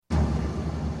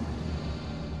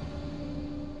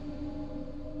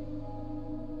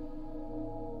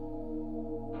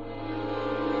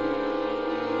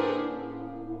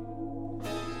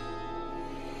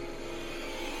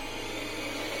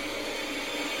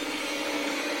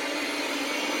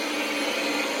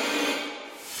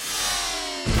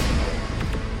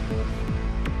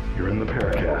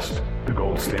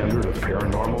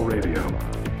Paranormal Radio.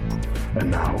 And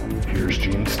now, here's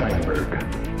Gene Steinberg.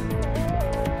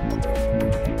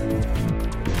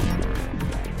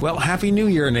 Well, Happy New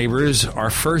Year, neighbors. Our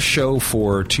first show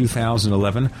for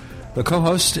 2011. The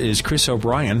co-host is Chris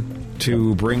O'Brien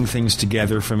to bring things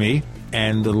together for me.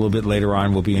 And a little bit later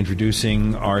on, we'll be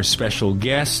introducing our special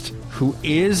guest, who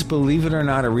is, believe it or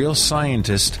not, a real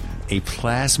scientist, a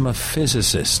plasma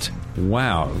physicist.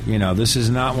 Wow. You know, this is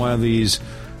not one of these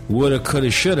woulda, coulda,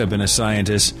 shoulda been a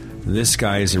scientist. This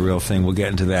guy is a real thing. We'll get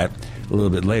into that a little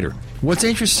bit later. What's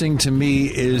interesting to me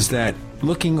is that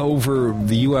looking over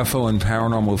the UFO and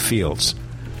paranormal fields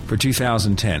for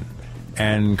 2010,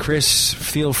 and Chris,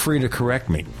 feel free to correct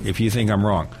me if you think I'm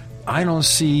wrong, I don't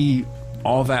see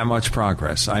all that much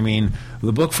progress. I mean,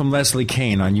 the book from Leslie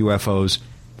Kean on UFOs,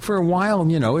 for a while,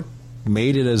 you know, it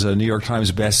made it as a New York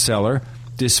Times bestseller,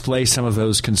 displaced some of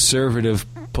those conservative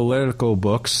political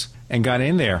books, and got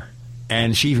in there.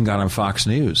 And she even got on Fox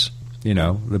News, you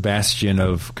know, the bastion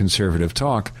of conservative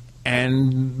talk.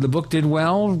 And the book did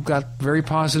well, got very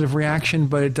positive reaction,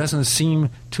 but it doesn't seem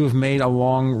to have made a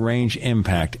long-range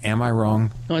impact. Am I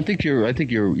wrong? No, I think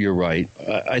you're right.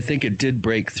 I think it did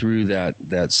break through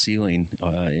that ceiling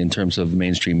in terms of the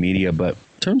mainstream media, but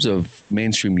in terms of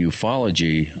mainstream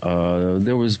ufology,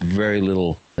 there was very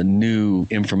little new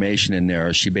information in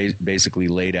there. She basically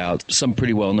laid out some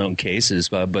pretty well-known cases,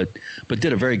 but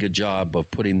did a very good job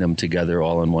of putting them together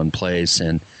all in one place.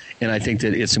 And I think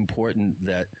that it's important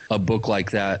that a book like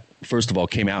that, first of all,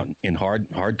 came out in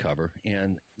hardcover,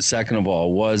 and second of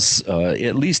all, was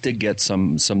at least it gets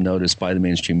some notice by the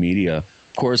mainstream media.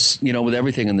 Of course, you know, with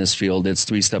everything in this field, it's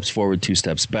 3 steps forward, 2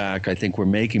 steps back. I think we're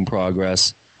making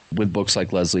progress with books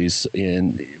like Leslie's,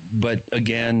 but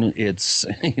again, it's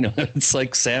it's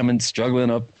like salmon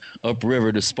struggling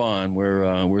upriver to spawn.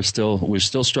 We're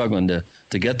still struggling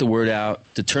to get the word out,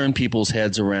 to turn people's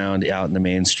heads around out in the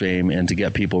mainstream, and to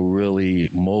get people really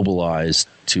mobilized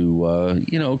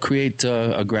to create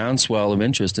a groundswell of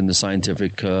interest in the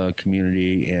scientific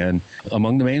community and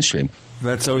among the mainstream.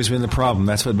 That's always been the problem.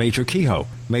 That's what Major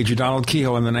Donald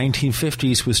Kehoe in the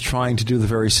 1950s was trying to do the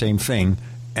very same thing,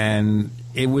 and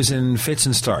it was in fits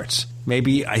and starts.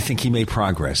 Maybe I think he made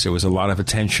progress. There was a lot of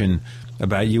attention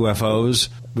about UFOs,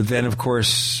 but then, of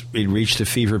course, it reached a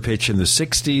fever pitch in the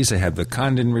 60s. They had the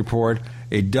Condon Report.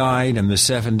 It died. In the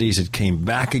 70s, it came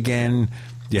back again.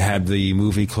 You had the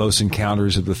movie Close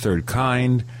Encounters of the Third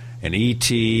Kind and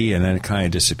E.T., and then it kind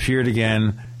of disappeared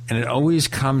again. And it always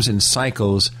comes in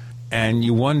cycles, and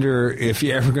you wonder if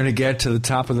you're ever going to get to the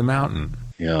top of the mountain.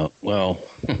 Yeah, well,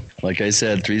 like I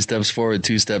said, 3 steps forward,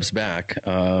 2 steps back.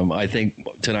 I think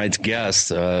tonight's guest,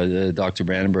 Dr.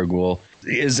 Brandenburg,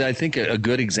 is I think a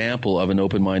good example of an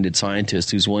open-minded scientist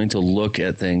who's willing to look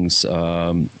at things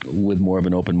with more of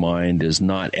an open mind, is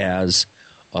not as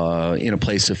in a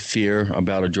place of fear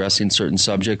about addressing certain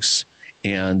subjects.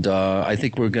 And I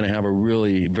think we're going to have a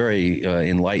really very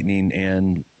enlightening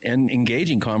and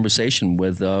engaging conversation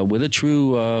with a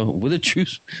true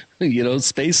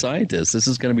space scientist. This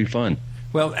is going to be fun.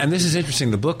 Well, and this is interesting.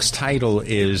 The book's title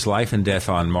is Life and Death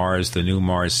on Mars, the New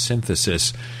Mars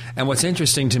Synthesis. And what's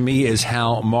interesting to me is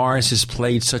how Mars has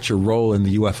played such a role in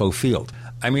the UFO field.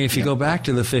 I mean, if you go back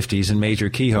to the 50s and Major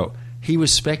Kehoe, he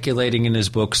was speculating in his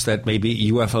books that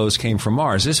maybe UFOs came from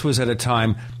Mars. This was at a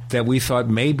time that we thought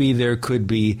maybe it could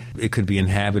be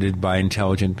inhabited by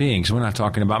intelligent beings. We're not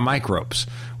talking about microbes.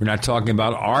 We're not talking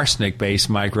about arsenic-based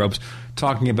microbes.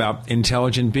 Talking about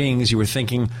intelligent beings, you were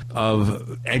thinking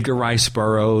of Edgar Rice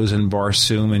Burroughs and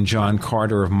Barsoom and John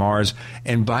Carter of Mars.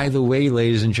 And by the way,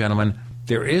 ladies and gentlemen,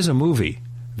 there is a movie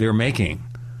they're making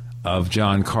of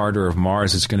John Carter of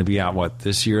Mars. It's going to be out,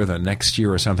 this year, the next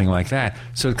year, or something like that.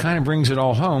 So it kind of brings it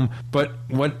all home. But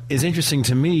what is interesting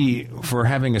to me for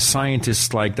having a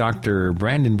scientist like Dr.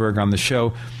 Brandenburg on the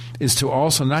show is to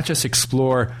also not just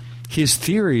explore his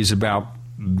theories about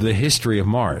the history of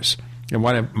Mars and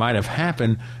what it might have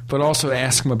happened, but also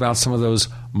ask him about some of those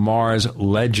Mars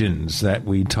legends that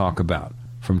we talk about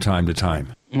from time to time.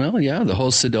 Well, yeah, the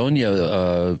whole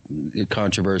Cydonia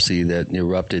controversy that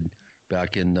erupted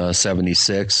back in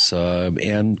 76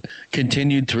 and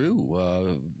continued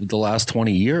through the last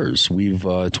 20 years.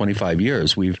 25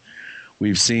 years. We've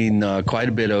seen quite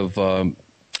a bit of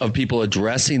people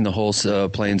addressing the whole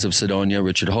plains of Cydonia.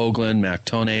 Richard Hoagland, Mac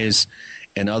Tones,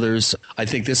 and others. I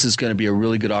think this is going to be a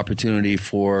really good opportunity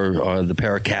for the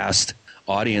Paracast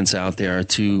audience out there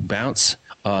to bounce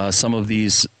some of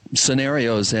these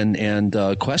scenarios and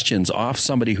questions off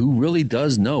somebody who really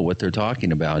does know what they're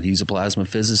talking about. He's a plasma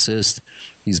physicist.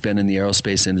 He's been in the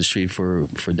aerospace industry for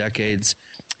decades.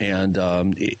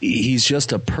 And he's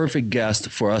just a perfect guest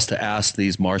for us to ask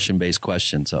these Martian-based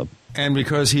questions of. And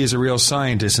because he is a real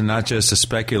scientist and not just a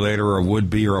speculator or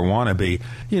would-be or a wannabe,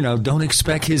 don't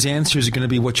expect his answers are going to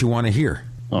be what you want to hear.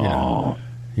 Oh.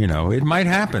 It might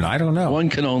happen. I don't know. One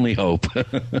can only hope.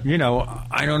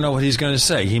 I don't know what he's going to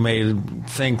say. He may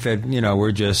think that,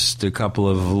 we're just a couple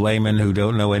of laymen who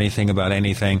don't know anything about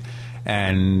anything,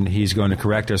 and he's going to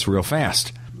correct us real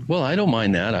fast. Well, I don't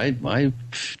mind that. I'm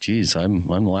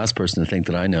the last person to think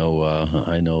that I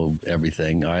know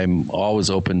everything. I'm always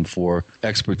open for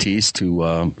expertise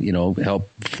to, help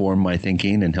form my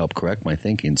thinking and help correct my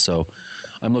thinking. So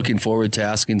I'm looking forward to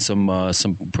asking some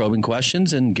probing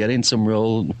questions and getting some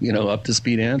real, up to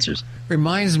speed answers.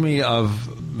 Reminds me of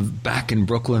back in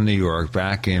Brooklyn, New York,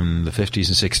 back in the 50s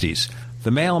and 60s.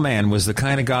 The mailman was the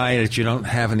kind of guy that you don't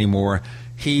have anymore.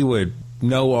 He would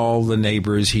know all the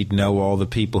neighbors. He'd know all the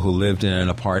people who lived in an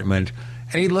apartment.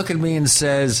 And he'd look at me and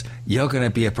says, "You're going to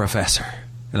be a professor."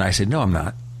 And I said, "No, I'm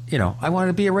not. I wanted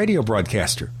to be a radio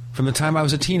broadcaster. From the time I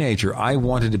was a teenager, I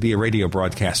wanted to be a radio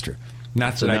broadcaster.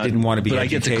 Not that I didn't want to be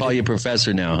educated. But I get to call you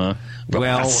professor now, huh?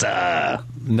 Professor. Well,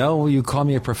 no, you call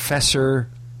me a professor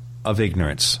of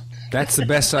ignorance. That's the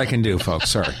best I can do,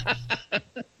 folks. Sorry.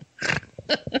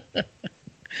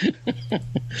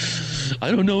 I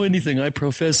don't know anything. I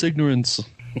profess ignorance.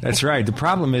 That's right. The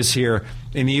problem is here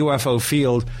in the UFO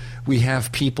field, we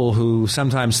have people who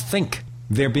sometimes think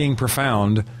they're being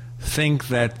profound, think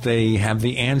that they have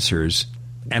the answers,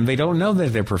 and they don't know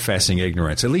that they're professing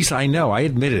ignorance. At least I know. I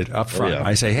admit it up front. Yeah.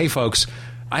 I say, hey, folks,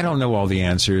 I don't know all the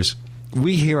answers.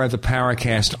 We here at the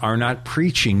Paracast are not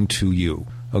preaching to you,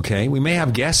 okay? We may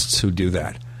have guests who do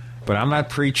that, but I'm not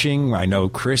preaching. I know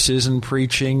Chris isn't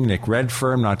preaching, Nick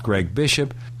Redfern, not Greg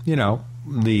Bishop.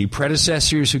 The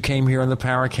predecessors who came here on the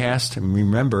Paracast, and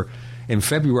remember, in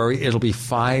February, it'll be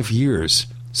 5 years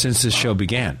since this show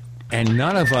began. And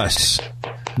none of us,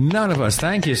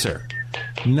 thank you, sir,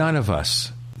 none of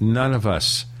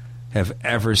us have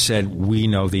ever said we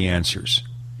know the answers.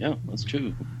 Yeah, that's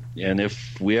true. And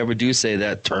if we ever do say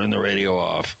that, turn the radio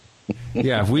off.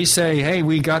 Yeah, if we say, hey,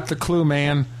 we got the clue,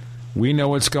 man, we know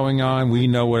what's going on, we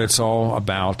know what it's all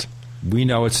about, we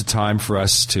know it's a time for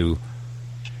us to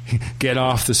get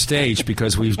off the stage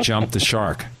because we've jumped the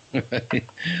shark.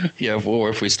 Yeah, or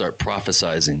if we start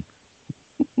prophesizing.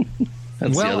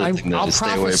 That's well, the other thing I'll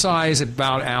prophesize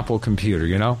about Apple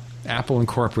Computer, Apple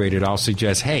Incorporated. I'll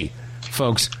suggest, hey,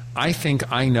 folks, I think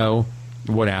I know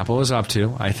what Apple is up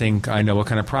to. I think I know what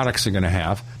kind of products they're going to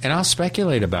have, and I'll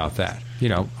speculate about that.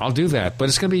 I'll do that. But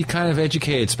it's going to be kind of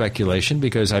educated speculation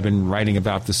because I've been writing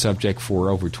about the subject for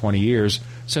over 20 years,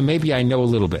 so maybe I know a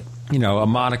little bit. A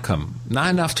modicum.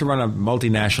 Not enough to run a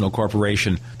multinational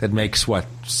corporation that makes, $60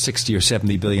 or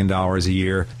 $70 billion a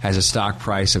year, has a stock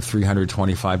price of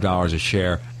 $325 a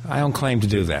share. I don't claim to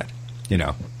do that.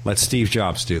 Let Steve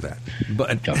Jobs do that.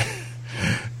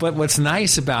 But what's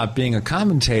nice about being a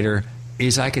commentator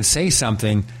is I can say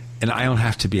something and I don't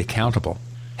have to be accountable.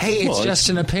 Hey, it's just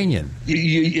an opinion.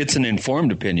 It's an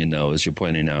informed opinion, though, as you're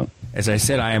pointing out. As I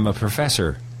said, I am a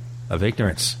professor of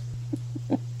ignorance.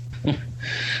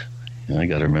 I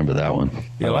got to remember that one.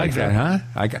 You like that, huh?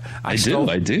 I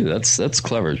do. That's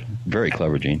clever. Very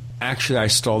clever, Gene. Actually, I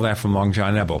stole that from Long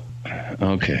John Nebel.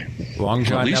 Okay. Long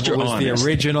John Nebel was the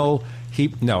original.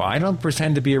 No, I don't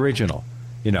pretend to be original.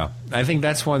 I think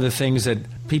that's one of the things that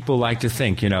people like to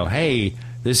think, hey,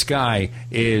 this guy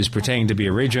is pretending to be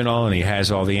original and he has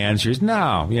all the answers.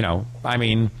 No,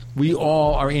 we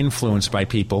all are influenced by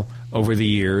people over the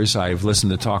years. I've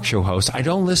listened to talk show hosts. I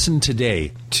don't listen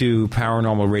today to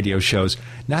paranormal radio shows,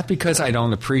 not because I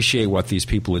don't appreciate what these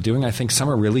people are doing. I think some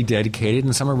are really dedicated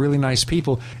and some are really nice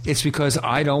people. It's because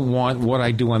I don't want what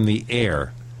I do on the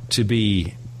air to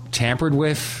be tampered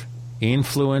with,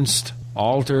 influenced,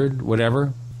 altered,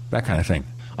 whatever, that kind of thing.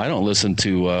 I don't listen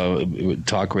to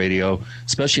talk radio,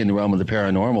 especially in the realm of the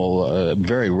paranormal,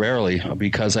 very rarely,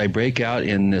 because I break out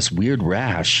in this weird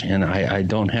rash, and I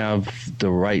don't have the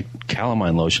right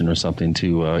calamine lotion or something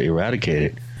to eradicate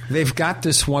it. They've got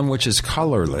this one which is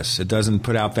colorless. It doesn't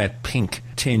put out that pink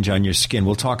tinge on your skin.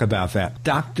 We'll talk about that.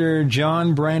 Dr.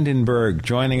 John Brandenburg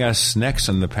joining us next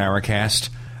on the Paracast.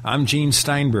 I'm Gene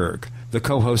Steinberg. The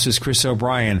co-host is Chris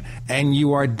O'Brien, and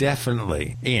you are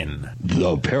definitely in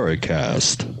the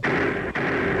Paracast.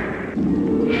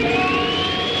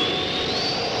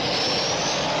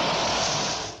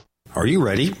 Are you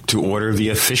ready to order the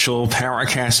official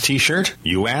Paracast t-shirt?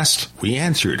 You asked, we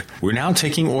answered. We're now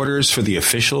taking orders for the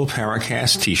official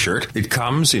Paracast t-shirt. It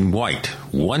comes in white,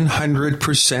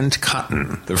 100%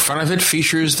 cotton. The front of it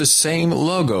features the same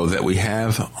logo that we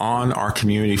have on our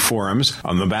community forums.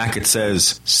 On the back it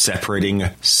says, separating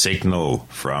signal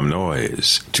from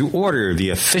noise. To order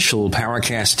the official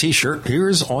Paracast t-shirt,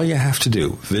 here's all you have to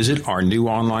do. Visit our new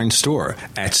online store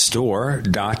at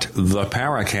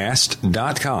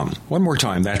store.theparacast.com. One more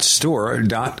time, that's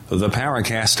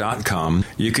store.theparacast.com.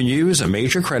 You can use a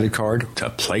major credit card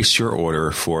to place your order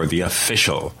for the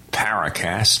official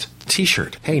Paracast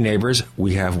t-shirt. Hey neighbors,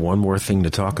 we have one more thing to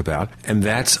talk about, and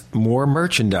that's more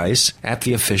merchandise at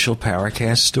the official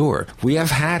Paracast store. We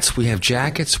have hats, we have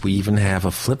jackets, we even have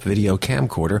a flip video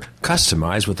camcorder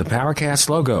customized with the Paracast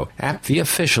logo at the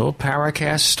official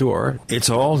Paracast store. It's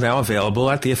all now available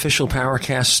at the official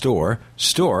Paracast store,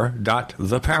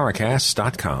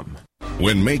 store.theparacast.com.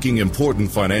 When making important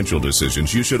financial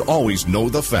decisions, you should always know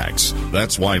the facts.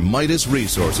 That's why Midas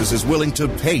Resources is willing to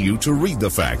pay you to read the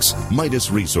facts.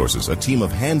 Midas Resources, a team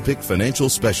of hand-picked financial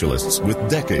specialists with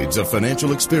decades of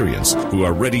financial experience who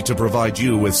are ready to provide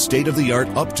you with state-of-the-art,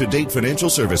 up-to-date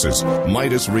financial services.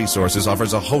 Midas Resources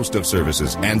offers a host of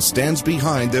services and stands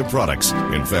behind their products.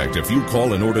 In fact, if you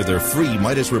call and order their free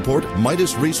Midas report,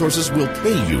 Midas Resources will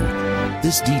pay you.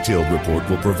 This detailed report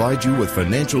will provide you with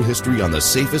financial history on the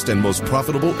safest and most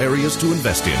profitable areas to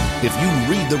invest in. If you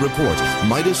read the report,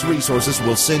 Midas Resources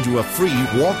will send you a free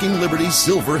Walking Liberty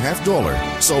silver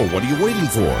 $50. So what are you waiting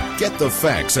for? Get the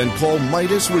facts and call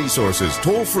Midas Resources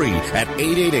toll free at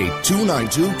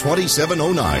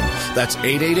 888-292-2709. That's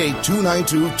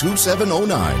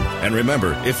 888-292-2709. And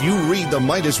remember, if you read the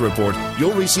Midas report,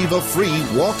 you'll receive a free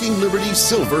Walking Liberty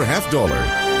silver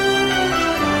 $50.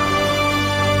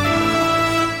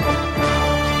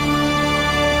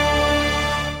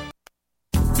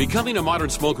 Becoming a modern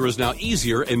smoker is now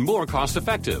easier and more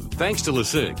cost-effective thanks to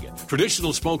LeSig.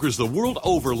 Traditional smokers the world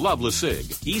over love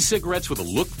LeSig. E-cigarettes with a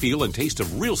look, feel, and taste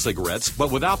of real cigarettes,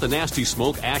 but without the nasty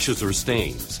smoke, ashes, or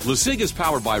stains. LeSig is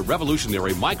powered by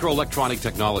revolutionary microelectronic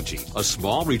technology. A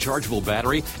small rechargeable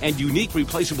battery and unique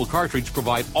replaceable cartridge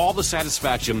provide all the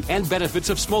satisfaction and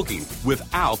benefits of smoking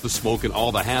without the smoke and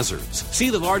all the hazards. See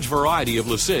the large variety of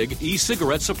LeSig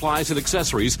e-cigarette supplies and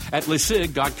accessories at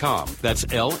LeSig.com. That's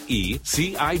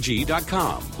LECIG.com.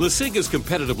 LeSig is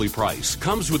competitively priced,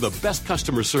 comes with the best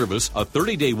customer service, a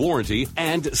 30-day warranty,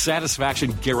 and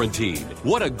satisfaction guaranteed.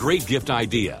 What a great gift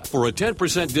idea. For a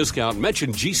 10% discount,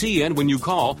 mention GCN when you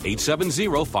call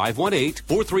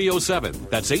 870-518-4307.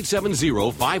 That's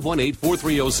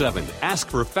 870-518-4307. Ask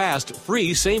for fast,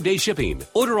 free same-day shipping.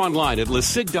 Order online at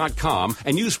LeSig.com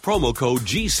and use promo code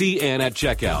GCN at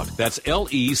checkout. That's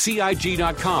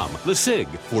LECIG.com. LeSig,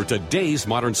 for today's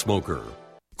modern smoker.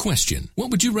 Question: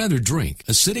 what would you rather drink?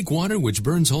 Acidic water, which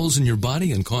burns holes in your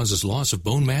body and causes loss of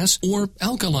bone mass, or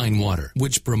alkaline water,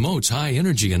 which promotes high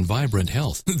energy and vibrant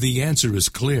health? The answer is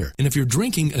clear. And if you're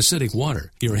drinking acidic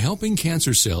water, you're helping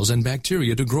cancer cells and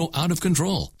bacteria to grow out of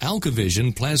control.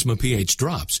 AlkaVision Plasma pH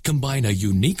Drops combine a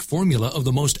unique formula of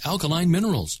the most alkaline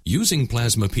minerals. Using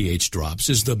Plasma pH Drops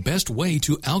is the best way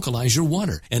to alkalize your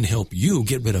water and help you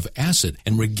get rid of acid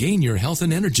and regain your health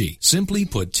and energy. Simply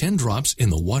put 10 drops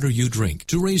in the water you drink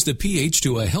to raise the pH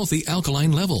to a healthy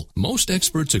alkaline level. Most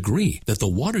experts agree that the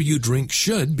water you drink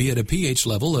should be at a pH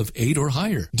level of 8 or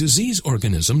higher. Disease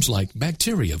organisms like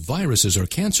bacteria, viruses, or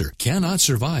cancer cannot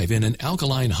survive in an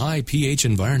alkaline high pH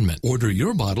environment. Order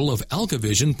your bottle of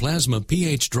AlkaVision Plasma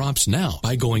pH Drops now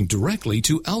by going directly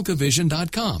to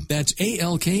alkavision.com. That's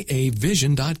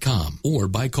ALKAvision.com. Or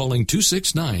by calling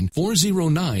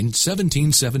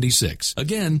 269-409-1776.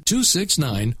 Again,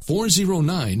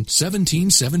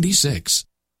 269-409-1776.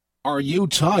 Are you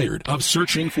tired of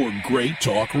searching for great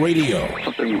talk radio?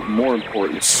 Something more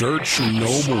important. Search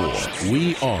no more.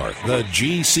 We are the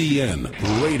GCN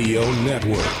Radio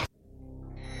Network.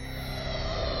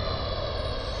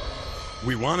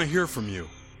 We want to hear from you.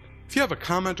 If you have a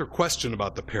comment or question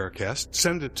about the Paracast,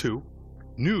 send it to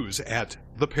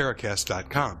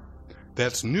news@theparacast.com.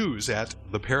 That's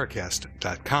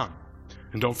news@theparacast.com.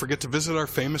 And don't forget to visit our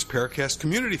famous Paracast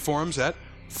community forums at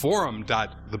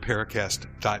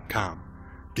forum.theparacast.com.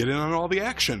 Get in on all the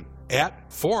action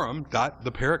at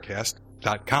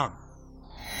forum.theparacast.com.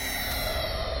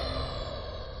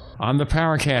 On the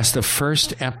Paracast, the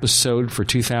first episode for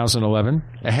 2011,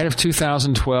 ahead of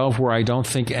 2012, where I don't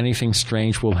think anything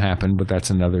strange will happen, but that's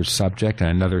another subject and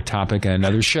another topic and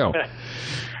another show.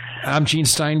 I'm Gene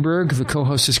Steinberg. The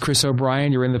co-host is Chris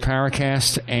O'Brien. You're in the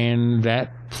Paracast, and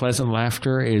that pleasant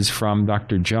laughter is from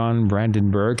Dr. John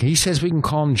Brandenburg. He says we can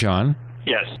call him John.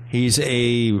 Yes. He's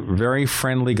a very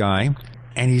friendly guy,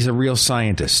 and he's a real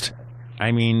scientist.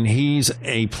 I mean, he's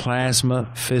a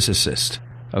plasma physicist,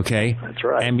 okay? That's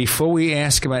right. And before we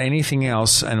ask about anything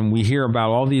else, and we hear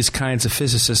about all these kinds of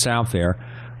physicists out there,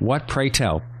 what, pray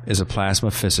tell, is a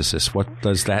plasma physicist? What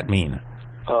does that mean?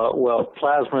 Well,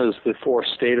 plasma is the fourth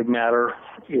state of matter.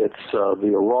 It's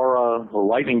the aurora, the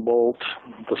lightning bolt,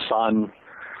 the sun.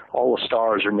 All the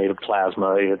stars are made of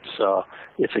plasma.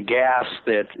 It's a gas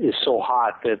that is so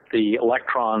hot that the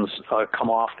electrons come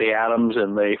off the atoms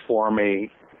and they form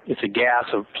it's a gas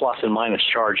of plus and minus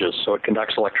charges. So it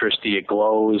conducts electricity, it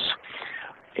glows,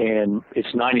 and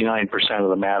it's 99% of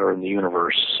the matter in the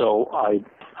universe. So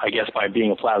I guess by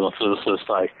being a plasma physicist,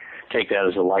 I take that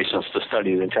as a license to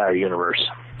study the entire universe.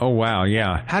 Oh, wow,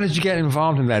 yeah. How did you get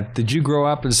involved in that? Did you grow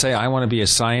up and say, I want to be a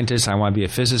scientist, I want to be a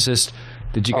physicist?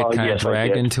 Did you get kind of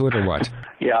dragged into it or what?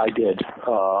 Yeah, I did.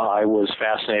 I was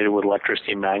fascinated with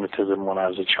electricity and magnetism when I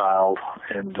was a child,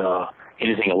 and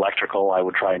anything electrical, I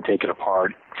would try and take it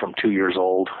apart from 2 years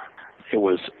old. It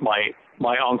was my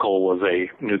uncle was a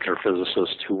nuclear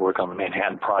physicist who worked on the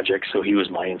Manhattan Project, so he was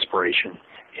my inspiration.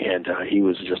 And he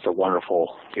was just a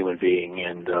wonderful human being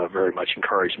and very much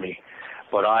encouraged me.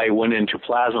 But I went into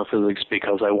plasma physics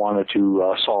because I wanted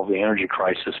to solve the energy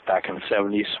crisis back in the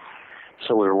 70s.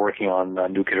 So we were working on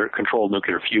controlled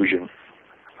nuclear fusion,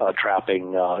 trying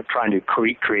to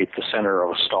create the center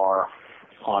of a star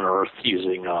on Earth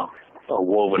using a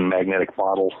woven magnetic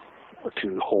bottle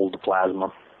to hold the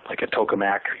plasma, like a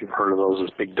tokamak. You've heard of those as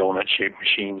big donut-shaped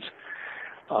machines.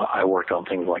 I worked on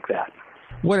things like that.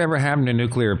 Whatever happened to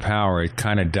nuclear power? It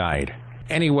kind of died.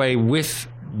 Anyway, with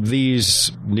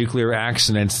these nuclear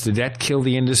accidents, did that kill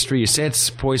the industry? You said it's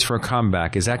poised for a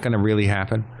comeback. Is that going to really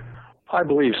happen? I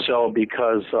believe so,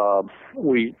 because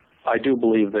I do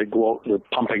believe that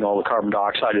pumping all the carbon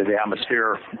dioxide into the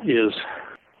atmosphere is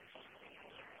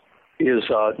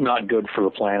not good for the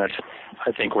planet.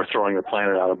 I think we're throwing the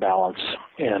planet out of balance,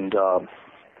 and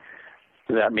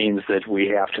that means that we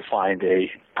have to find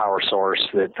a power source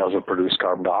that doesn't produce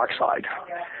carbon dioxide.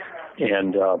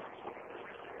 And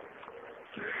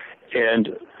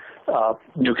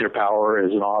nuclear power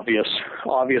is an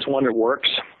obvious one that works.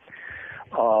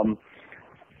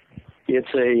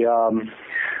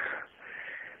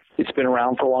 It's been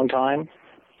around for a long time,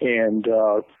 and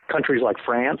countries like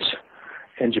France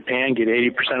and Japan get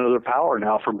 80% of their power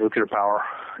now from nuclear power.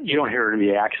 You don't hear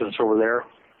any accidents over there.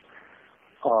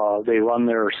 They run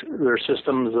their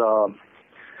systems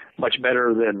much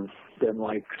better than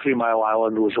like 3 Mile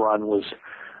Island was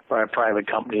by a private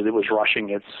company that was rushing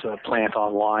its plant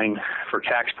online for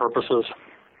tax purposes.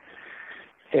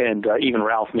 And even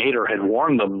Ralph Nader had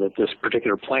warned them that this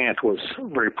particular plant was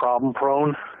very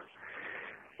problem-prone.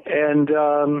 And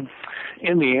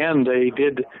in the end, they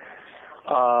did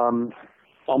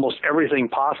almost everything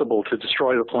possible to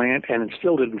destroy the plant, and it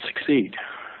still didn't succeed.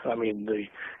 I mean, the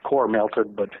core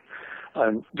melted, but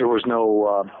there was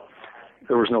no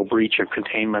breach of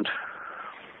containment.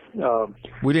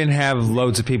 We didn't have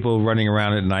loads of people running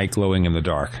around at night glowing in the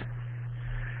dark.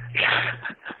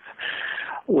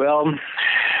 Well,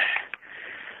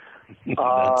 you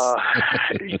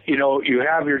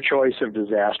have your choice of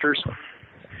disasters.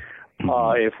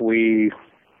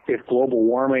 If global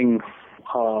warming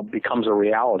becomes a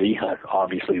reality,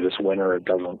 obviously this winter it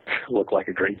doesn't look like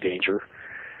a great danger.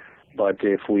 But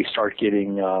if we start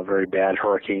getting very bad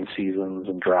hurricane seasons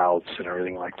and droughts and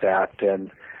everything like that,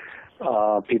 then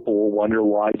people will wonder,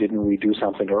 why didn't we do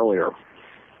something earlier?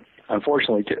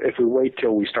 Unfortunately, if we wait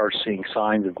till we start seeing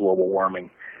signs of global warming,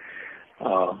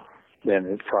 then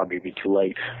it'd probably be too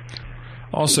late.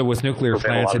 Also, with nuclear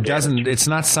plants, it's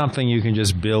not something you can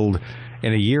just build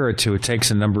in a year or two. It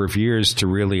takes a number of years to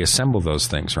really assemble those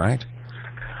things, right?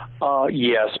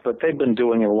 Yes, but they've been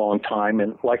doing it a long time.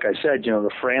 And like I said, the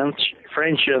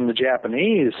French and the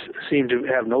Japanese seem to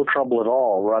have no trouble at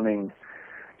all running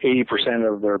 80%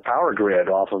 of their power grid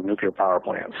off of nuclear power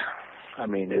plants. I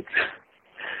mean, it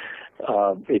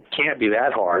can't be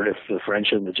that hard if the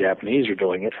French and the Japanese are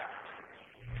doing it.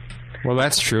 Well,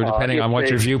 that's true, depending on what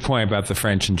your viewpoint about the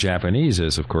French and Japanese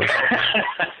is, of course.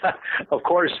 Of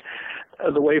course,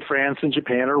 the way France and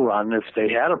Japan are run, if they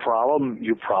had a problem,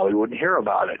 you probably wouldn't hear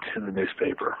about it in the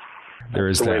newspaper. There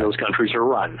is the that. way those countries are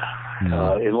run.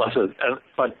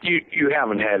 But you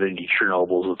haven't had any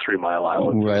Chernobyls at 3 Mile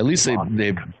Island. Right, at least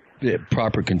they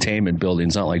proper containment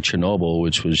buildings, not like Chernobyl,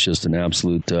 which was just an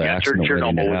absolute accident.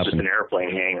 Chernobyl was just an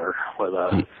airplane hangar with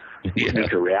a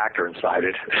nuclear reactor inside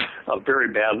it. A very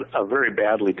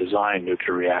badly designed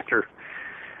nuclear reactor.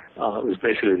 It was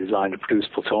basically designed to produce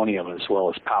plutonium as well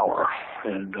as power,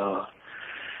 and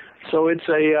so it's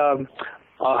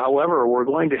However, we're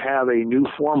going to have a new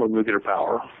form of nuclear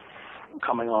power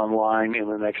coming online in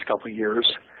the next couple of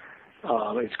years.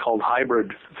 It's called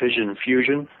hybrid fission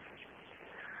fusion.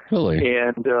 Really?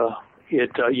 And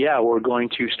we're going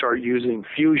to start using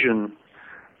fusion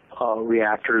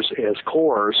reactors as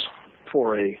cores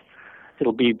for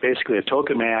it'll be basically a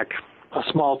tokamak, a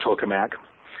small tokamak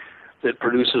that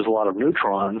produces a lot of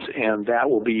neutrons, and that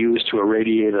will be used to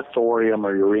irradiate a thorium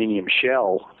or uranium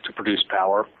shell to produce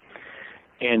power.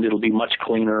 And it'll be much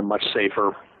cleaner, much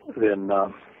safer than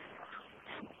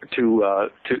to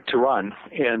run.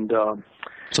 And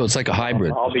so it's like a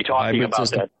hybrid. I'll be talking about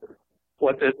system. that.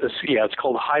 It's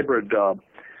called hybrid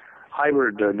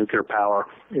nuclear power.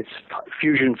 It's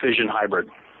fusion fission hybrid,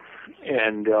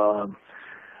 and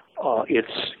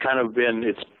it's kind of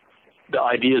been the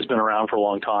idea has been around for a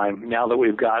long time. Now that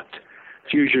we've got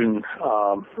fusion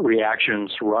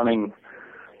reactions running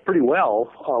pretty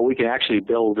well, we can actually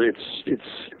build. It's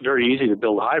very easy to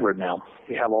build a hybrid now.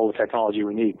 We have all the technology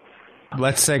we need.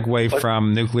 Let's segue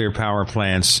from nuclear power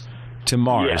plants to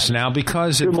Mars. Yes. Now,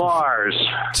 because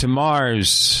to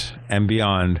Mars and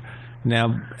beyond.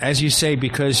 Now, as you say,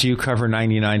 because you cover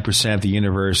 99% of the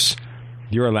universe,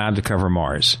 you're allowed to cover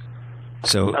Mars.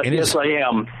 So yes, I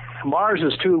am. Mars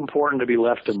is too important to be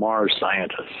left to Mars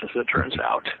scientists, as it turns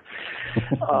out.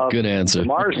 Good answer. The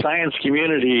Mars science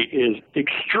community is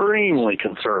extremely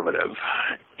conservative,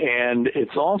 and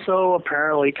it's also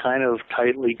apparently kind of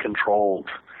tightly controlled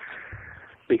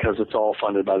because it's all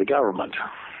funded by the government.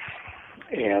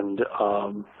 And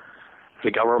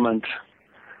the government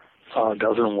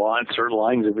doesn't want certain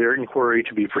lines of inquiry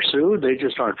to be pursued. They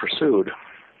just aren't pursued.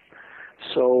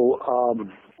 So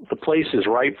the place is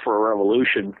ripe for a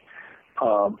revolution.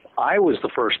 I was the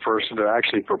first person to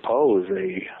actually propose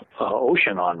a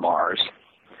ocean on Mars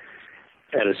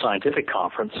at a scientific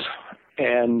conference,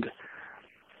 and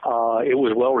it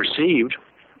was well received.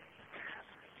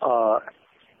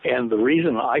 And the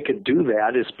reason I could do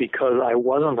that is because I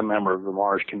wasn't a member of the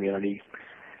Mars community,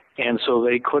 and so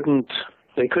they couldn't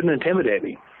intimidate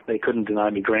me. They couldn't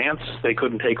deny me grants. They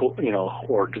couldn't take,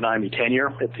 or deny me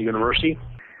tenure at the university.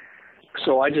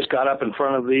 So I just got up in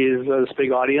front of this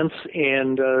big audience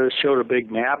and showed a big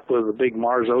map with a big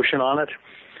Mars ocean on it,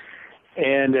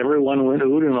 and everyone went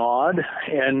oohed and awed,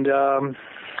 and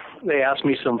they asked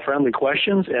me some friendly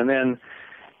questions, and then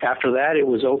after that, it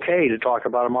was okay to talk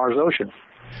about a Mars ocean.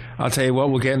 I'll tell you what,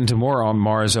 we'll get into more on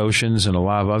Mars oceans and a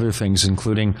lot of other things,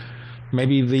 including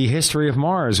maybe the history of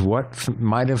Mars, what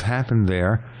might have happened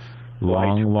there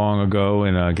long ago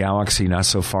in a galaxy not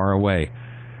so far away.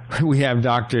 We have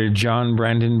Dr. John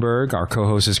Brandenburg. Our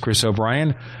co-host is Chris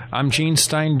O'Brien. I'm Gene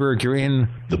Steinberg. You're in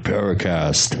the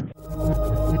Paracast.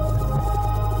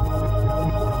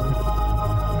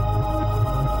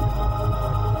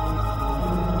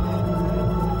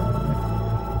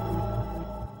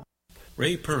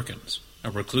 Ray Perkins,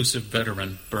 a reclusive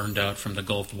veteran burned out from the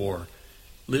Gulf War,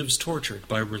 lives tortured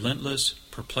by relentless,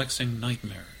 perplexing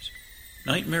nightmares.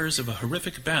 Nightmares of a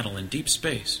horrific battle in deep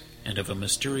space and of a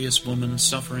mysterious woman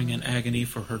suffering in agony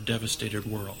for her devastated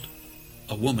world.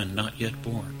 A woman not yet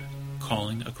born,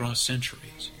 calling across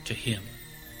centuries to him.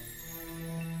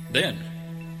 Then,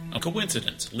 a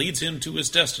coincidence leads him to his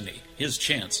destiny, his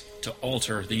chance to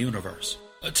alter the universe.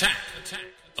 Attack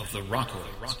of the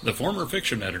Rockoids. The former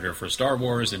fiction editor for Star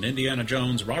Wars and Indiana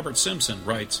Jones, Robert Simpson,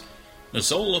 writes, "The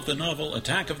soul of the novel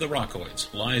Attack of the Rockoids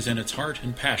lies in its heart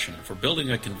and passion for building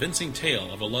a convincing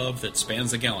tale of a love that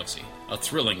spans the galaxy, a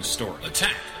thrilling story.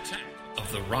 Attack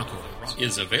of the Rockoids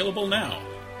is available now.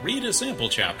 Read a sample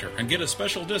chapter and get a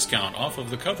special discount off of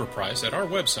the cover price at our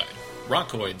website,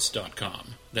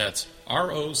 rockoids.com. That's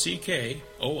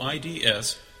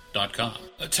ROCKOIDS.com.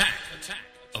 Attack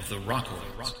of the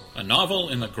Rockoids, a novel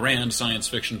in the grand science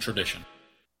fiction tradition."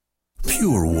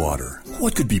 Pure water.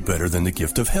 What could be better than the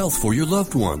gift of health for your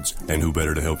loved ones? And who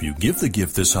better to help you give the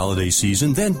gift this holiday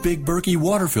season than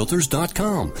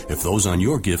BigBerkeyWaterFilters.com? If those on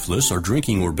your gift list are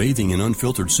drinking or bathing in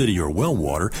unfiltered city or well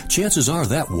water, chances are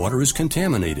that water is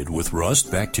contaminated with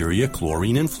rust, bacteria,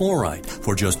 chlorine, and fluoride.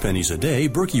 For just pennies a day,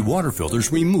 Berkey Water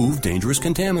Filters remove dangerous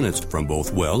contaminants from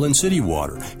both well and city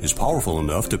water, is powerful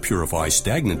enough to purify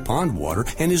stagnant pond water,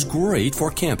 and is great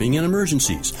for camping and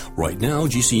emergencies. Right now,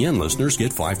 GCN listeners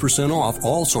get 5% off off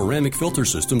all ceramic filter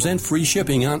systems and free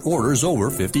shipping on orders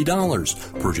over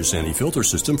 $50. Purchase any filter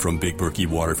system from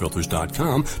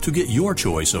BigBerkeyWaterFilters.com to get your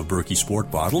choice of Berkey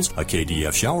Sport bottles, a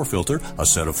KDF shower filter, a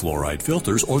set of fluoride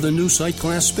filters, or the new sight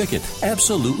glass spigot.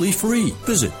 Absolutely free.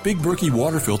 Visit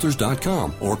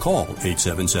BigBerkeyWaterFilters.com or call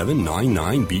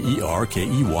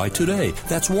 877-99-BERKEY today.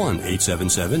 That's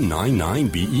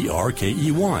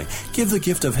 1-877-99-BERKEY. Give the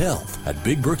gift of health at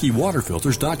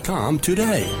BigBerkeyWaterFilters.com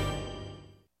today.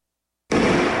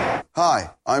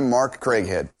 Hi, I'm Mark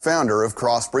Craighead, founder of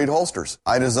Crossbreed Holsters.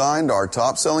 I designed our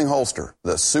top-selling holster,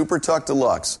 the Super Tuck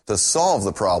Deluxe, to solve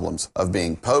the problems of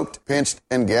being poked, pinched,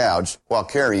 and gouged while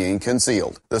carrying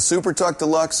concealed. The Super Tuck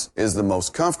Deluxe is the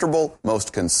most comfortable,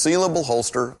 most concealable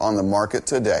holster on the market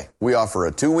today. We offer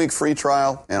a 2-week free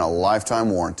trial and a lifetime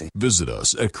warranty. Visit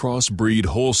us at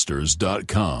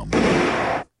crossbreedholsters.com.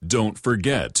 Don't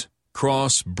forget,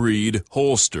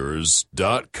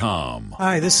 crossbreedholsters.com.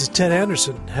 Hi, this is Ted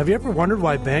Anderson. Have you ever wondered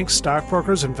why banks,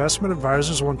 stockbrokers, investment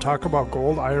advisors won't talk about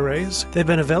gold IRAs? They've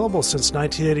been available since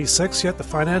 1986, yet the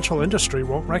financial industry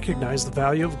won't recognize the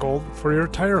value of gold for your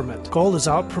retirement. Gold has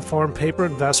outperformed paper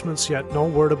investments, yet no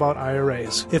word about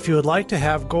IRAs. If you would like to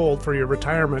have gold for your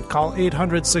retirement, call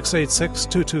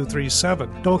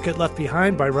 800-686-2237. Don't get left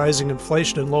behind by rising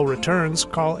inflation and low returns.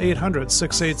 Call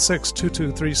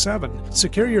 800-686-2237.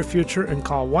 Secure your future and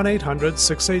call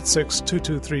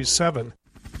 1-800-686-2237.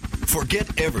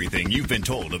 Forget everything you've been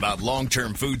told about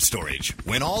long-term food storage.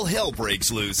 When all hell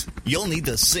breaks loose, you'll need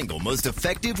the single most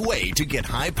effective way to get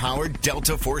high-powered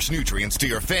Delta Force nutrients to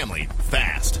your family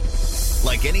fast.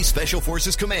 Like any Special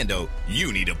Forces commando,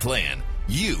 you need a plan.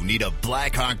 You need a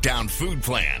Black Hawk Down food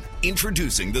plan.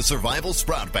 Introducing the Survival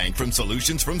Sprout Bank from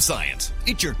Solutions from Science.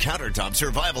 It's your countertop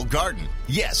survival garden.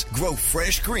 Yes, grow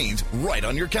fresh greens right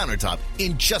on your countertop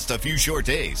in just a few short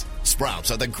days. Sprouts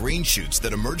are the green shoots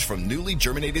that emerge from newly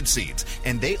germinated seeds,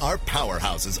 and they are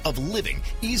powerhouses of living,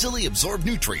 easily absorbed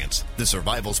nutrients. The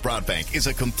Survival Sprout Bank is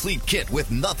a complete kit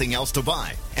with nothing else to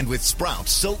buy. And with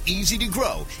sprouts so easy to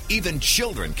grow, even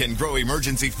children can grow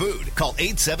emergency food. Call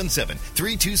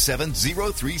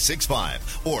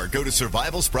 877-327-0365 or go to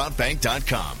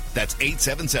survivalsproutbank.com. That's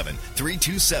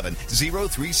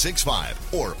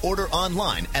 877-327-0365 or order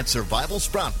online at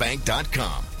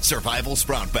survivalsproutbank.com. Survival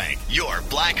Sprout Bank, your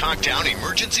Black Hawk Down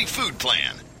emergency food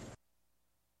plan.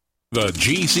 The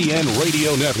GCN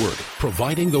Radio Network,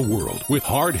 providing the world with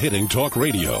hard-hitting talk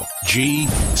radio.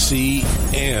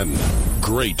 GCN.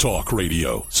 Great talk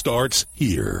radio starts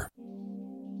here.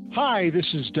 Hi, this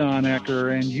is Don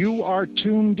Ecker, and you are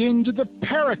tuned into the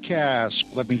Paracast.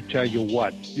 Let me tell you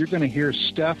what, you're going to hear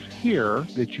stuff here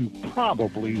that you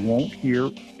probably won't hear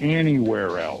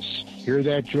anywhere else. Hear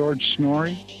that, George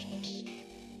Snorri?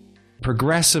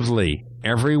 Progressively,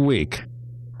 every week,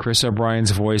 Chris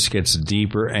O'Brien's voice gets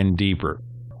deeper and deeper.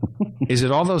 Is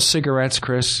it all those cigarettes,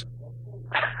 Chris?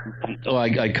 Oh,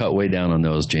 I cut way down on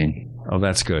those, Gene. Oh,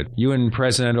 that's good. You and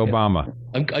President Obama.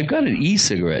 I've got an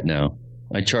e-cigarette now.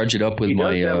 I charge it up with my.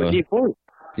 I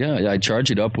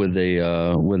charge it up with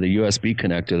a USB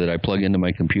connector that I plug into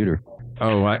my computer.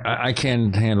 Oh, I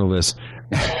can't handle this.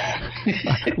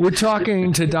 We're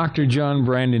talking to Dr. John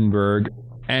Brandenburg,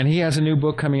 and he has a new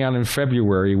book coming out in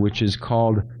February, which is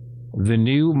called The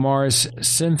New Mars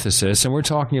Synthesis, and we're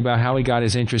talking about how he got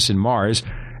his interest in Mars.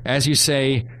 As you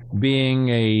say, being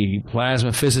a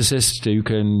plasma physicist, you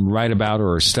can write about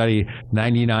or study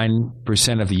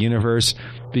 99% of the universe.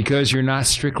 Because you're not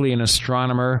strictly an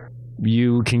astronomer,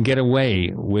 you can get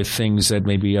away with things that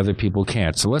maybe other people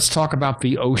can't. So let's talk about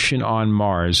the ocean on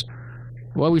Mars.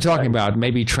 What are we talking about?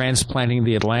 Maybe transplanting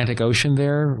the Atlantic Ocean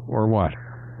there, or what?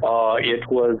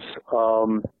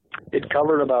 It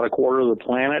covered about a quarter of the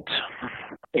planet,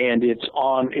 and it's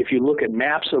on, if you look at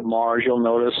maps of Mars, you'll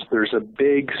notice there's a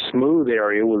big smooth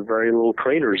area with very little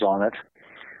craters on it,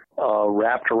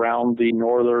 wrapped around the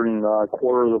northern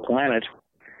quarter of the planet,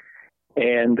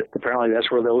 and apparently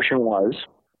that's where the ocean was.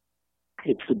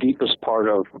 It's the deepest part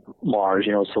of Mars,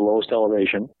 it's the lowest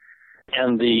elevation,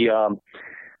 and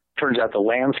turns out the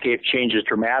landscape changes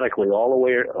dramatically all the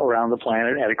way around the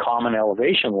planet at a common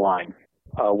elevation line,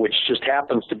 which just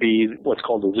happens to be what's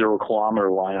called the 0 kilometer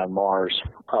line on Mars.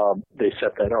 They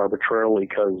set that arbitrarily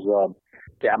because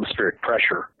the atmospheric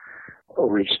pressure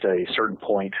reached a certain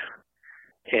point.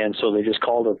 And so they just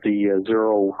called it the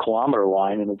 0 kilometer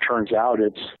line, and it turns out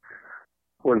it's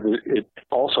where it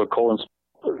also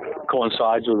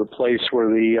coincides with a place where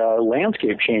the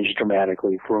landscape changed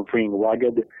dramatically from being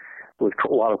rugged with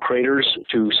a lot of craters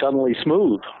to suddenly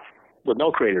smooth with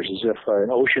no craters, as if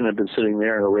an ocean had been sitting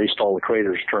there and erased all the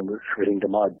craters, turned everything to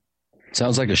mud.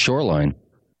 Sounds like a shoreline.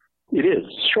 It is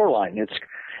shoreline. It's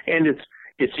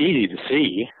it's easy to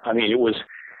see. I mean, it was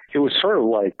sort of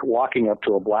like walking up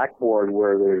to a blackboard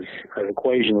where there's an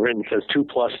equation written that says 2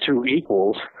 + 2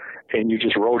 =, and you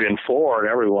just wrote in 4, and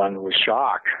everyone was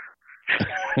shocked.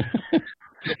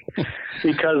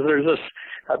 Because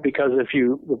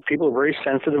people are very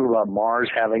sensitive about Mars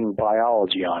having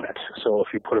biology on it. So if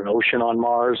you put an ocean on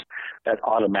Mars, that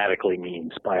automatically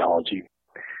means biology.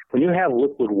 When you have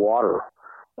liquid water,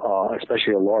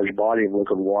 especially a large body of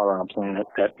liquid water on a planet,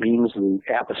 that means the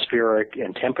atmospheric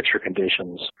and temperature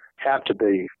conditions have to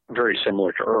be very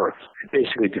similar to Earth. It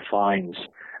basically defines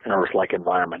an Earth-like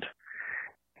environment.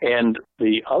 And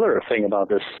the other thing about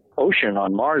this ocean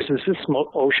on Mars is this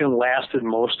ocean lasted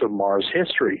most of Mars'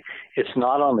 history. It's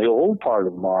not on the old part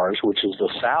of Mars, which is the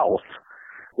south,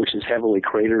 which is heavily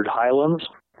cratered highlands.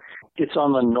 It's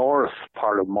on the north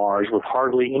part of Mars with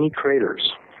hardly any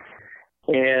craters.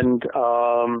 And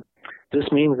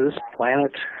this means this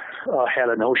planet had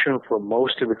an ocean for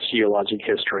most of its geologic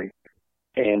history.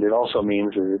 And it also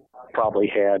means that it probably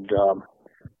had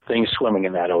things swimming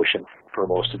in that ocean for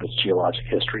most of its geologic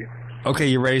history. Okay,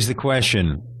 you raised the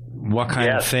question. What kind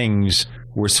of things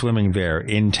were swimming there?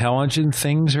 Intelligent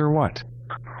things or what?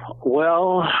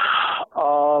 Well,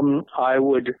 4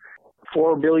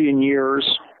 billion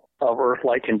years of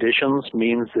Earth-like conditions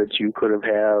means that you could have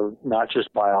had not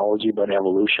just biology but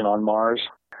evolution on Mars.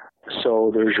 So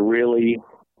there's really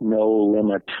no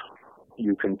limit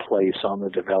you can place on the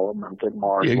development that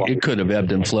Mars... It could have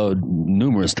ebbed and flowed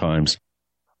numerous times.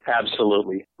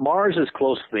 Absolutely. Mars is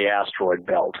close to the asteroid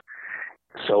belt,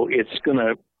 so it's going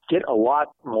to get a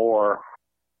lot more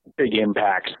big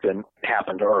impacts than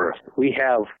happened to Earth. We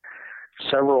have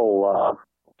several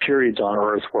periods on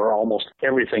Earth where almost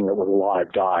everything that was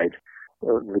alive died.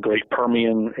 The Great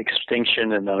Permian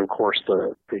extinction, and then, of course,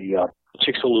 the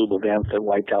Chicxulub event that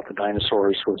wiped out the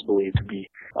dinosaurs was believed to be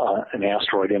an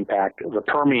asteroid impact. The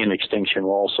Permian extinction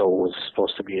also was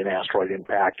supposed to be an asteroid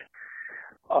impact.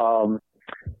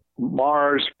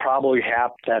 Mars probably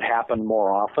that happened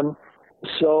more often.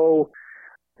 So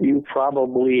you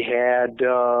probably had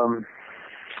a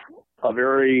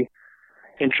very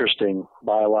interesting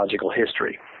biological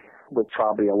history with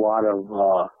probably a lot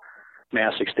of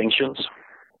mass extinctions,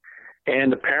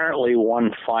 and apparently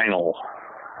one final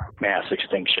mass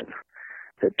extinction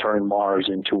that turned Mars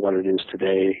into what it is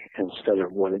today instead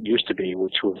of what it used to be,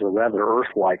 which was a rather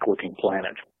Earth-like looking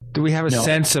planet. Do we have a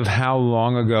sense of how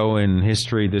long ago in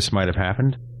history this might have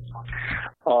happened?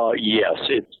 Yes,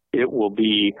 it will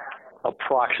be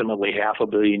approximately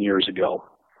 500 million years ago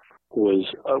was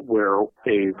where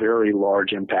a very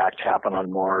large impact happened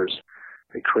on Mars.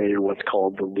 They created what's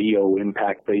called the Leo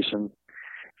Impact Basin.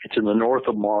 It's in the north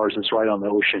of Mars. It's right on the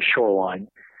ocean shoreline.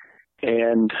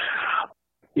 And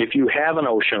if you have an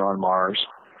ocean on Mars,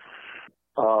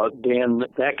 then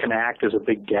that can act as a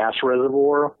big gas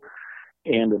reservoir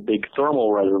and a big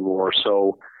thermal reservoir.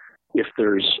 So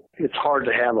it's hard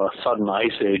to have a sudden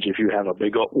ice age if you have a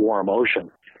big warm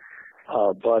ocean.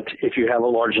 But if you have a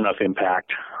large enough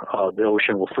impact, the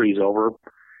ocean will freeze over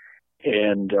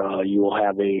and you will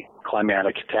have a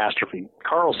climatic catastrophe.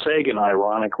 Carl Sagan,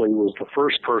 ironically, was the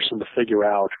first person to figure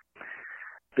out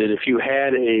that if you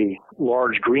had a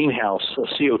large greenhouse, a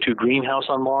CO2 greenhouse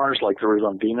on Mars like there is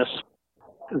on Venus,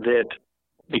 that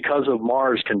because of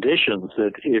Mars conditions,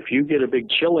 that if you get a big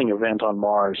chilling event on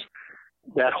Mars,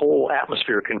 that whole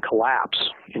atmosphere can collapse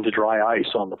into dry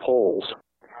ice on the poles.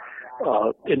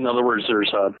 In other words,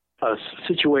 there's a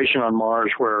situation on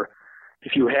Mars where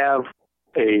if you have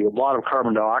a lot of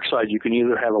carbon dioxide, you can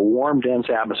either have a warm, dense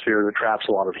atmosphere that traps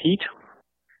a lot of heat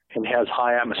and has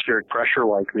high atmospheric pressure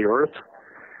like the Earth,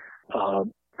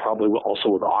 probably also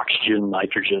with oxygen,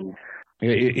 nitrogen.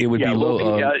 It would be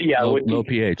low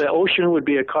pH. The ocean would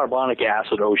be a carbonic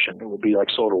acid ocean. It would be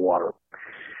like soda water.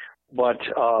 But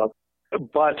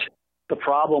the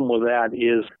problem with that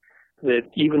is that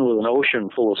even with an ocean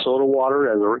full of soda water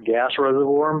as a gas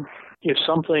reservoir, if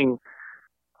something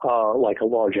like a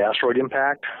large asteroid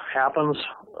impact happens,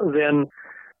 then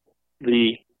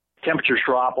the temperatures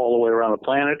drop all the way around the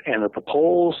planet, and at the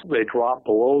poles, they drop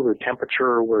below the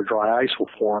temperature where dry ice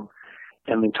will form,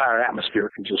 and the entire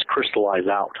atmosphere can just crystallize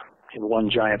out in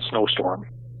one giant snowstorm.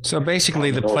 So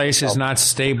basically, the place is not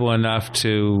stable enough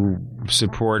to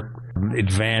support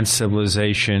advanced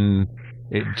civilization.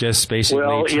 It just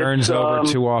basically turns over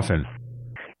too often.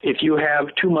 If you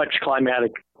have too much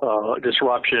climatic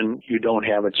disruption, you don't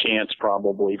have a chance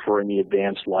probably for any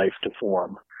advanced life to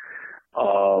form.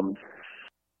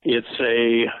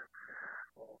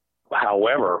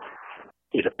 However,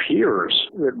 it appears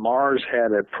that Mars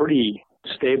had a pretty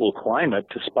stable climate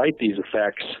despite these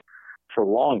effects for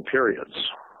long periods,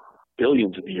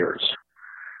 billions of years.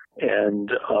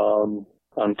 and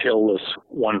until this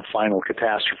one final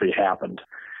catastrophe happened.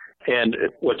 And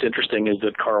what's interesting is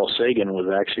that Carl Sagan was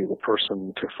actually the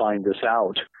person to find this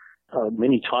out.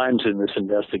 Many times in this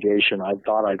investigation, I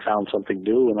thought I'd found something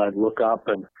new, and I'd look up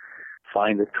and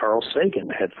find that Carl Sagan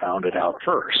had found it out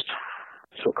first.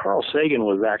 So Carl Sagan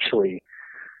was actually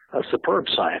a superb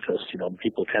scientist. You know,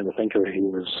 people tend to think of he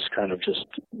was kind of just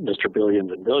Mr.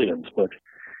 Billions and Billions, but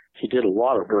he did a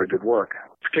lot of very good work,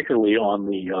 particularly on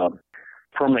the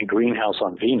permanent greenhouse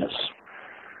on Venus.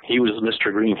 He was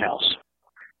Mr. Greenhouse.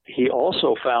 He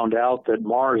also found out that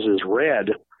Mars is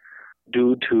red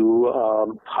due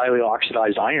to highly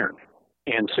oxidized iron,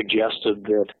 and suggested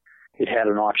that it had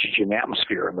an oxygen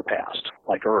atmosphere in the past,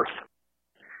 like Earth.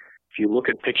 If you look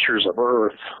at pictures of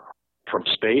Earth from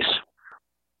space,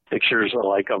 pictures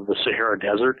like of the Sahara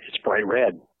Desert, it's bright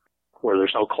red, where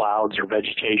there's no clouds or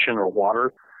vegetation or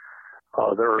water.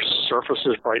 The Earth's surface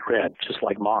is bright red, just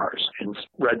like Mars, and it's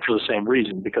red for the same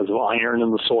reason, because of iron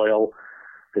in the soil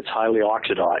that's highly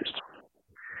oxidized.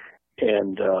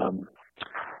 And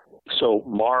so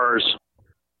Mars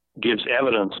gives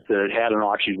evidence that it had an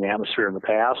oxygen atmosphere in the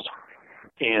past,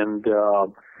 and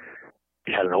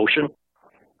it had an ocean.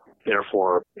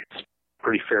 Therefore, it's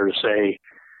pretty fair to say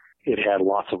it had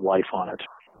lots of life on it.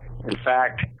 In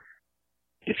fact,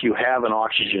 if you have an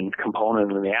oxygen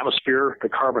component in the atmosphere, the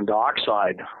carbon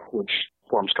dioxide, which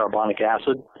forms carbonic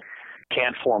acid,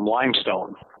 can't form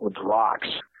limestone with the rocks.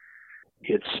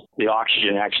 The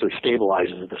oxygen actually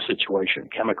stabilizes the situation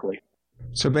chemically.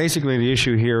 So basically the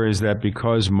issue here is that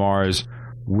because Mars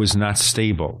was not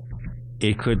stable,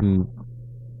 it couldn't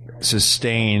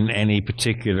sustain any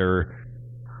particular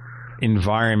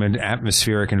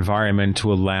atmospheric environment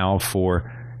to allow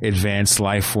for advanced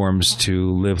life forms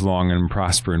to live long and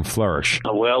prosper and flourish.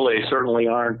 Well, they certainly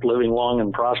aren't living long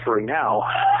and prospering now.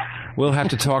 We'll have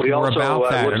to talk more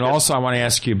about that. And also I want to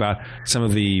ask you about some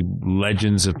of the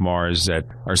legends of Mars that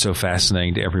are so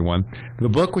fascinating to everyone. The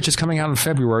book, which is coming out in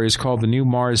February, is called The New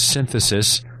Mars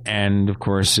Synthesis. And, of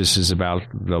course, this is about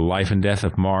the life and death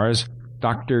of Mars.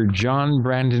 Dr. John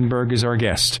Brandenburg is our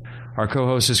guest. Our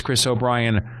co-host is Chris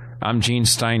O'Brien. I'm Gene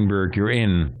Steinberg. You're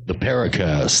in the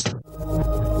Paracast.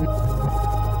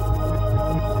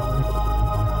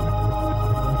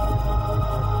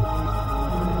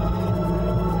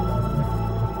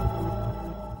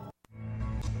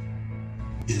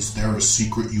 Is there a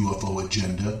secret UFO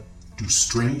agenda? Do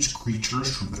strange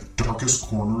creatures from the darkest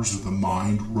corners of the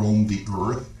mind roam the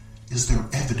Earth? Is there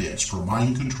evidence for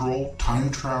mind control, time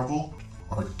travel,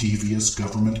 or devious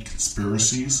government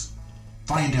conspiracies?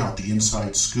 Find out the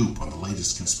inside scoop on the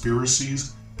latest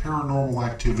conspiracies, paranormal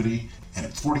activity,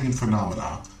 and Fortean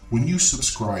phenomena when you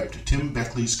subscribe to Tim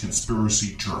Beckley's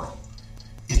Conspiracy Journal.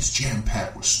 It's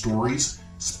jam-packed with stories,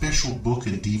 special book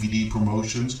and DVD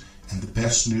promotions, and the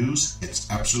best news, it's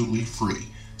absolutely free,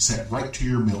 sent right to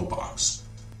your mailbox.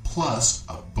 Plus,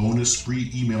 a bonus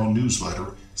free email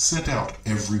newsletter sent out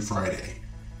every Friday.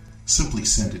 Simply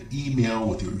send an email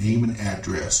with your name and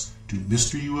address to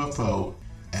Mr. UFO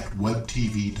at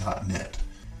webtv.net.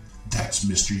 That's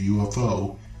Mr.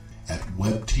 UFO at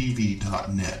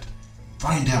webtv.net.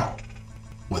 Find out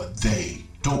what they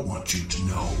don't want you to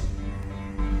know.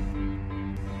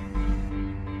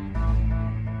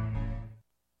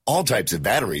 All types of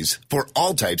batteries for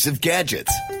all types of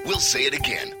gadgets. We'll say it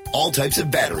again. All types of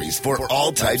batteries for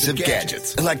all types of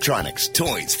gadgets. Electronics,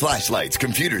 toys, flashlights,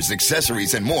 computers,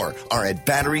 accessories, and more are at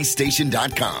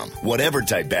BatteryStation.com. Whatever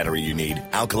type battery you need,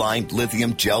 alkaline,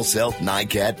 lithium, gel cell,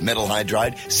 NiCad, metal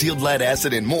hydride, sealed lead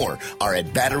acid, and more are at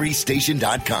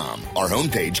BatteryStation.com. Our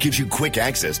homepage gives you quick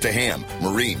access to ham,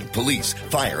 marine, police,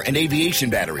 fire, and aviation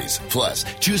batteries. Plus,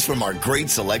 choose from our great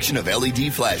selection of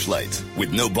LED flashlights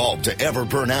with no bulb to ever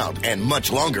burn out and much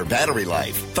longer battery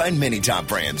life. Find many top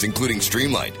brands including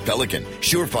Streamlight, Pelican,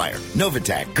 Surefire,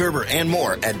 Novitec, Gerber, and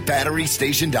more at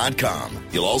BatteryStation.com.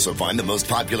 You'll also find the most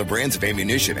popular brands of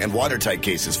ammunition and watertight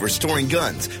cases for storing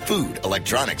guns, food,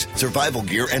 electronics, survival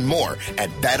gear, and more at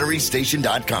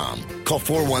BatteryStation.com. Call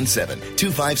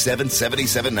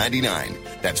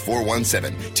 417-257-7799. That's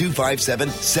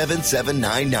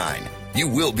 417-257-7799. You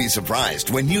will be surprised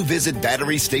when you visit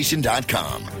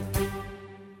BatteryStation.com.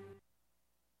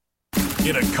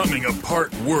 In a coming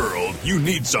apart world, you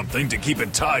need something to keep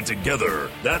it tied together.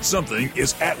 That something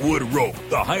is Atwood Rope,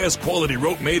 the highest quality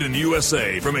rope made in the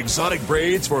USA, from exotic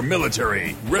braids for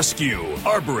military, rescue,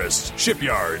 arborists,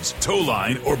 shipyards, tow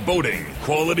line, or boating.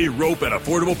 Quality rope at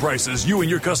affordable prices you and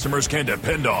your customers can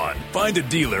depend on. Find a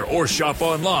dealer or shop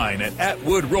online at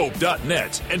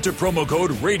atwoodrope.net. Enter promo code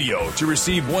RADIO to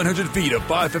receive 100 feet of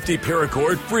 550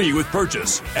 paracord free with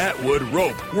purchase. Atwood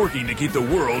Rope, working to keep the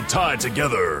world tied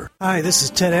together. Hi, this is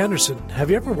Ted Anderson.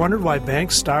 Have you ever wondered why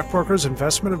banks, stockbrokers,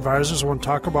 investment advisors won't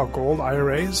talk about gold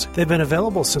IRAs? They've been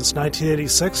available since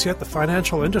 1986, yet the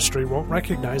financial industry won't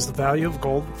recognize the value of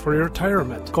gold for your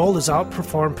retirement. Gold has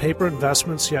outperformed paper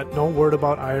investments, yet no word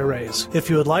about IRAs. If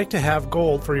you would like to have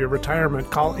gold for your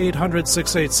retirement, call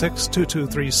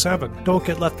 800-686-2237. Don't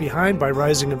get left behind by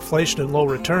rising inflation and low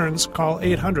returns. Call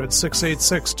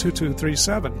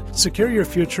 800-686-2237. Secure your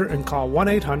future and call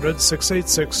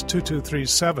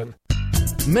 1-800-686-2237.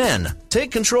 Men, take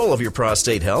control of your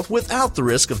prostate health without the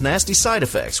risk of nasty side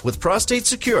effects with Prostate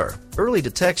Secure. Early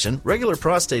detection, regular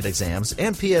prostate exams,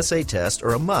 and PSA tests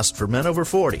are a must for men over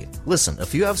 40. Listen,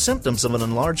 if you have symptoms of an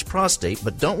enlarged prostate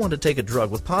but don't want to take a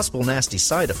drug with possible nasty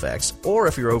side effects, or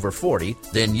if you're over 40,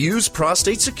 then use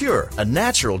Prostate Secure, a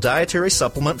natural dietary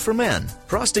supplement for men.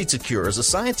 Prostate Secure is a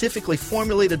scientifically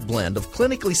formulated blend of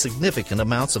clinically significant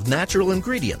amounts of natural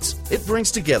ingredients. It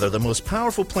brings together the most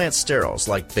powerful plant sterols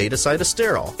like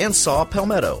beta-cytosterol and saw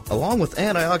palmetto, along with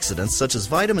antioxidants such as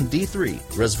vitamin D3,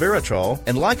 resveratrol,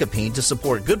 and lycopene to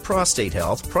support good prostate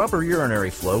health, proper urinary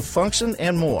flow, function,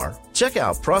 and more. Check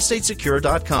out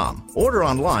prostatesecure.com. Order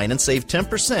online and save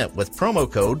 10% with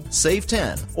promo code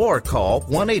SAVE10 or call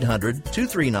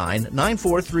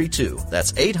 1-800-239-9432.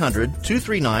 That's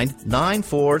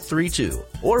 800-239-9432.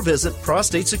 Or visit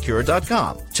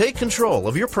prostatesecure.com. Take control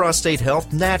of your prostate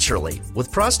health naturally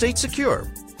with Prostate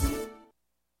Secure.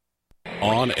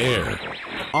 On air,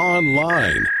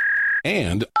 online,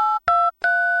 and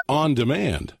on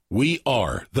demand. We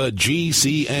are the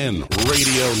GCN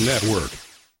Radio Network.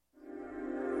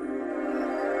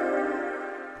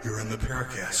 You're in the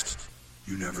Paracast.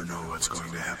 You never know what's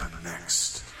going to happen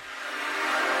next.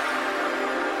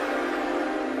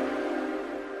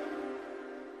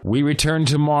 We return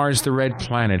to Mars, the Red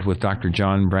Planet, with Dr.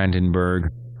 John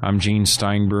Brandenburg. I'm Gene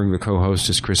Steinberg. The co-host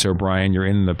is Chris O'Brien. You're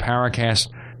in the Paracast.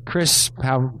 Chris,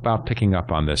 how about picking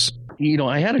up on this? You know,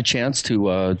 I had a chance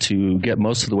to get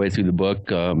most of the way through the book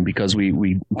because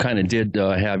we kind of did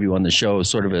have you on the show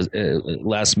sort of as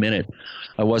last minute.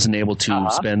 I wasn't able to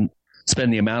spend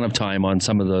the amount of time on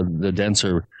some of the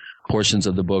denser portions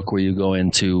of the book where you go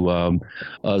into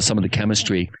some of the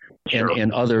chemistry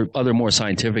and other more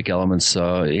scientific elements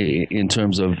in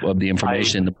terms of the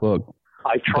information in the book.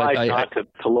 I tried not to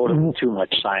load it with too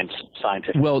much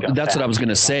scientific. Well, that's what I was going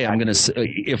to say.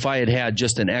 If I had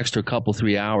just an extra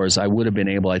 3 hours, I would have been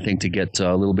able, I think, to get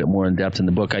a little bit more in depth in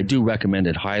the book. I do recommend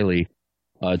it highly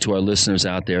to our listeners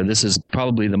out there. This is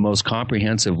probably the most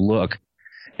comprehensive look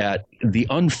at the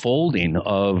unfolding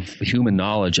of human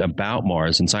knowledge about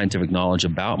Mars and scientific knowledge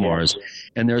about Mars.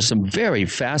 And there's some very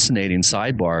fascinating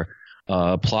sidebar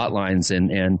plot lines and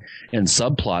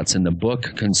subplots in the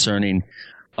book concerning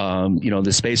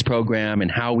the space program and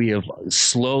how we have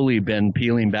slowly been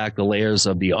peeling back the layers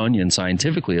of the onion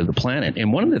scientifically of the planet.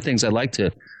 And one of the things I'd like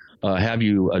to have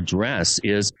you address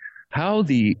is how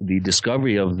the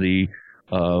discovery of the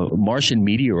Martian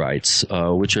meteorites,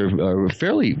 which are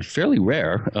fairly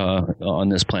rare on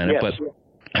this planet, but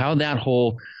how that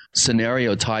whole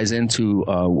scenario ties into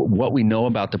what we know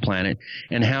about the planet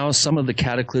and how some of the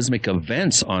cataclysmic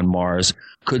events on Mars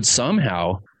could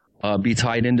somehow be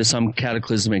tied into some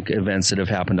cataclysmic events that have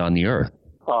happened on the Earth.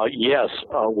 Yes.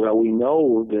 Well, we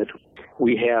know that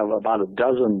we have about a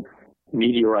dozen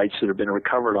meteorites that have been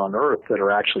recovered on Earth that are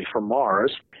actually from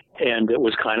Mars. And it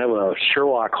was kind of a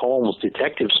Sherlock Holmes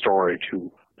detective story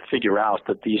to figure out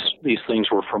that these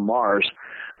things were from Mars.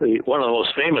 One of the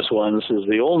most famous ones is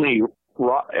the only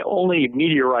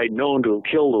meteorite known to have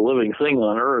killed a living thing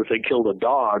on Earth. It killed a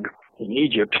dog in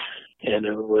Egypt. And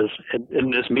it was in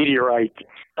this meteorite,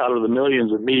 out of the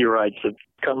millions of meteorites that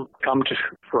come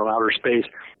from outer space,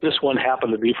 this one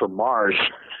happened to be from Mars.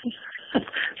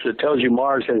 So it tells you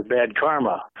Mars has bad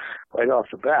karma right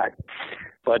off the bat.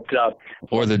 But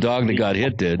or the dog that got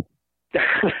hit did.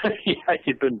 Yeah,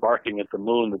 he'd been barking at the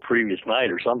moon the previous night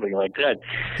or something like that.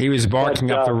 He was barking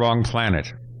up the wrong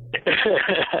planet.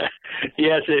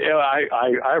 Yes,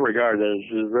 I regard it as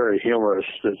very humorous,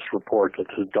 this report that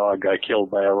the dog got killed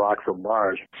by a rock from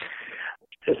Mars,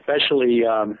 especially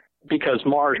because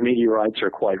Mars meteorites are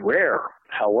quite rare.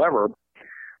 However,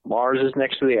 Mars is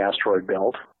next to the asteroid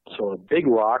belt, so a big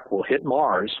rock will hit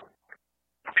Mars,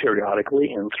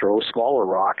 periodically and throw smaller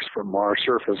rocks from Mars'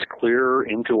 surface clear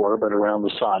into orbit around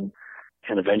the sun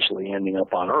and eventually ending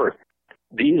up on Earth.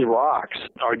 These rocks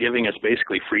are giving us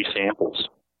basically free samples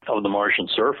of the Martian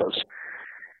surface.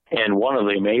 And one of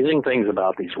the amazing things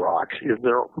about these rocks is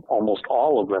almost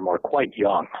all of them are quite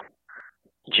young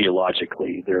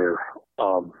geologically.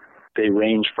 They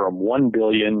range from 1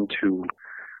 billion to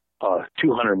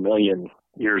 200 million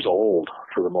years old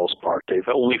for the most part. They've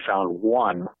only found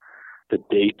one that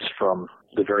dates from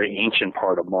the very ancient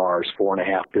part of Mars,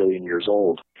 4.5 billion years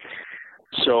old.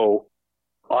 So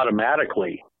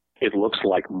automatically, it looks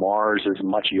like Mars is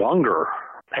much younger,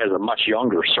 has a much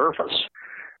younger surface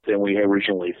than we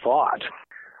originally thought.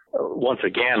 Once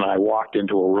again, I walked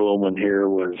into a room and here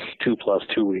was 2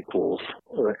 + 2 equals,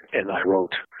 and I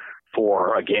wrote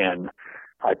 4 again.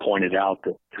 I pointed out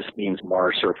that this means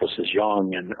Mars' surface is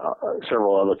young, and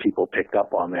several other people picked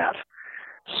up on that.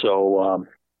 So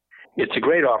it's a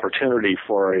great opportunity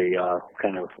for a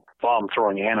kind of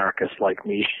bomb-throwing anarchist like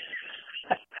me.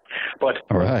 But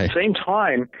at the same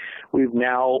time, we've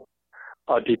now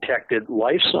detected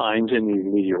life signs in these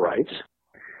meteorites.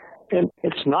 And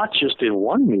it's not just in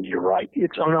one meteorite.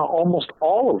 It's on almost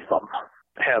all of them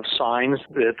have signs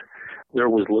that there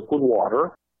was liquid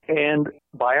water and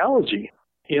biology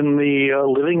in the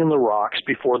living in the rocks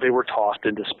before they were tossed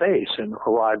into space and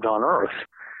arrived on Earth.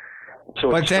 So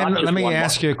but then let me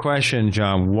ask you a question,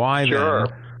 John. Why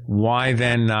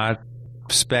then not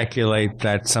speculate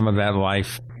that some of that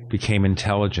life became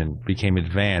intelligent, became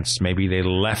advanced? Maybe they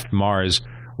left Mars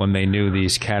when they knew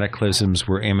these cataclysms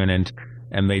were imminent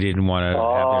and they didn't want to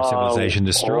have their civilization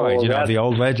destroyed. The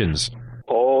old legends.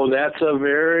 Oh, that's a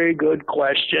very good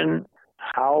question.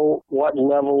 What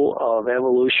level of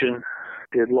evolution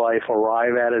did life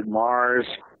arrive at Mars?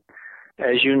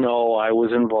 As you know, I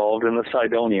was involved in the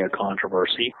Cydonia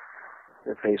controversy,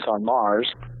 the face on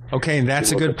Mars. Okay,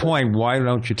 that's a good point. Why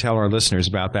don't you tell our listeners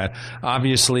about that?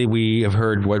 Obviously, we have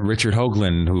heard what Richard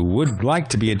Hoagland, who would like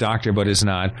to be a doctor but is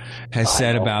not, has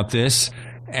said about this.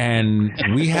 And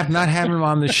we have not had him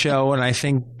on the show, and I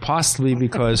think possibly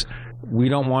because we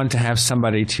don't want to have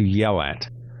somebody to yell at.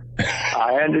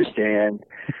 I understand.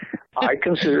 I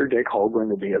consider Dick Hoagland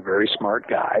to be a very smart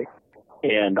guy,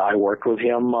 and I worked with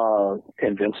him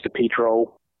and Vince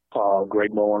DiPietro,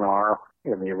 Greg Molinar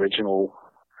in the original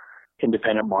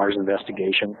independent Mars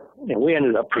investigation. And we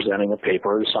ended up presenting a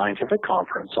paper at a scientific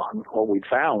conference on what we'd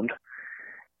found,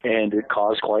 and it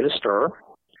caused quite a stir.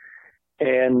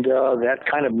 And that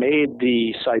kind of made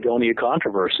the Cydonia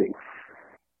controversy.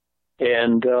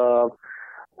 And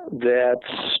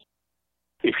that's,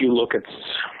 if you look at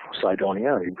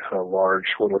Cydonia, you've got what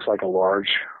looks like a large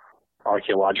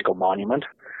archaeological monument.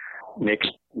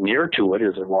 Next, near to it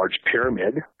is a large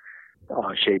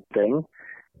pyramid-shaped thing.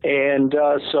 And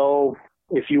so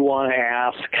if you want to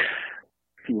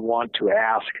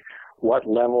ask what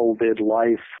level did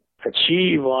life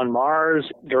achieve on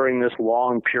Mars during this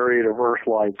long period of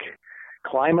Earth-like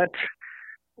climate,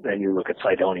 then you look at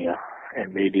Cydonia,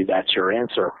 and maybe that's your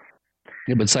answer.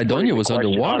 Yeah, but Cydonia was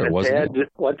underwater, wasn't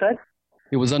it? What's that?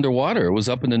 It was underwater. It was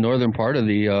up in the northern part of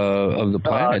the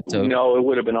planet. No, it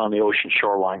would have been on the ocean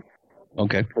shoreline.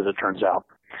 Okay. As it turns out.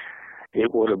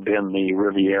 It would have been the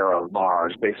Riviera of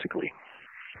Mars, basically.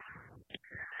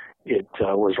 It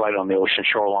was right on the ocean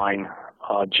shoreline,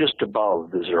 just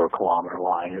above the 0 kilometer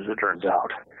line, as it turns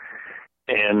out.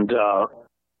 And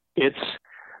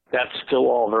that's still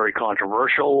all very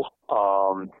controversial.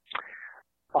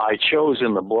 I chose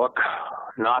in the book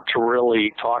not to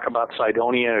really talk about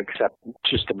Cydonia, except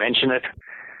just to mention it,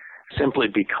 simply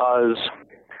because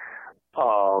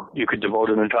you could devote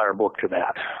an entire book to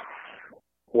that.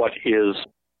 What is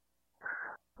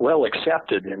well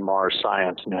accepted in Mars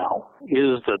science now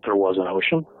is that there was an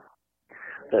ocean.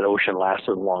 That ocean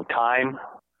lasted a long time.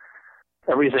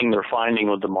 Everything they're finding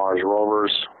with the Mars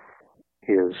rovers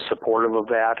is supportive of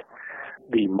that.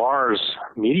 The Mars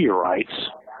meteorites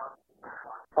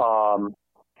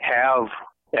have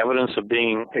evidence of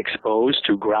being exposed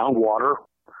to groundwater,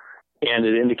 and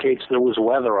it indicates there was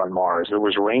weather on Mars. There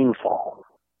was rainfall.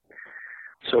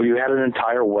 So you had an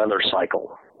entire weather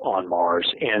cycle on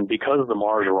Mars, and because the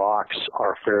Mars rocks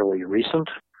are fairly recent,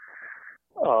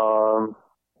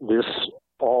 this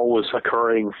all was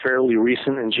occurring fairly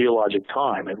recent in geologic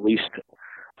time, at least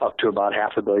up to about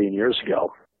 500 million years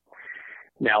ago.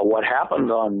 Now, what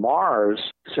happened on Mars,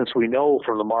 since we know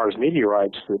from the Mars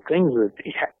meteorites that things that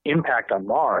impact on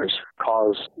Mars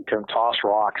can toss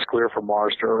rocks clear from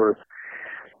Mars to Earth,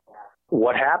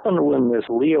 what happened when this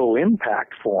Leo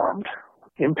impact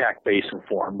basin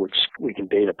formed, which we can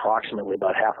date approximately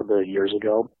about 500 million years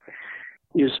ago,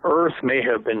 is Earth may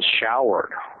have been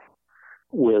showered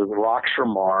with rocks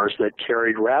from Mars that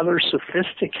carried rather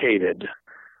sophisticated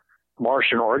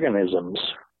Martian organisms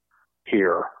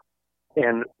here.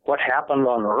 And what happened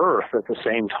on Earth at the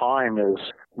same time as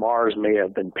Mars may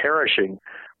have been perishing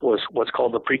was what's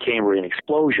called the Precambrian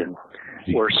explosion,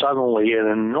 where suddenly an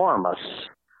enormous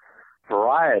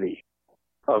variety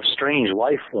of strange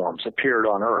life forms appeared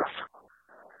on Earth,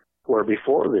 where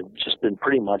before there'd just been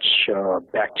pretty much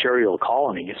bacterial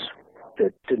colonies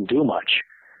that didn't do much.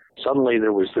 Suddenly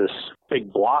there was this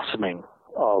big blossoming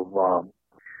of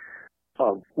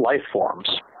life forms,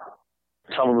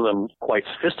 some of them quite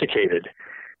sophisticated,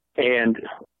 and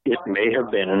it may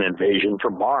have been an invasion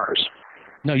from Mars.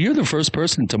 Now, you're the first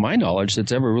person, to my knowledge,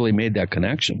 that's ever really made that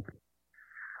connection.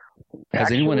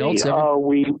 Has anyone else ever?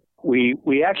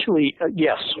 We actually,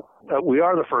 yes, we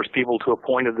are the first people to have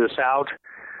pointed this out.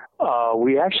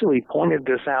 We actually pointed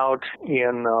this out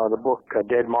in the book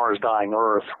Dead Mars, Dying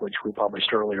Earth, which we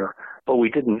published earlier, but we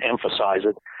didn't emphasize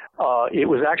it. It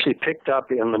was actually picked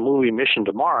up in the movie Mission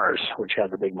to Mars, which had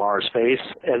the big Mars face,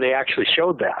 and they actually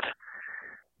showed that.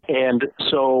 And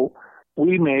so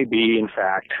we may be, in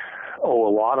fact, owe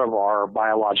a lot of our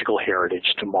biological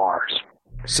heritage to Mars.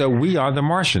 So we are the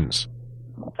Martians.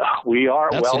 We are.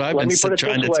 That's well, what I've let been me put it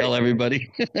trying this to way. tell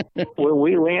everybody. When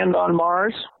we land on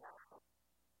Mars,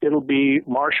 it'll be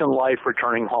Martian life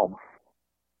returning home.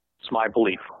 It's my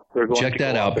belief. We're going Check to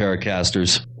that out,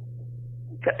 Paracasters.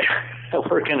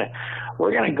 We're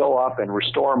gonna go up and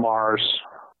restore Mars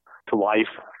to life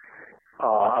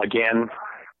again.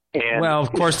 And well,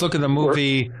 of course, look at the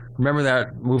movie. Remember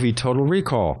that movie Total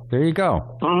Recall? There you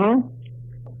go. Mm-hmm.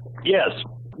 Yes.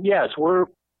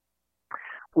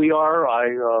 We are.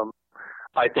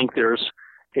 I think there's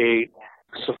a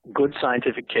good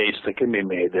scientific case that can be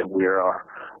made that we are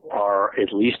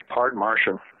at least part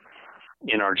Martian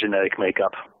in our genetic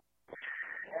makeup.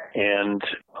 And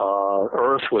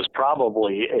Earth was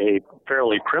probably a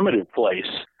fairly primitive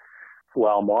place,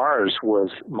 while Mars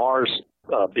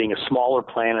being a smaller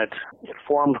planet, it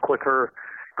formed quicker,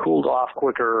 cooled off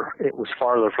quicker, it was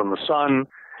farther from the sun,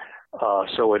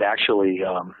 so it actually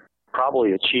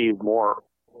probably achieved more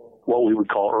what we would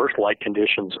call Earth-like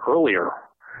conditions earlier.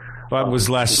 But it was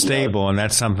less stable, and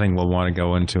that's something we'll want to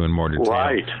go into in more detail.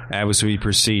 Right. As we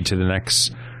proceed to the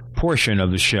next portion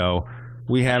of the show,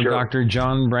 we have Dr.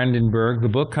 John Brandenburg. The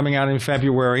book coming out in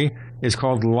February is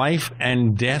called Life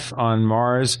and Death on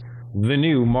Mars, The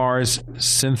New Mars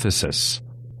Synthesis.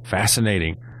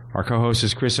 Fascinating. Our co-host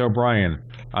is Chris O'Brien.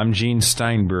 I'm Gene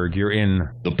Steinberg. You're in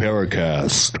the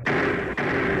Paracast.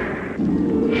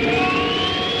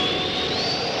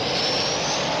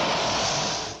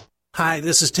 Hi,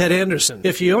 this is Ted Anderson.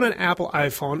 If you own an Apple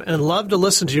iPhone and love to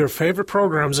listen to your favorite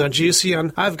programs on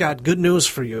GCN, I've got good news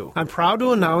for you. I'm proud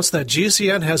to announce that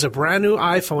GCN has a brand new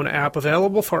iPhone app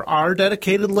available for our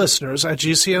dedicated listeners at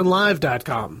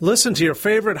GCNlive.com. Listen to your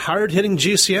favorite hard-hitting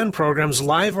GCN programs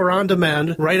live or on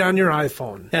demand right on your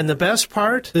iPhone. And the best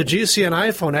part? The GCN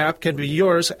iPhone app can be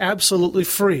yours absolutely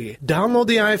free. Download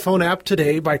the iPhone app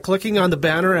today by clicking on the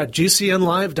banner at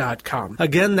GCNlive.com.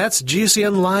 Again, that's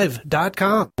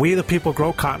GCNlive.com. We the people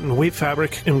grow cotton, weave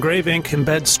fabric, engrave ink,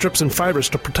 embed strips and fibers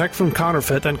to protect from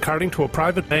counterfeit, then carting to a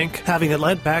private bank, having it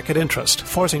lent back at interest,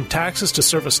 forcing taxes to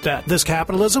service debt. This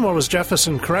capitalism, or was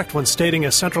Jefferson correct when stating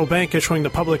a central bank issuing the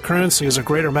public currency is a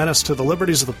greater menace to the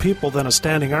liberties of the people than a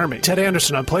standing army? Ted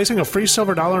Anderson, I'm placing a free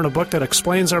silver dollar in a book that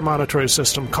explains our monetary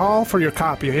system. Call for your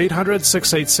copy,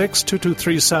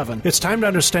 800-686-2237. It's time to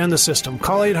understand the system.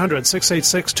 Call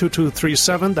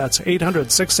 800-686-2237. That's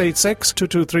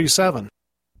 800-686-2237.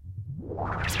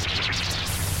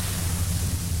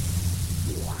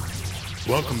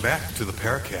 Welcome back to the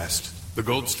Paracast, the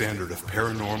gold standard of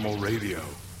paranormal radio.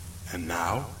 And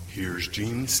now, here's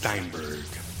Gene Steinberg.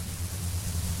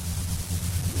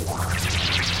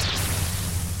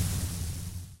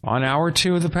 On hour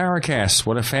 2 of the Paracast,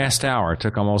 what a fast hour. It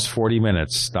took almost 40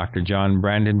 minutes. Dr. John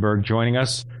Brandenburg joining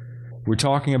us. We're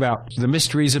talking about the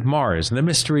mysteries of Mars and the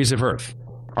mysteries of Earth.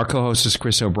 Our co-host is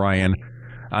Chris O'Brien.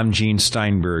 I'm Gene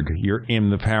Steinberg. You're in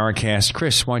the Paracast.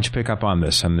 Chris, why don't you pick up on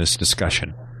this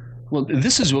discussion? Well,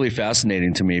 this is really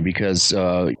fascinating to me because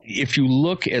if you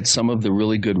look at some of the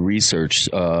really good research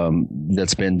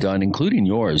that's been done, including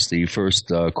yours, the first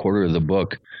quarter of the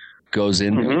book goes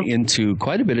into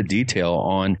quite a bit of detail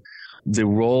on the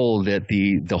role that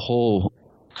the whole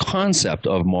concept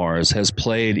of Mars has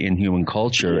played in human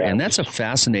culture. Yes. And that's a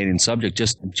fascinating subject,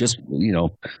 just as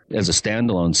a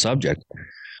standalone subject.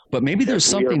 But maybe there's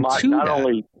something to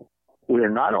that. We are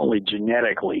not only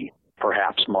genetically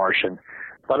perhaps Martian,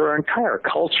 but our entire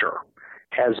culture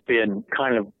has been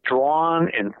kind of drawn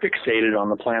and fixated on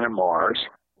the planet Mars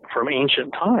from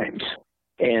ancient times.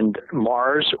 And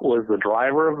Mars was the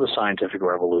driver of the scientific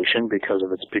revolution because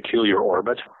of its peculiar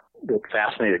orbit that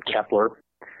fascinated Kepler.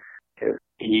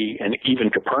 He and even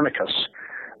Copernicus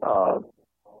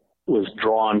was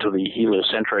drawn to the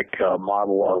heliocentric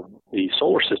model of the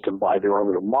solar system by the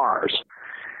orbit of Mars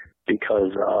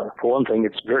because, for one thing,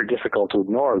 it's very difficult to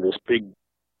ignore this big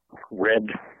red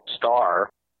star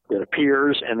that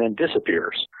appears and then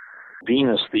disappears.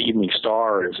 Venus, the evening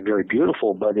star, is very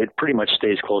beautiful, but it pretty much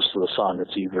stays close to the sun.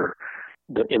 It's either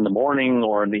in the morning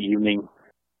or in the evening.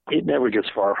 It never gets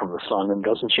far from the sun and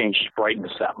doesn't change its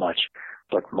brightness that much.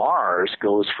 But Mars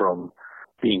goes from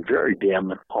being very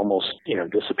dim, almost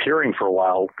disappearing for a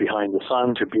while behind the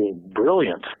sun, to being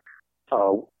brilliant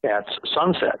at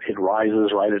sunset. It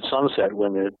rises right at sunset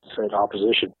when it's at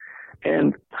opposition.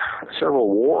 And several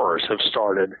wars have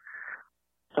started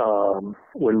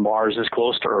when Mars is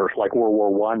close to Earth, like World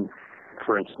War I,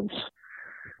 for instance.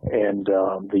 And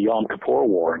the Yom Kippur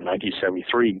War in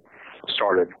 1973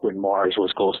 started when Mars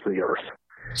was close to the Earth.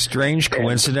 Strange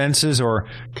coincidences, or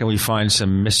can we find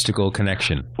some mystical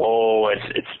connection? Oh,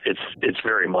 it's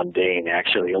very mundane,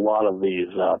 actually. A lot of these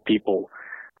people,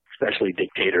 especially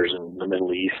dictators in the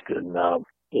Middle East and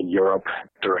in Europe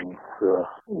during the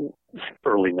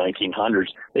early 1900s,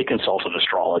 they consulted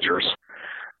astrologers.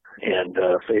 And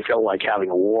if they felt like having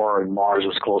a war and Mars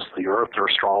was close to the Earth, their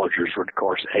astrologers would, of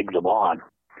course, egg them on,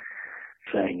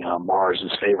 saying Mars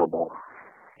is favorable.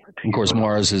 Of course,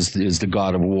 Mars is the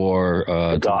god of war.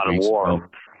 The god of war.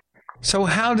 So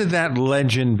how did that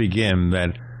legend begin,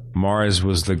 that Mars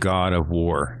was the god of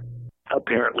war?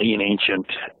 Apparently in ancient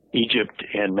Egypt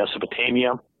and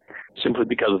Mesopotamia, simply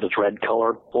because of its red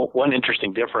color. Well, one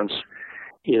interesting difference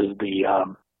is the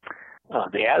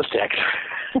Aztecs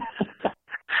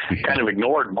kind of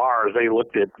ignored Mars. They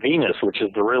looked at Venus, which is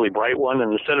the really bright one,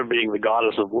 and instead of being the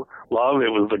goddess of love,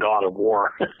 it was the god of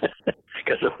war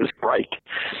because it was bright.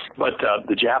 But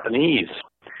the Japanese,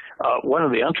 one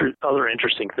of the other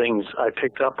interesting things I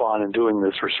picked up on in doing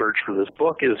this research for this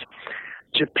book is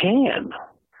Japan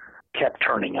kept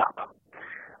turning up.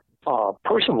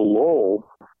 Percival Lowell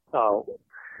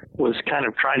was kind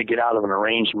of trying to get out of an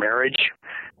arranged marriage,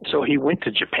 so he went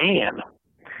to Japan.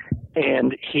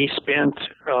 And he spent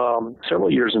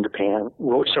several years in Japan,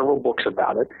 wrote several books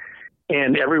about it.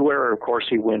 And everywhere, of course,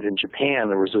 he went in Japan,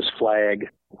 there was this flag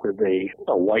with a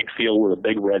white field with a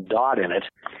big red dot in it.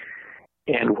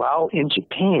 And while in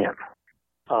Japan,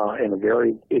 in a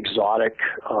very exotic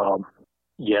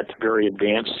yet very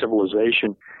advanced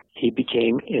civilization, he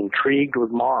became intrigued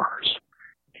with Mars.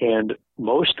 And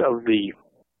most of the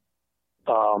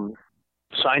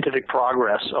scientific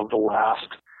progress of the last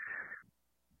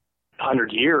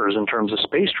 100 years in terms of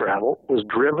space travel was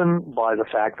driven by the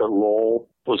fact that Lowell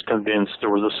was convinced there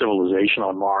was a civilization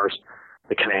on Mars,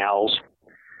 the canals.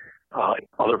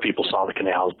 Other people saw the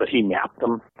canals, but he mapped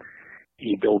them.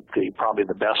 He built probably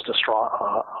the best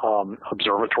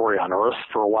observatory on Earth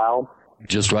for a while.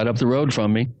 Just right up the road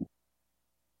from me.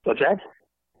 What's that?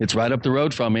 It's right up the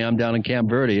road from me. I'm down in Camp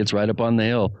Verde. It's right up on the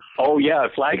hill. Oh, yeah,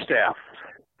 Flagstaff.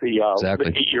 Exactly.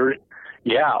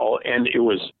 And it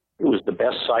was the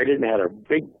best sighted and had a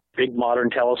big modern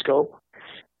telescope.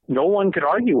 No one could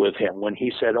argue with him when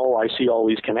he said, "Oh, I see all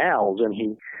these canals," and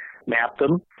he mapped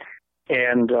them.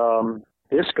 And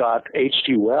this got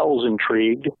H.G. Wells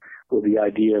intrigued with the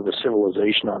idea of a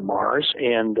civilization on Mars.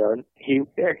 And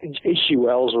H.G.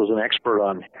 Wells was an expert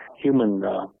on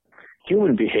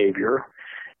human behavior,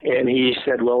 and he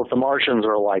said, "Well, if the Martians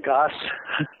are like us,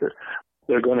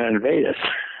 they're going to invade us."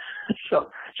 So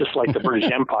just like the British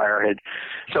Empire had.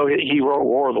 So he wrote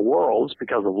War of the Worlds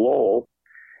because of Lowell.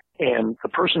 And the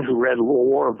person who read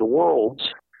War of the Worlds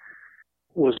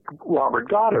was Robert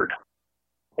Goddard.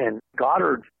 And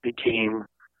Goddard became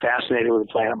fascinated with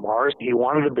the planet Mars. He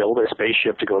wanted to build a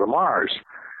spaceship to go to Mars.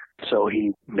 So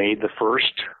he made the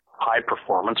first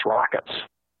high-performance rockets,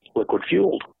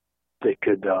 liquid-fueled. They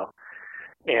could,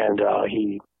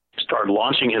 he started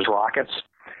launching his rockets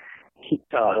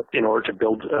in order to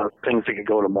build things that could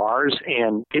go to Mars,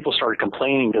 and people started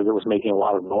complaining because it was making a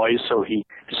lot of noise, so he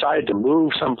decided to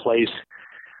move someplace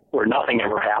where nothing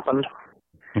ever happened.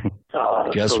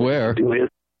 Guess where?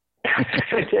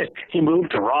 He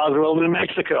moved to Roswell, New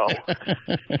Mexico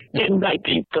in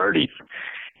 1930,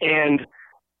 and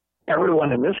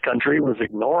everyone in this country was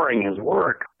ignoring his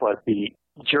work, but the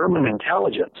German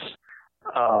intelligence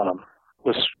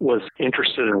was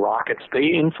interested in rockets. They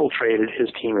infiltrated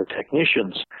his team of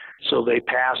technicians, so they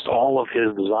passed all of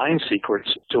his design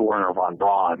secrets to Wernher von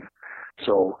Braun.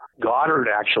 So Goddard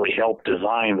actually helped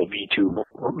design the V-2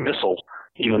 missile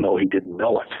even though he didn't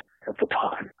know it at the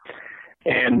time.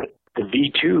 And the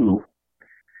V2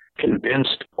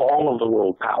 convinced all of the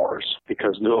world powers,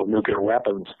 because of nuclear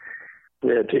weapons,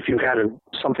 that if you had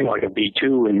something like a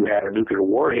V2 and you had a nuclear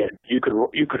warhead, you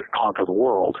could conquer the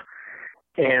world.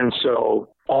 And so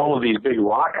all of these big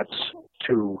rockets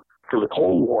for the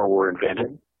Cold War were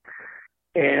invented.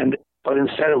 But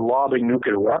instead of lobbing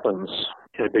nuclear weapons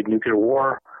in a big nuclear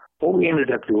war, what we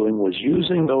ended up doing was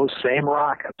using those same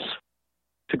rockets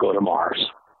to go to Mars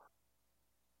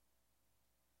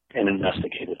and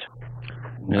investigate it.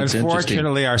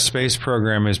 Unfortunately, our space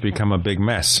program has become a big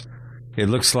mess. It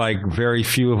looks like very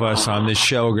few of us on this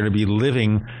show are going to be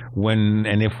living when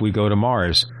and if we go to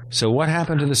Mars. So what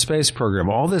happened to the space program?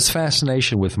 All this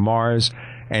fascination with Mars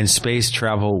and space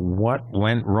travel, what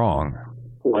went wrong?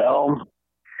 Well,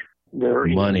 there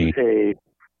money.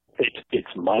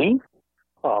 It's money,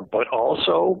 but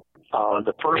also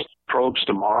the first probes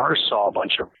to Mars saw a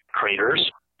bunch of craters,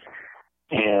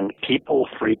 and people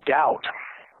freaked out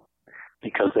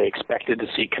because they expected to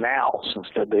see canals.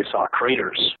 Instead, they saw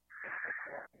craters.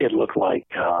 It looked like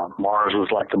Mars was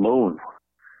like the moon.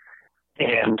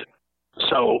 And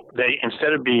so they,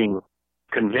 instead of being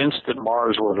convinced that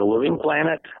Mars was a living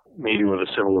planet, maybe with a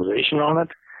civilization on it,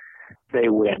 they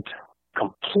went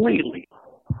completely,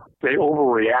 they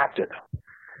overreacted.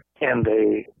 And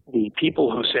the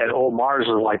people who said, oh, Mars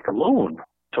is like the moon,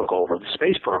 took over the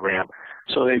space program.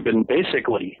 So they've been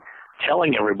basically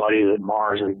telling everybody that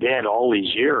Mars is dead all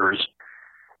these years.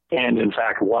 And in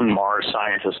fact, one Mars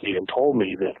scientist even told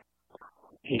me that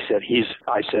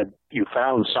I said, you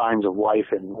found signs of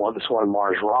life in this one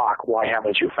Mars rock. Why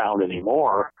haven't you found any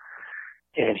more?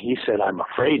 And he said, I'm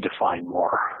afraid to find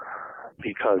more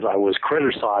because I was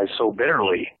criticized so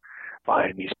bitterly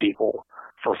by these people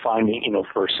for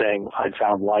for saying I'd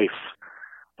found life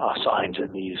signs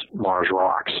in these Mars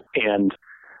rocks. And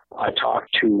I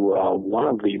talked to one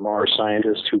of the Mars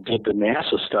scientists who did the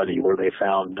NASA study where they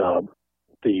found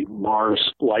the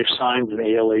Mars life signs in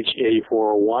ALH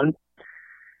 8401.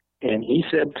 And he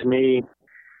said to me,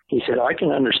 I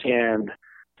can understand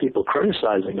people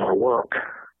criticizing our work.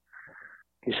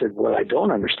 He said, what I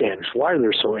don't understand is why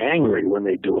they're so angry when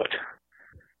they do it.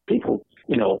 People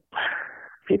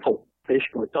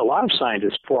basically, a lot of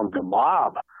scientists formed a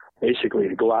mob basically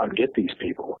to go out and get these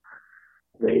people.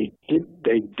 They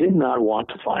did not want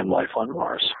to find life on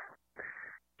Mars.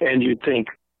 And you'd think,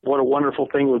 what a wonderful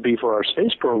thing it would be for our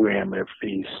space program if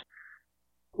these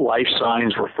life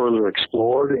signs were further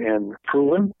explored and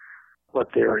proven, but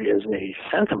there is a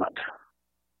sentiment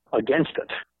against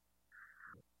it.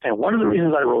 And one of the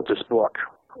reasons I wrote this book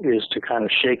is to kind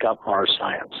of shake up Mars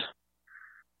science.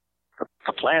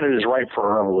 The planet is ripe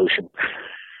for a revolution.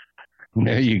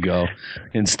 There you go.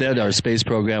 Instead, our space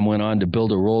program went on to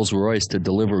build a Rolls Royce to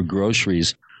deliver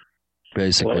groceries,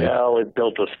 basically. Well, it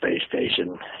built a space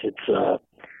station.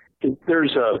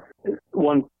 There's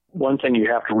one thing you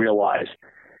have to realize.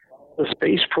 The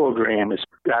space program is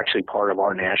actually part of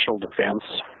our national defense.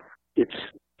 It's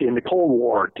in the Cold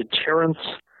War, deterrence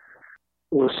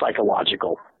was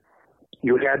psychological.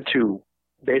 You had to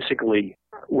basically,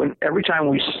 every time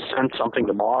we sent something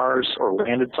to Mars or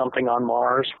landed something on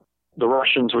Mars, the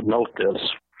Russians would note this.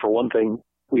 For one thing,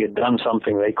 we had done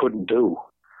something they couldn't do.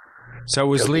 So it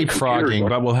was leapfrogging,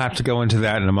 but we'll have to go into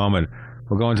that in a moment.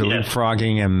 We'll go into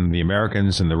leapfrogging and the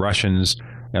Americans and the Russians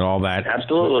and all that.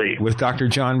 Absolutely. With Dr.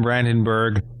 John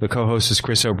Brandenburg, the co-host is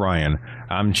Chris O'Brien.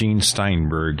 I'm Gene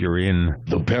Steinberg. You're in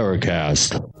the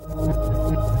Paracast.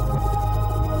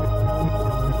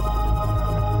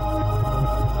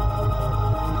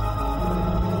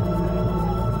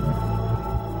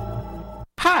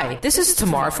 Hi, this is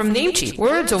Tamar from Namecheap.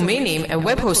 We're a domain name and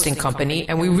web hosting company,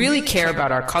 and we really care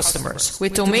about our customers.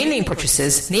 With domain name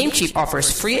purchases, Namecheap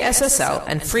offers free SSL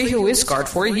and free WhoisGuard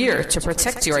for a year to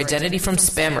protect your identity from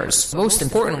spammers. Most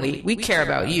importantly, we care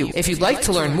about you. If you'd like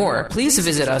to learn more, please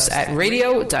visit us at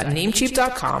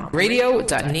radio.namecheap.com,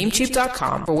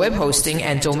 radio.namecheap.com for web hosting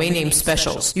and domain name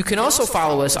specials. You can also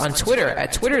follow us on Twitter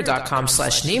at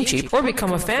twitter.com/Namecheap or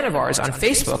become a fan of ours on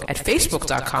Facebook at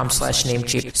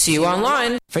facebook.com/Namecheap. See you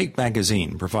online. Fate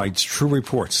magazine provides true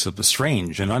reports of the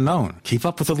strange and unknown. Keep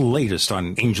up with the latest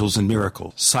on angels and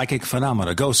miracles, psychic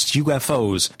phenomena, ghosts,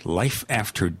 UFOs, life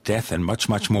after death, and much,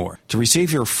 much more. To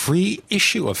receive your free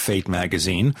issue of Fate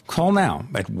magazine, call now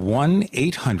at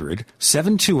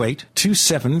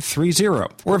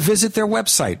 1-800-728-2730 or visit their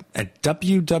website at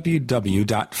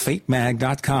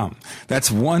www.fatemag.com.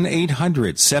 That's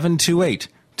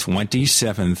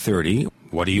 1-800-728-2730.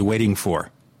 What are you waiting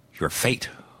for? Your fate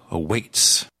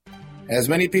awaits. As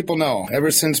many people know,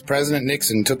 ever since President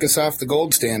Nixon took us off the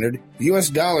gold standard, the U.S.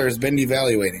 dollar has been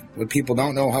devaluating. What people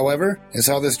don't know, however, is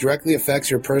how this directly affects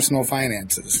your personal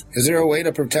finances. Is there a way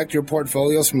to protect your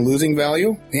portfolios from losing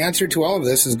value? The answer to all of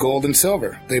this is gold and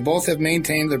silver. They both have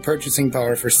maintained their purchasing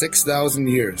power for 6,000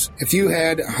 years. If you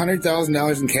had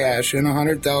 $100,000 in cash and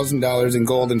 $100,000 in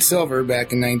gold and silver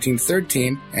back in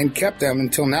 1913 and kept them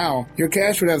until now, your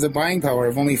cash would have the buying power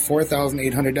of only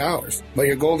 $4,800, but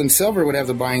your gold and silver would have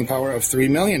the buying power of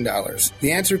 $3 million.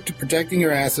 The answer to protecting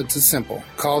your assets is simple.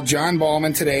 Call John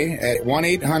Ballman today at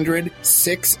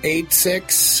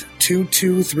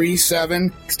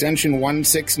 1-800-686-2237, extension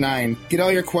 169. Get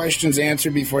all your questions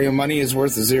answered before your money is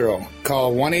worth zero.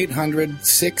 Call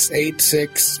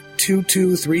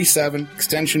 1-800-686-2237,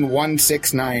 extension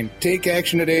 169. Take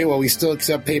action today while we still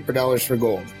accept paper dollars for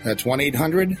gold. That's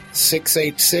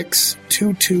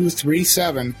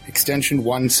 1-800-686-2237, extension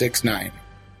 169.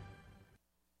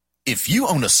 If you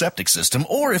own a septic system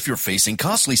or if you're facing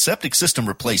costly septic system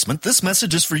replacement, this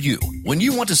message is for you. When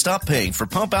you want to stop paying for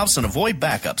pump outs and avoid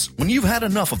backups, when you've had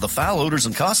enough of the foul odors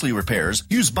and costly repairs,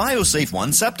 use BioSafe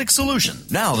One Septic Solution.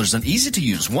 Now there's an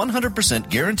easy-to-use 100%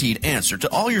 guaranteed answer to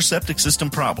all your septic system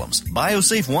problems.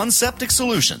 BioSafe One Septic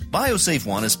Solution. BioSafe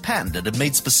One is patented and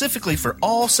made specifically for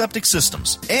all septic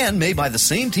systems and made by the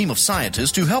same team of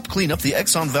scientists who helped clean up the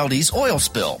Exxon Valdez oil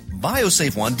spill.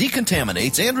 BioSafe One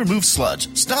decontaminates and removes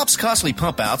sludge, stops costly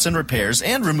pump outs and repairs,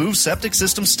 and removes septic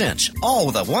system stench, all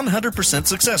with a 100%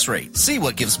 success rate. See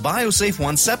what gives BioSafe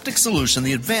One Septic Solution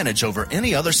the advantage over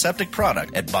any other septic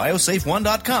product at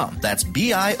biosafeone.com. That's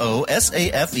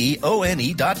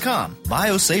BIOSAFEONE.com.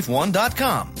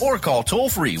 biosafeone.com. Or call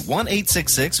toll-free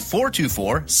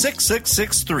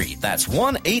 1-866-424-6663. That's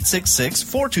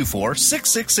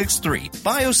 1-866-424-6663.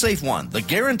 BioSafe One, the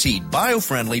guaranteed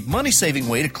bio-friendly, money-saving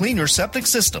way to clean your septic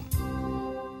system.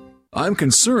 I'm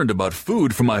concerned about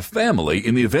food for my family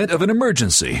in the event of an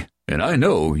emergency, and I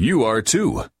know you are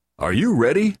too. Are you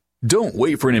ready? Don't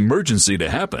wait for an emergency to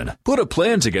happen. Put a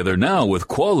plan together now with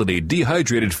quality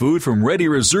dehydrated food from Ready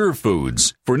Reserve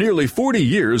Foods. For nearly 40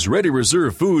 years, Ready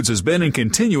Reserve Foods has been in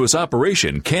continuous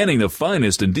operation, canning the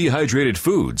finest in dehydrated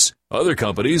foods. Other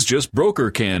companies just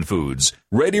broker canned foods.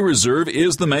 Ready Reserve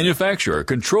is the manufacturer,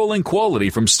 controlling quality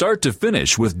from start to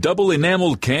finish with double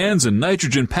enameled cans and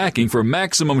nitrogen packing for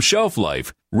maximum shelf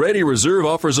life. Ready Reserve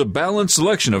offers a balanced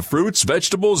selection of fruits,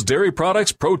 vegetables, dairy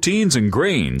products, proteins, and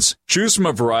grains. Choose from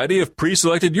a variety of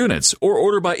pre-selected units or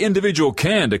order by individual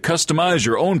can to customize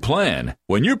your own plan.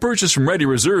 When you purchase from Ready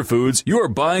Reserve Foods, you are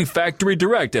buying factory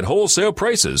direct at wholesale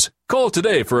prices. Call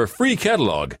today for a free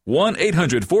catalog,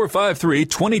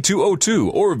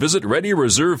 1-800-453-2202, or visit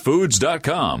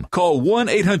ReadyReserveFoods.com. Call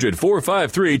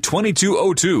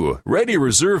 1-800-453-2202. Ready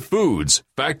Reserve Foods,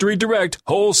 factory direct,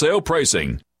 wholesale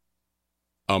pricing.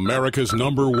 America's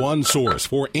 #1 source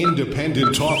for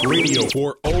independent talk radio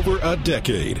for over a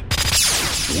decade.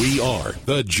 We are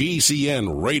the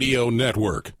GCN Radio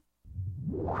Network.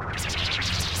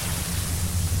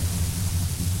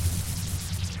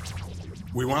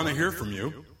 We want to hear from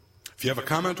you. If you have a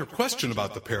comment or question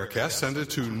about the Paracast, send it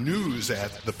to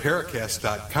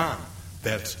news@theparacast.com.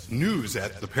 That's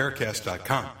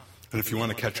news@theparacast.com. And if you want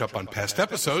to catch up on past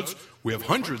episodes, we have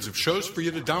hundreds of shows for you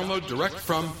to download direct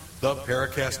from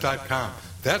theparacast.com.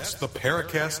 That's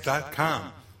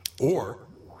theparacast.com. Or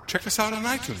check us out on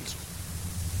iTunes.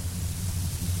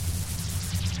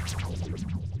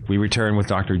 We return with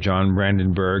Dr. John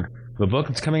Brandenburg. The book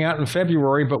is coming out in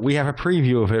February, but we have a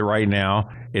preview of it right now.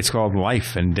 It's called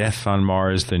Life and Death on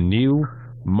Mars, the New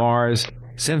Mars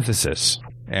Synthesis.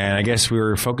 And I guess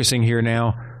we're focusing here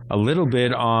now a little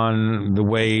bit on the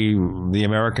way the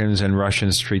Americans and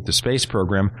Russians treat the space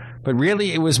program. But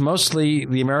really, it was mostly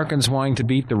the Americans wanting to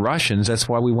beat the Russians. That's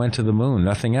why we went to the moon,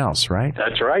 nothing else, right?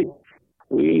 That's right.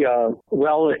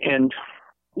 And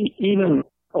even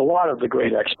a lot of the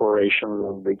great exploration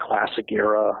of the classic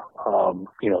era,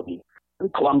 the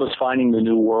Columbus finding the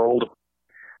New World,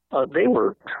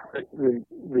 the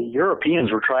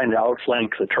Europeans were trying to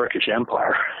outflank the Turkish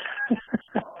Empire.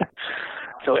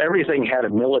 So everything had a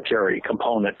military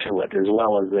component to it, as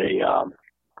well as the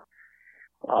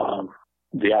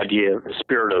idea of the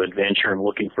spirit of adventure and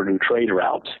looking for new trade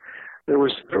routes. There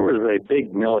was a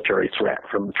big military threat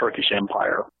from the Turkish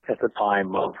Empire at the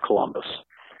time of Columbus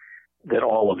that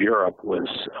all of Europe was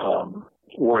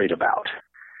worried about.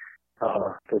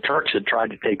 The Turks had tried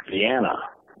to take Vienna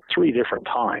 3 different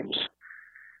times,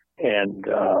 and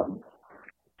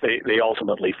they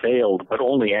ultimately failed, but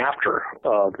only after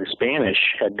the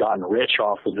Spanish had gotten rich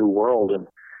off the New World and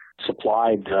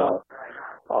supplied a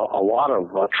lot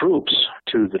of troops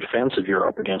to the defense of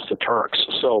Europe against the Turks.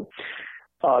 So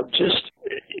just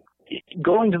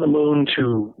going to the moon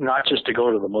not just to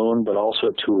go to the moon, but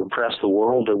also to impress the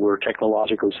world that we're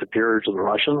technologically superior to the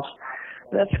Russians.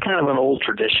 That's kind of an old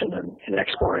tradition in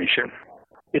exploration.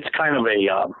 It's kind of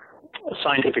a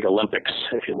scientific Olympics,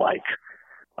 if you like.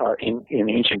 In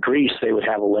ancient Greece, they would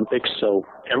have Olympics so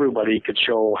everybody could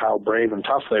show how brave and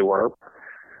tough they were.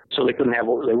 So they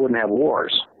wouldn't have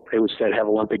wars. They would instead have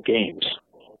Olympic Games.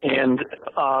 And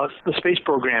the space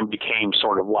program became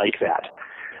sort of like that.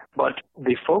 But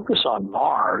the focus on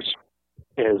Mars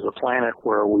as a planet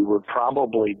where we would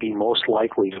probably be most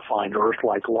likely to find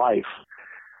Earth-like life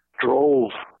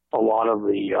drove a lot of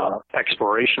the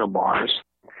exploration of Mars.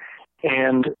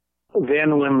 And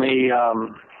then when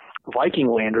the Viking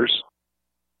landers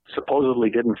supposedly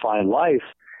didn't find life,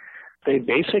 they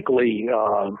basically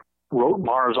wrote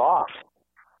Mars off.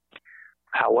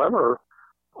 However,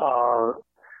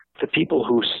 the people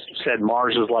who said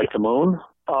Mars is like the moon,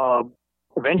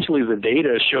 eventually the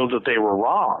data showed that they were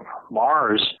wrong.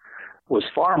 Mars was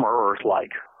far more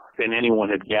Earth-like than anyone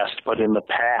had guessed, but in the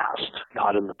past,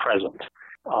 not in the present.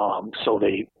 So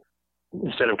they,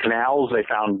 instead of canals, they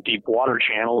found deep water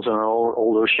channels in an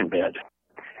old ocean bed.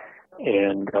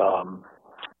 And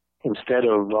instead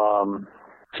of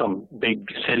some big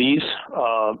cities,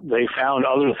 they found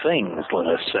other things, let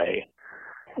us say,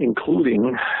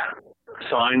 including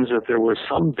signs that there was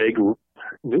some big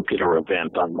nuclear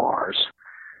event on Mars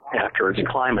after its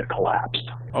climate collapsed.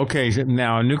 Okay,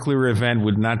 now a nuclear event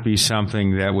would not be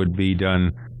something that would be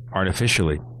done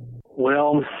artificially.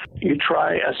 Well,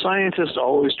 a scientist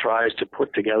always tries to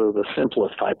put together the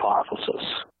simplest hypothesis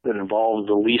that involves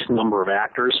the least number of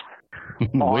actors.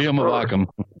 William of Ockham.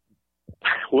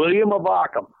 William of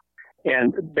Ockham.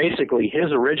 And basically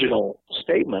his original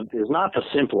statement is not the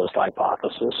simplest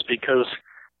hypothesis because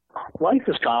life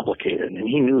is complicated, and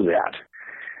he knew that.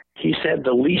 He said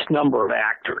the least number of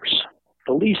actors,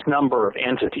 the least number of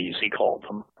entities, he called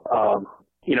them.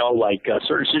 Like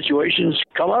certain situations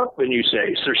come up and you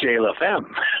say, cherchez la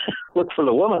femme, look for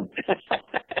the woman. That's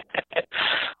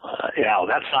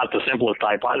not the simplest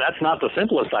hypothesis. That's not the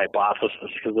simplest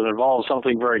hypothesis because it involves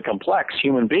something very complex,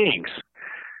 human beings.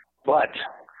 But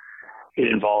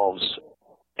it involves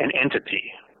an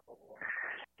entity.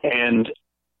 And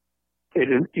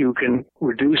you can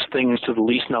reduce things to the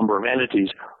least number of entities.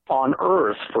 On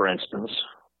Earth, for instance,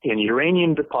 in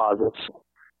uranium deposits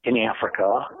in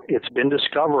Africa, it's been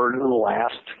discovered in the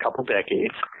last couple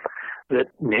decades that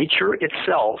nature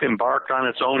itself embarked on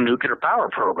its own nuclear power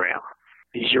program.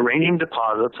 These uranium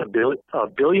deposits a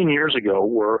billion years ago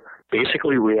were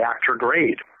basically reactor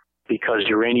grade because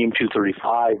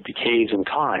uranium-235 decays in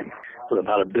time with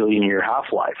about a billion-year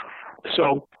half-life.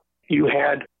 So you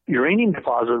had uranium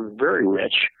deposits very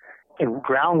rich, and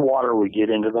groundwater would get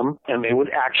into them, and they would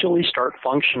actually start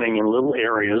functioning in little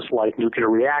areas like nuclear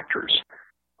reactors.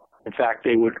 In fact,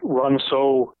 they would run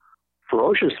so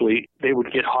ferociously, they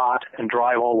would get hot and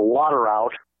drive all the water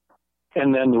out,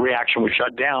 and then the reaction would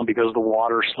shut down because the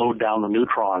water slowed down the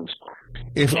neutrons.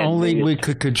 If only we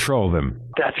could control them.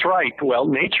 That's right. Well,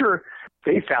 nature,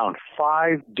 they found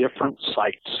 5 different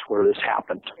sites where this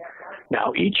happened.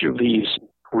 Now, each of these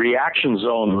reaction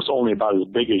zones was only about as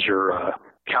big as your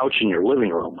couch in your living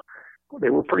room. They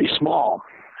were pretty small,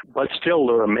 but still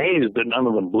they're amazed that none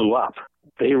of them blew up.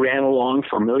 They ran along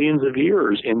for millions of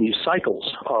years in these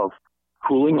cycles of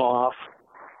cooling off,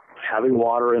 having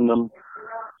water in them,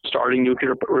 starting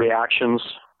nuclear reactions,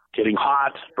 getting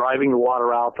hot, driving the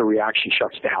water out, the reaction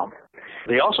shuts down.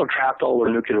 They also trapped all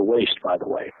their nuclear waste, by the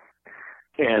way.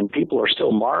 And people are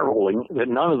still marveling that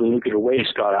none of the nuclear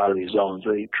waste got out of these zones.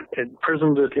 They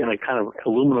imprisoned it in a kind of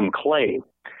aluminum clay.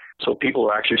 So people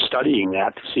are actually studying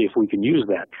that to see if we can use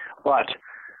that. But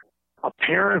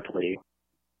apparently,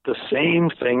 the same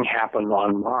thing happened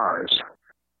on Mars,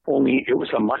 only it was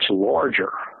a much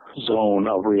larger zone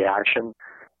of reaction,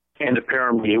 and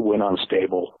apparently it went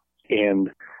unstable. And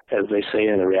as they say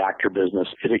in the reactor business,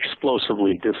 it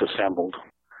explosively disassembled,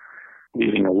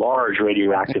 leaving a large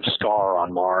radioactive scar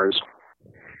on Mars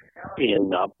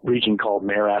in a region called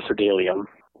Mare Acidalium.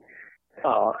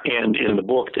 And in the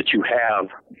book that you have,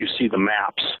 you see the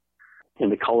maps in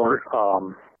the color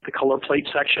plate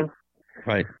section.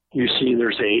 Right. You see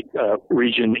there's a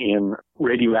region in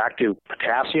radioactive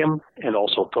potassium and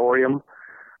also thorium.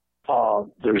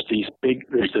 There's this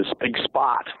big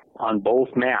spot on both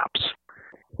maps,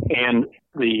 and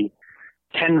the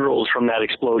tendrils from that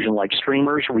explosion, like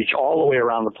streamers, reach all the way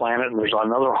around the planet, and there's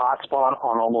another hot spot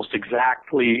on almost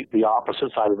exactly the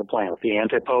opposite side of the planet, the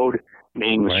antipode,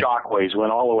 meaning the shock waves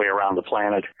went all the way around the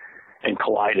planet and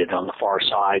collided on the far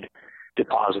side,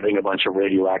 depositing a bunch of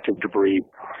radioactive debris.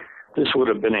 this would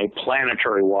have been a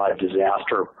planetary-wide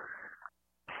disaster.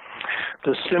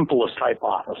 The simplest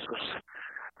hypothesis,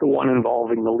 the one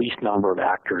involving the least number of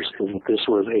actors, is that this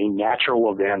was a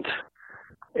natural event,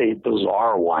 a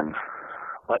bizarre one,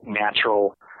 but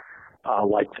natural,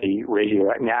 like the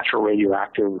natural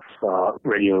radioactive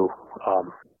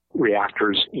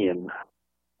reactors in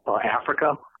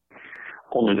Africa.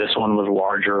 Only this one was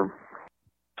larger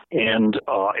and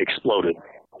exploded,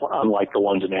 unlike the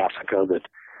ones in Africa that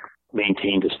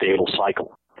maintained a stable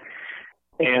cycle.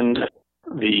 And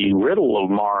the riddle of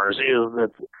Mars is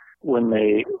that when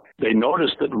they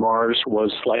noticed that Mars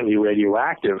was slightly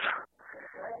radioactive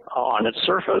on its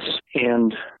surface,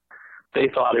 and they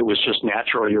thought it was just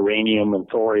natural uranium and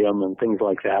thorium and things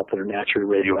like that that are naturally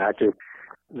radioactive.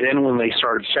 Then when they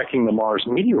started checking the Mars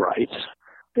meteorites,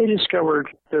 they discovered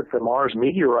that the Mars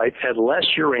meteorites had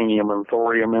less uranium and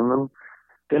thorium in them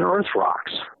than Earth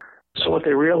rocks. So what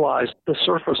they realized, the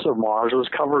surface of Mars was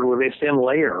covered with a thin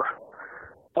layer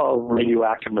of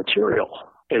radioactive material,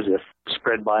 as if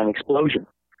spread by an explosion.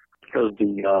 Because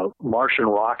the Martian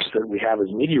rocks that we have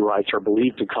as meteorites are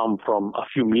believed to come from a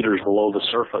few meters below the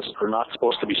surface. They're not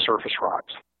supposed to be surface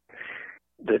rocks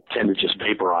that tend to just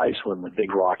vaporize when the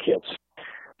big rock hits.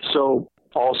 So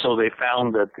also they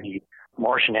found that the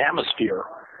Martian atmosphere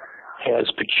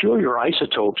has peculiar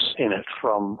isotopes in it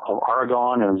from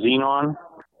argon and xenon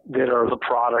that are the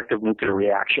product of nuclear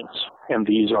reactions. And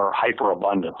these are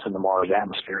hyperabundant in the Mars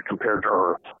atmosphere compared to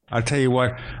Earth. I'll tell you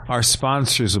what, our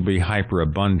sponsors will be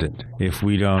hyperabundant if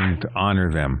we don't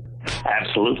honor them.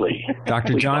 Absolutely.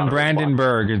 Dr. John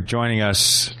Brandenburg is joining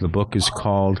us. The book is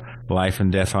called Life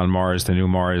and Death on Mars, the New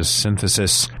Mars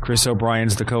Synthesis. Chris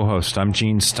O'Brien's the co-host. I'm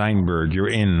Gene Steinberg. You're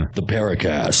in the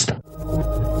Paracast.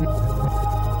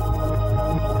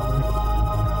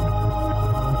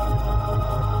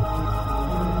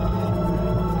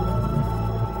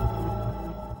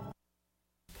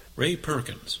 Ray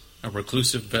Perkins, a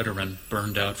reclusive veteran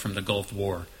burned out from the Gulf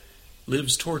War,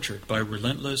 lives tortured by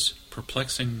relentless,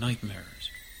 perplexing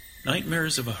nightmares.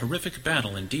 Nightmares of a horrific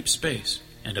battle in deep space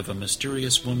and of a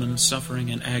mysterious woman suffering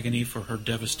in agony for her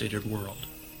devastated world.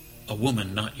 A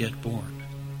woman not yet born,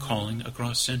 calling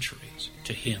across centuries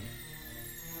to him.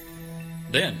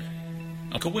 Then,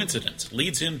 a coincidence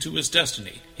leads him to his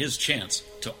destiny, his chance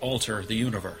to alter the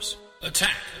universe.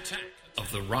 Attack of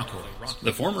the Rockoids.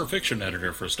 The former fiction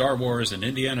editor for Star Wars and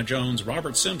Indiana Jones,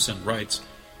 Robert Simpson, writes,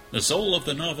 "The soul of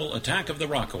the novel Attack of the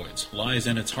Rockoids lies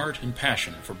in its heart and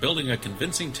passion for building a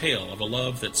convincing tale of a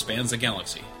love that spans the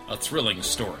galaxy. A thrilling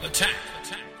story. Attack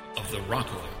of the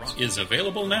Rockoids is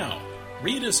available now.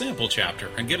 Read a sample chapter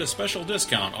and get a special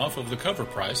discount off of the cover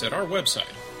price at our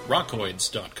website,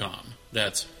 rockoids.com.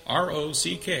 That's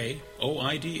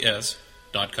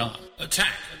ROCKOIDS.com.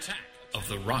 Attack of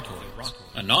the Rockoids,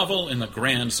 a novel in the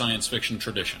grand science fiction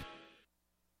tradition."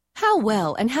 How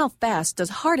well and how fast does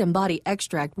Heart and Body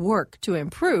Extract work to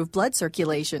improve blood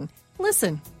circulation?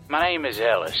 Listen. My name is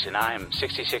Ellis, and I am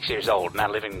 66 years old, and I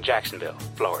live in Jacksonville,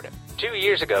 Florida. 2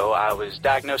 years ago, I was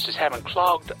diagnosed as having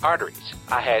clogged arteries.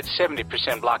 I had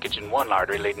 70% blockage in one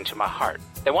artery leading to my heart.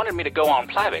 They wanted me to go on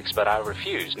Plavix, but I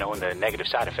refused, knowing the negative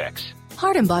side effects.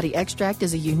 Heart and Body Extract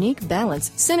is a unique balance,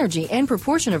 synergy, and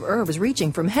proportion of herbs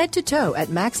reaching from head to toe at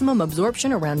maximum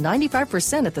absorption around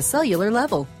 95% at the cellular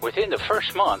level. Within the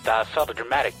first month, I felt a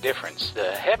dramatic difference.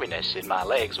 The heaviness in my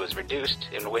legs was reduced,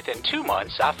 and within 2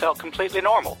 months, I felt completely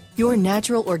normal. Your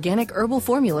natural organic herbal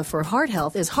formula for heart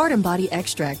health is Heart and Body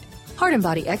Extract. Heart and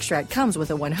Body Extract comes with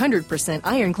a 100%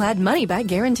 ironclad money-back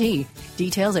guarantee.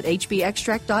 Details at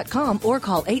hbextract.com or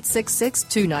call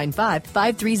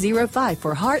 866-295-5305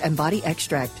 for Heart and Body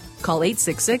Extract. Call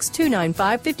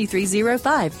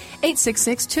 866-295-5305,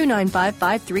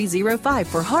 866-295-5305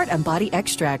 for Heart and Body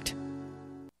Extract.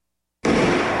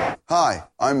 Hi,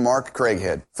 I'm Mark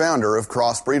Craighead, founder of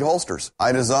Crossbreed Holsters.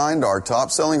 I designed our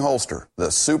top-selling holster,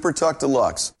 the Super Tuck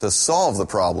Deluxe, to solve the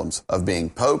problems of being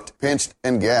poked, pinched,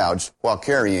 and gouged while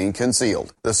carrying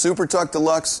concealed. The Super Tuck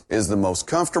Deluxe is the most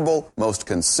comfortable, most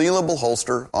concealable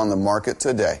holster on the market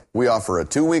today. We offer a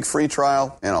 2-week free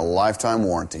trial and a lifetime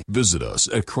warranty. Visit us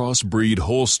at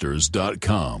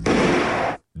crossbreedholsters.com.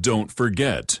 Don't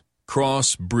forget,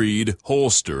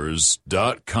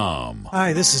 crossbreedholsters.com.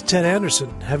 Hi, this is Ted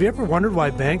Anderson. Have you ever wondered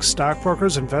why banks,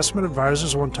 stockbrokers, investment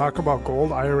advisors won't talk about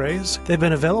gold IRAs? They've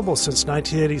been available since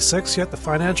 1986, yet the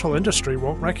financial industry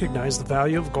won't recognize the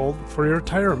value of gold for your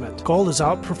retirement. Gold has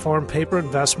outperformed paper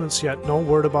investments, yet no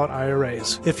word about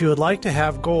IRAs. If you would like to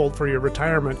have gold for your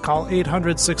retirement, call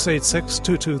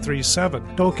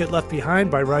 800-686-2237. Don't get left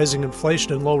behind by rising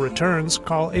inflation and low returns.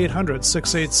 Call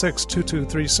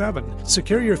 800-686-2237.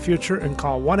 Secure your future future and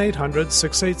call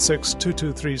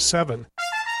 1-800-686-2237.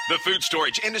 The food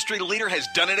storage industry leader has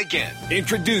done it again.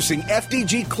 Introducing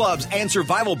FDG clubs and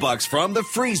survival bucks from the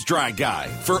Freeze Dry Guy.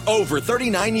 For over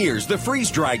 39 years, the Freeze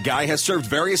Dry Guy has served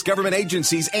various government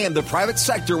agencies and the private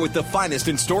sector with the finest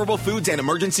in storable foods and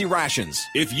emergency rations.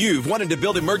 If you've wanted to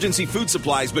build emergency food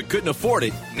supplies but couldn't afford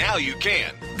it, now you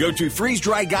can. Go to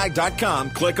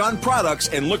freezedryguy.com, click on products,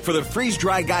 and look for the Freeze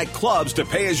Dry Guy clubs to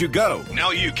pay as you go.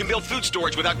 Now you can build food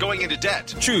storage without going into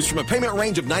debt. Choose from a payment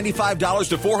range of $95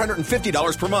 to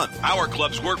 $450 per month. Our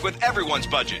clubs work with everyone's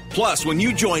budget. Plus, when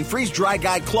you join Freeze Dry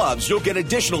Guy clubs, you'll get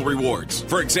additional rewards.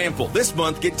 For example, this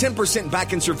month, get 10%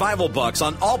 back in survival bucks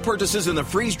on all purchases in the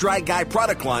Freeze Dry Guy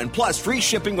product line, plus free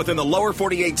shipping within the lower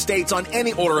 48 states on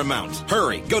any order amount.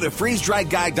 Hurry, go to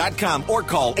freezedryguy.com or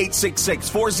call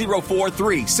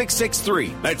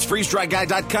 866-404-3663. That's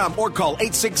freezedryguy.com or call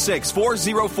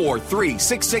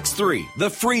 866-404-3663.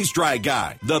 The Freeze Dry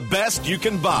Guy, the best you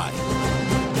can buy.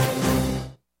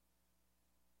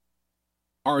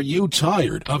 Are you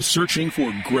tired of searching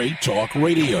for great talk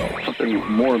radio? Something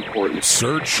more important.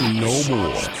 Search no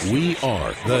more. We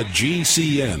are the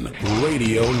GCN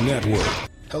Radio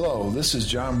Network. Hello, this is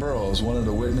John Burroughs, one of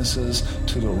the witnesses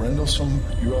to the Rendlesham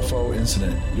UFO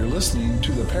incident. You're listening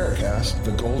to the Paracast,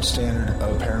 the gold standard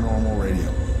of paranormal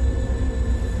radio.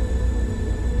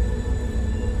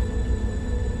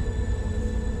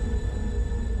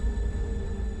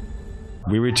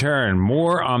 We return.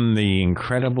 More on the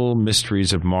incredible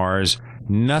mysteries of Mars.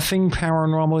 Nothing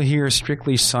paranormal here,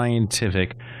 strictly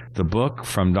scientific. The book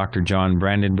from Dr. John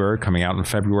Brandenburg, coming out in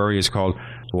February, is called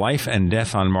Life and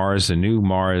Death on Mars, the New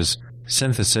Mars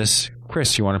Synthesis.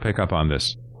 Chris, you want to pick up on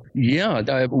this? Yeah,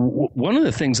 one of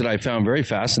the things that I found very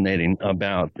fascinating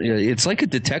about it's like a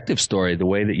detective story, the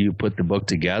way that you put the book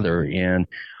together. And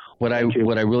what I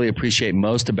really appreciate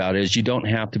most about it is you don't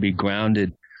have to be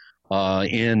grounded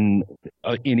in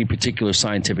any particular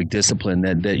scientific discipline.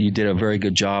 That you did a very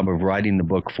good job of writing the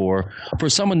book for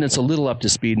someone that's a little up to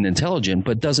speed and intelligent,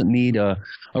 but doesn't need a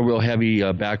real heavy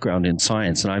background in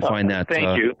science. And I find that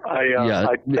thank you.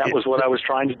 That was what I was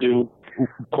trying to do. Of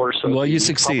course, well, you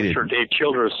succeeded. Publisher Dave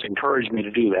Childress encouraged me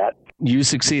to do that. You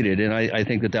succeeded, and I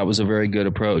think that was a very good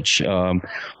approach.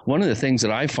 One of the things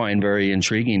that I find very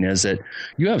intriguing is that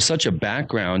you have such a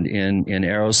background in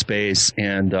aerospace,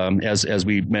 and as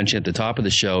we mentioned at the top of the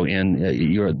show,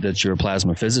 you're a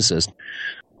plasma physicist.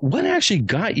 What actually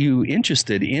got you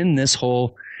interested in this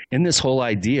whole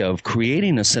idea of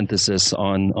creating a synthesis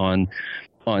on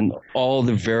all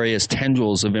the various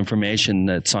tendrils of information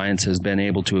that science has been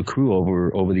able to accrue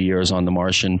over the years on the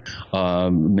Martian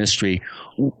mystery?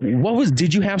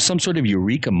 Did you have some sort of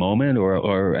eureka moment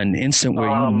or an instant where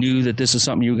you knew that this is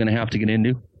something you were going to have to get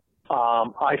into?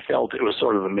 I felt it was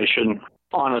sort of a mission.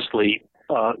 Honestly,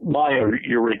 my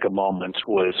eureka moment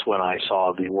was when I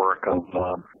saw the work of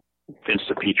Vince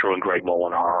DiPietro and Greg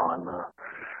Molinar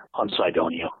on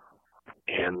Cydonia.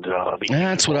 And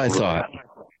that's what I thought.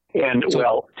 And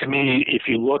well, to me, if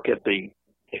you look at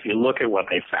what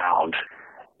they found,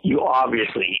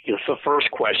 the first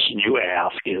question you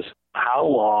ask is, how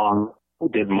long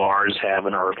did Mars have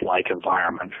an Earth-like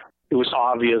environment? It was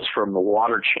obvious from the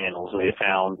water channels they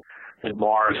found that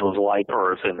Mars was like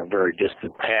Earth in a very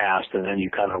distant past, and then you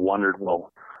kind of wondered,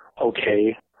 well,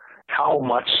 okay, how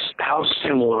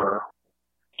similar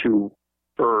to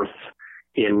Earth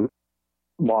in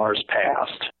Mars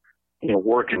past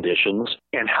were conditions,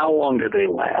 and how long did they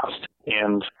last?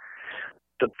 And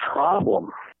the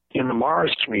problem in the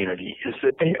Mars community is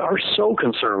that they are so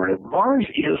conservative. Mars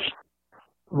is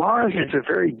a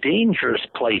very dangerous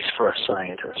place for a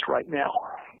scientist right now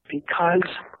because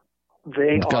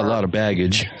it's got a lot of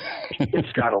baggage.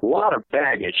 It's got a lot of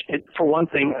baggage. For one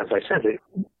thing, as I said,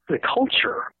 the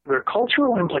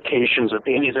cultural implications of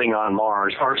anything on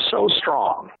Mars are so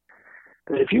strong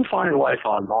that if you find life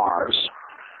on Mars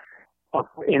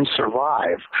and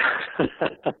survive,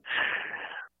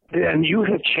 then you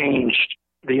have changed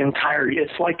the entire.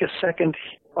 It's like a second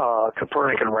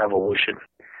Copernican revolution.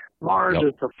 Mars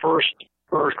is the first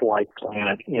Earth-like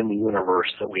planet in the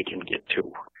universe that we can get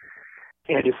to.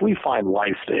 And if we find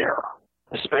life there,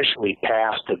 especially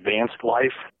past advanced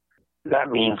life, that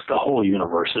means the whole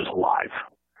universe is alive.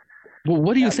 Well,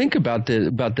 what do you think about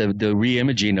the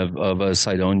re-imaging of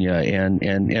Cydonia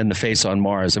and the face on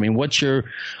Mars? I mean, what's your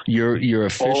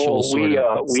official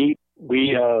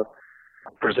we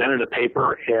presented a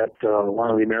paper at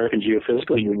one of the American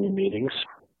Geophysical Union meetings,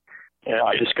 and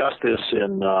I discussed this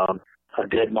in A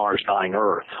Dead Mars, Dying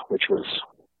Earth, which was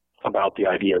about the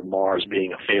idea of Mars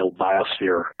being a failed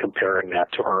biosphere, comparing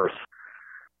that to Earth,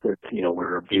 that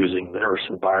we're abusing the Earth's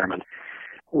environment.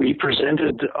 we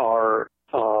presented our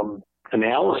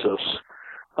analysis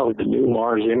of the new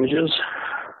Mars images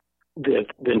that,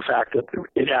 in fact, that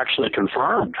it actually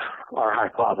confirmed our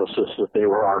hypothesis that they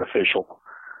were artificial.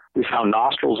 We found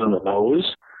nostrils in the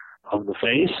nose of the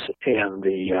face, and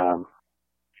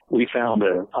we found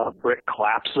a brick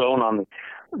collapse zone on the.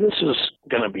 This is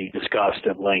going to be discussed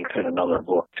at length in another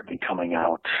book to be coming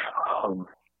out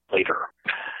later.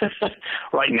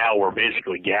 Right now, we're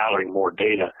basically gathering more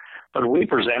data. But we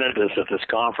presented this at this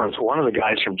conference. One of the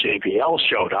guys from JPL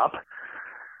showed up.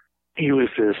 He was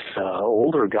this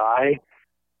older guy,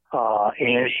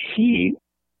 and he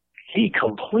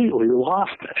completely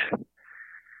lost it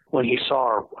when he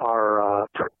saw our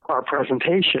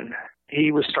presentation. He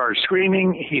started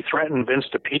screaming. He threatened Vince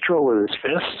DiPietro with his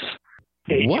fists.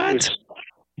 What?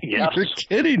 Yes. You're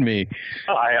kidding me.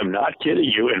 I am not kidding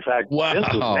you. In fact, Vince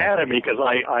was mad at me because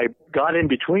I got in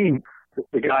between.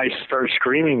 The guy started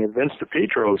screaming at Vince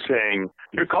DiPietro saying,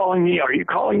 are you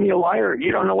calling me a liar?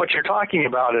 You don't know what you're talking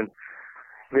about. And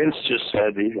Vince just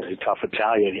said, he's a tough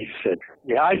Italian. He said,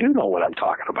 yeah, I do know what I'm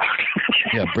talking about.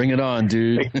 Yeah, bring it on,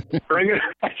 dude. Bring it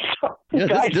on. So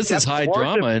yeah, this is high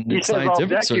drama in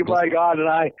scientific circles. You by God.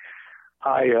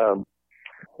 And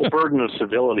the burden of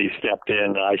civility stepped in.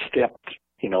 And I stepped,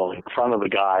 in front of the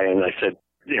guy, and I said,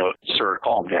 sir,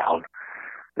 calm down.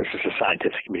 This is a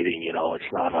scientific meeting,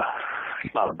 it's not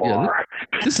a bar.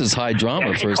 Yeah, this is high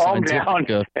drama for a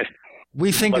scientific.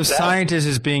 We think of scientists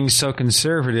as being so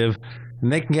conservative,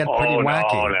 and they can get pretty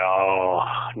wacky.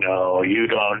 No, you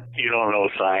don't know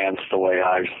science the way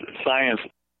science,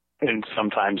 and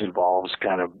sometimes involves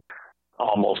kind of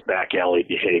almost back alley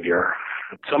behavior.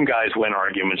 Some guys win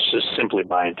arguments just simply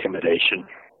by intimidation.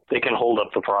 They can hold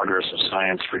up the progress of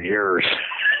science for years.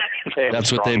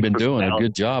 That's what they've been doing. A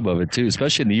good job of it too,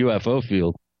 especially in the UFO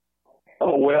field. That's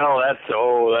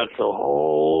a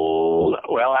whole.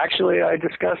 Well, actually, I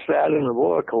discussed that in the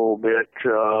book a little bit.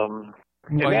 Well,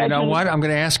 you know what? I'm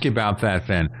going to ask you about that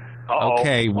then.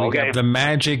 Okay, we got the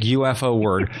magic UFO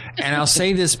word. And I'll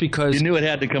say this because... You knew it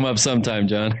had to come up sometime,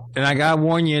 John. And I got to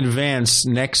warn you in advance,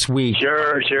 next week.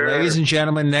 Sure. Ladies and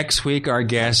gentlemen, next week our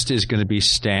guest is going to be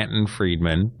Stanton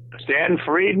Friedman. Stanton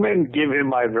Friedman, give him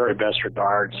my very best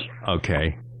regards.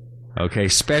 Okay,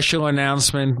 special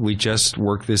announcement. We just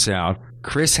worked this out.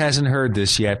 Chris hasn't heard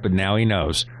this yet, but now he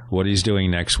knows what he's doing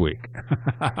next week.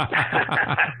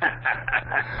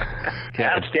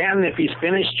 Stanton, if he's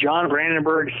finished John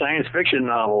Brandenburg's science fiction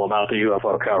novel about the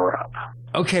UFO cover-up.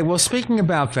 Okay, well, speaking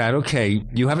about that,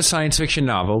 you have a science fiction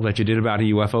novel that you did about a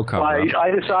UFO cover-up. I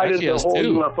decided the whole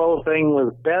UFO thing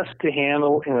was best to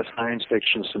handle in a science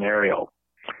fiction scenario.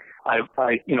 I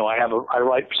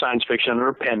write science fiction under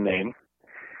a pen name,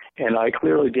 and I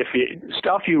clearly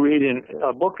stuff you read in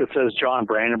a book that says John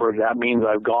Brandenburg. That means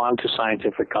I've gone to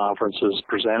scientific conferences,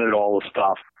 presented all the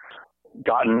stuff,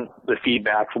 gotten the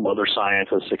feedback from other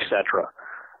scientists, etc.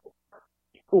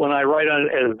 When I write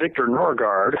as Victor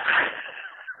Norgard,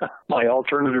 my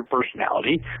alternative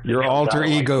personality, your alter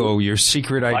ego, your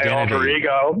secret identity, my alter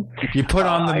ego, you put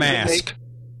on the mask,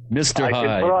 Mr.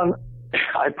 Hyde.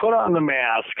 I put on the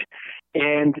mask,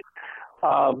 and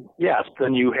yes,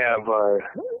 then you have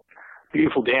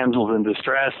beautiful damsels in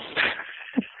distress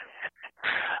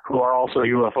who are also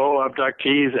UFO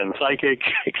abductees and psychic,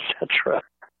 etc.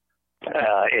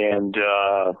 And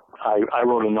I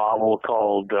wrote a novel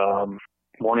called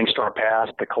Morningstar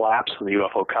Past, The Collapse of the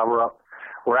UFO Cover-Up.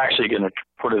 We're actually going to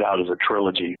put it out as a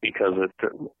trilogy because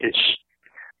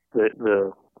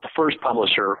the first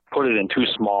publisher put it in too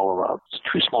small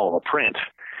of a print,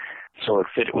 so it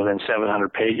fit within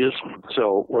 700 pages.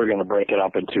 So we're going to break it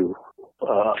up into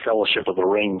a Fellowship of the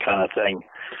Ring kind of thing,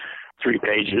 3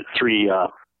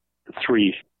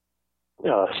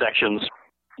 sections.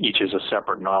 Each is a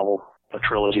separate novel, a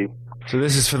trilogy. So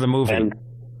this is for the movie.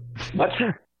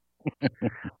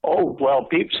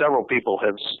 Several people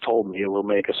have told me it will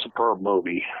make a superb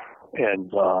movie,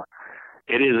 and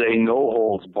it is a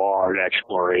no-holds-barred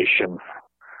exploration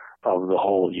of the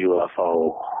whole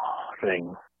UFO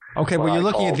thing. Okay, well, you're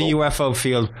looking at the UFO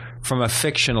field from a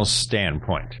fictional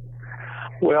standpoint.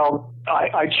 Well,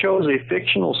 I chose a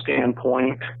fictional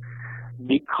standpoint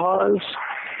because...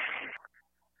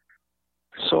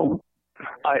 So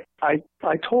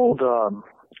I told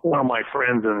one of my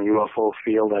friends in the UFO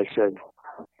field, I said,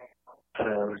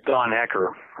 Don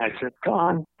Ecker, I said,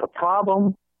 Don, the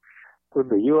problem with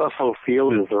the UFO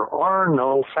field is there are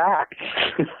no facts.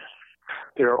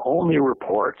 There are only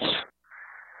reports.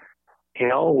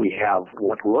 We have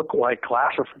what look like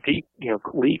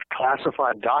leaked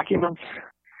classified documents.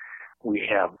 We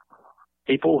have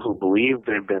people who believe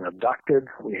they've been abducted.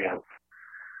 We have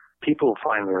people who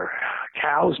find their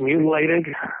cows mutilated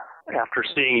after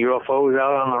seeing UFOs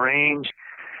out on the range,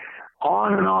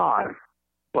 on and on.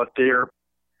 But the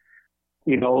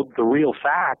real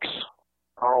facts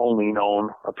are only known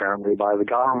apparently by the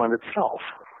government itself.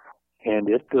 And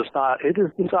it has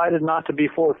decided not to be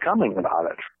forthcoming about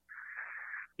it.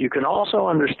 You can also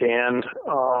understand,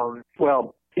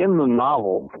 in the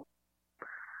novel,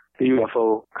 the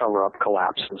UFO cover-up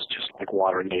collapses just like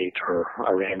Watergate or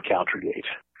Iran Countergate.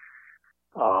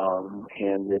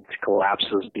 And it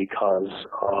collapses because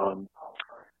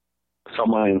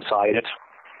someone inside it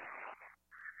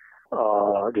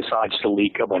decides to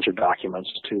leak a bunch of documents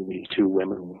to the two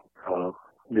women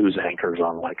news anchors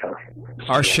on like a...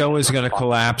 Our show is going to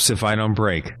collapse if I don't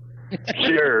break.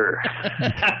 Sure.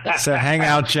 So hang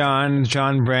out, John.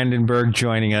 John Brandenburg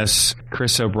joining us.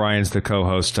 Chris O'Brien's the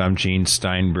co-host. I'm Gene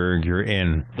Steinberg. You're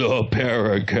in the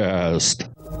Paracast.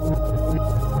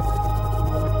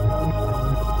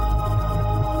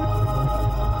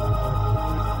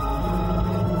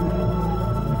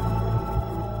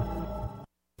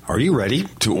 Are you ready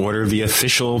to order the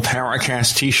official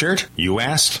Paracast t-shirt? You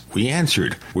asked, we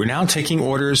answered. We're now taking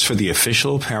orders for the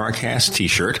official Paracast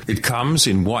t-shirt. It comes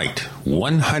in white,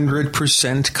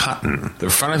 100% cotton. The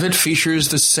front of it features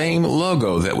the same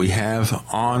logo that we have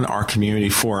on our community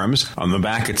forums. On the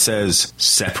back it says,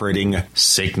 separating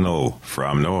signal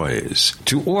from noise.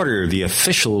 To order the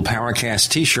official Paracast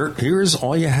t-shirt, here's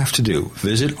all you have to do.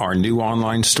 Visit our new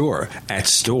online store at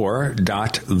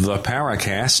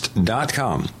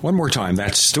store.theparacast.com. One more time,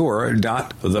 that's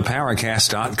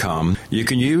store.theparacast.com. You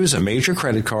can use a major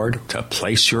credit card to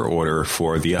place your order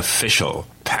for the official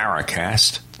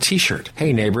Paracast t-shirt.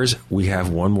 Hey neighbors, we have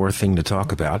one more thing to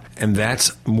talk about, and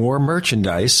that's more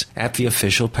merchandise at the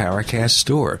official Paracast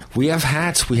store. We have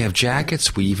hats, we have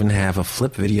jackets, we even have a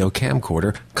flip video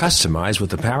camcorder customized with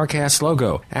the Paracast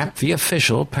logo at the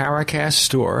official Paracast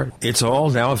store. It's all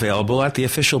now available at the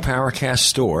official Paracast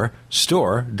store,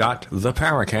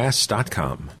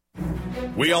 store.theparacast.com.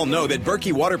 We all know that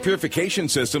Berkey water purification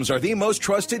systems are the most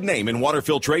trusted name in water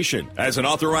filtration. As an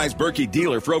authorized Berkey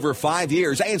dealer for over 5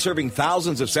 years and serving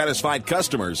thousands of satisfied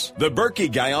customers, the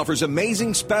Berkey Guy offers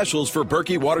amazing specials for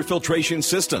Berkey water filtration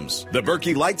systems. The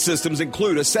Berkey Light systems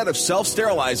include a set of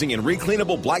self-sterilizing and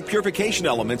recleanable black purification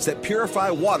elements that purify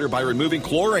water by removing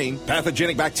chlorine,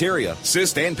 pathogenic bacteria,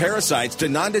 cysts, and parasites to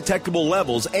non-detectable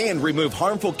levels and remove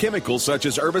harmful chemicals such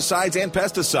as herbicides and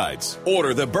pesticides.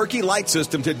 Order the Berkey Light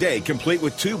system today, complete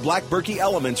with 2 black Berkey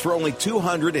elements for only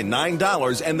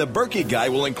 $209, and the Berkey Guy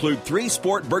will include 3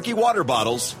 sport Berkey water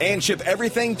bottles and ship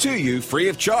everything to you free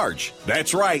of charge.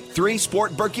 That's right, 3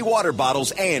 sport Berkey water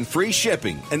bottles and free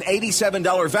shipping. An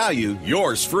 $87 value,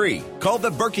 yours free. Call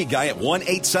the Berkey Guy at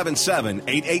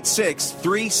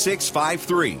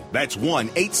 1-877-886-3653. That's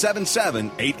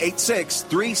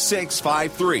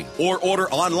 1-877-886-3653. Or order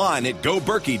online at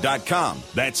goberkey.com.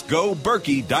 That's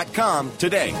goberkey.com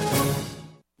today.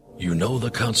 You know the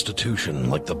Constitution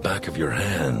like the back of your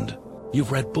hand.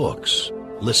 You've read books,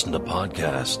 listened to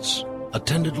podcasts,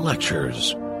 attended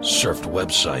lectures, surfed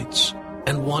websites,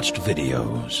 and watched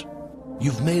videos.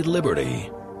 You've made liberty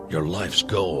your life's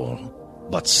goal,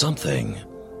 but something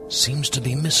seems to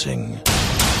be missing.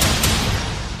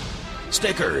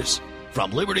 Stickers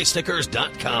from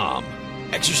LibertyStickers.com.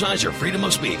 Exercise your freedom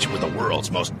of speech with the world's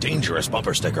most dangerous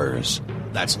bumper stickers.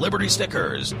 That's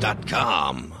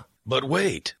LibertyStickers.com. But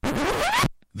wait,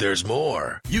 there's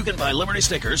more. You can buy Liberty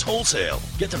stickers wholesale.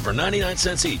 Get them for 99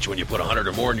 cents each when you put 100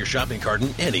 or more in your shopping cart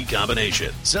in any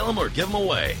combination. Sell them or give them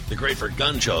away. They're great for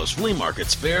gun shows, flea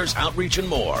markets, fairs, outreach, and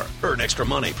more. Earn extra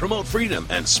money, promote freedom,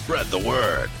 and spread the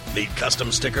word. Need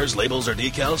custom stickers, labels, or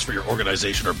decals for your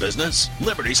organization or business?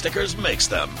 Liberty Stickers makes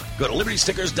them. Go to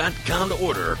LibertyStickers.com to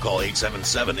order or call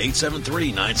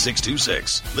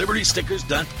 877-873-9626.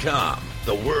 LibertyStickers.com,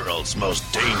 the world's most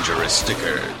dangerous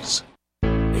stickers.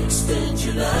 Extend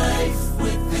your life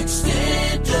with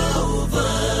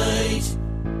Extendovite.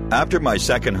 After my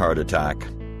second heart attack,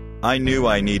 I knew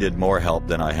I needed more help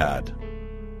than I had.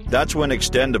 That's when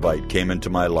Extendovite came into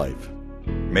my life.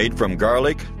 Made from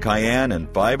garlic, cayenne, and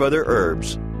 5 other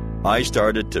herbs, I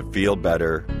started to feel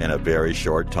better in a very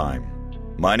short time.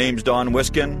 My name's Don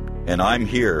Wiskin, and I'm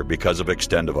here because of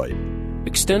Extendovite.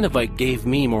 Extendovite gave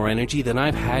me more energy than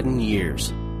I've had in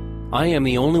years. I am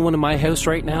the only one in my house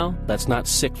right now that's not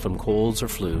sick from colds or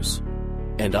flus.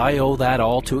 And I owe that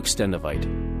all to Extendovite.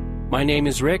 My name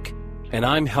is Rick, and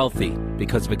I'm healthy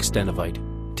because of Extendovite.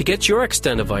 To get your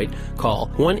Extendovite, call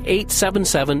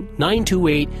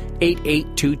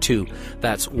 1-877-928-8822.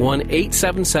 That's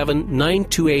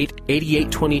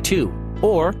 1-877-928-8822.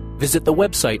 Or Visit the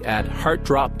website at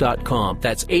heartdrop.com.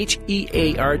 That's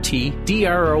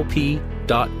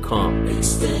HEARTDROP.com.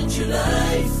 Extend your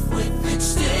life with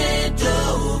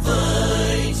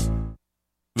Extendovite.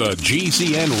 The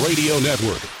GCN Radio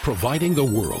Network, providing the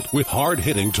world with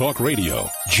hard-hitting talk radio.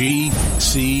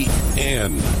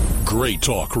 GCN. Great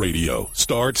talk radio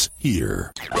starts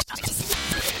here.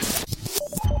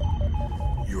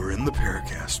 You're in the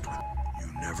Paracast. You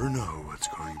never know what's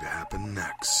going to happen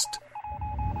next.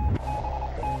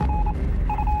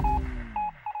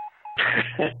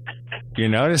 You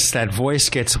notice that voice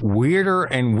gets weirder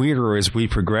and weirder as we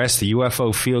progress. The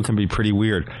UFO field can be pretty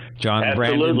weird. John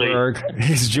Brandenburg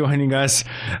is joining us.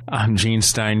 I'm Gene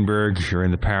Steinberg. You're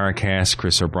in the Paracast.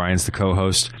 Chris O'Brien's the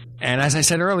co-host. And as I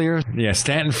said earlier,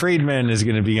 Stanton Friedman is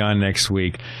going to be on next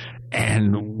week.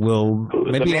 And we'll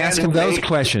maybe ask him those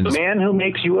questions. The man who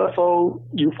makes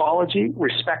ufology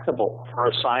respectable for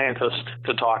a scientist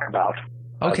to talk about.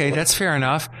 Okay, that's fair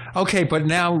enough. Okay, but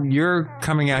now you're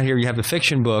coming out here. You have the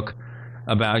fiction book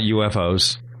about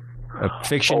UFOs, a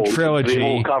fiction trilogy. The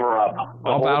whole cover-up.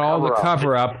 About all the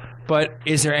cover-up. But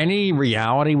is there any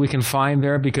reality we can find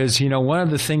there? Because, one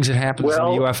of the things that happens in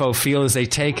the UFO field is they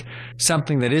take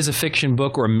something that is a fiction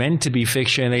book or meant to be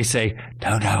fiction, and they say,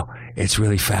 no, it's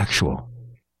really factual.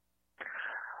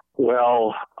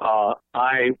 Well,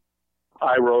 I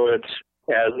wrote it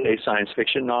as a science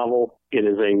fiction novel. It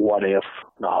is a what-if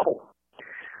novel.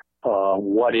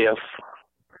 What if,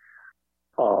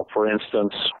 for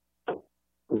instance,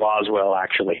 Roswell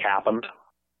actually happened?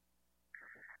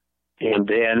 And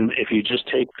then if you just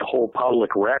take the whole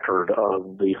public record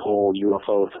of the whole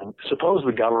UFO thing, suppose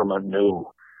the government knew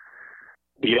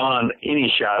beyond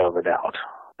any shadow of a doubt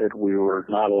that we were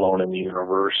not alone in the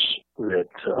universe, that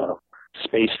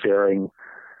spacefaring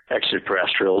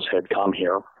extraterrestrials had come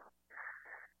here.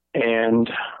 And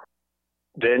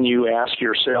then you ask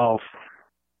yourself,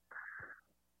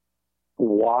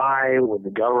 why would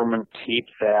the government keep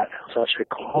that such a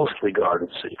closely guarded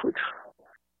secret?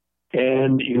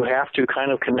 And you have to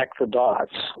kind of connect the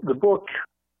dots. The book,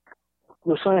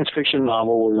 the science fiction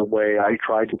novel, was a way I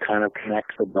tried to kind of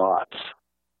connect the dots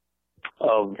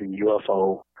of the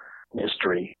UFO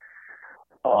mystery.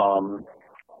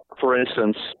 For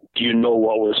instance, do you know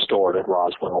what was stored at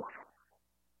Roswell?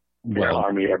 Well,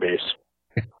 Army Air Base.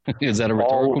 Is that a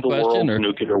rhetorical question? All of the world's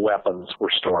nuclear weapons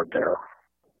were stored there.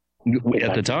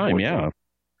 At the time, yeah.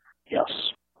 Yes.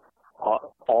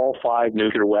 All 5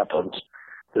 nuclear weapons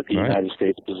that the United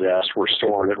States possessed were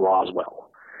stored at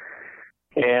Roswell.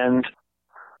 And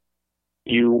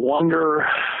you wonder,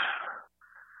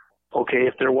 okay,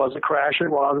 if there was a crash at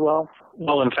Roswell,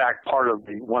 well, in fact, part of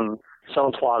the one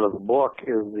subplot of the book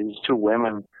is these 2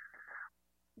 women,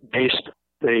 because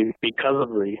of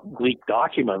the leaked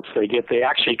documents they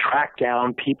actually track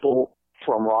down people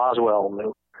from Roswell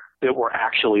that were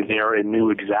actually there and knew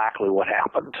exactly what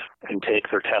happened and take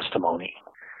their testimony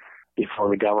before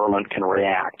the government can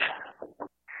react.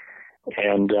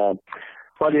 And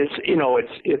but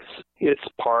it's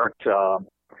part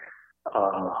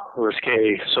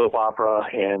risque soap opera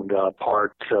and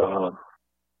part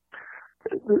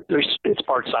it's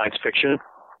part science fiction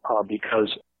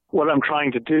because what I'm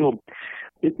trying to do,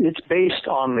 it's based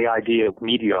on the idea of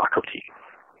mediocrity.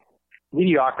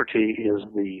 Mediocrity is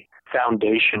the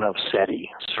foundation of SETI,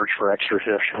 Search for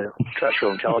Extraterrestrial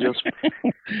Intelligence.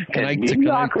 Can I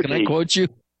quote you?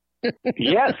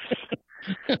 Yes.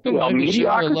 Well,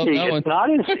 mediocrity is not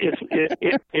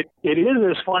it is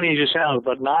as funny as it sounds,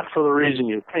 but not for the reason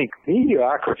you think.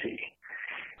 Mediocrity.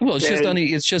 Well,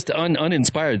 it's just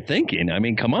uninspired thinking. I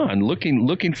mean, come on,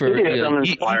 looking for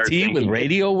ET with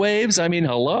radio waves. I mean,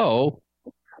 hello.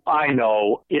 I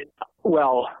know it.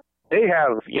 Well, they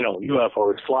have,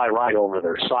 UFOs fly right over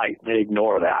their site. They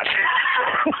ignore that.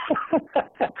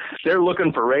 They're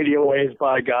looking for radio waves,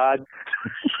 by God.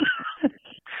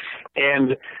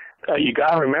 And you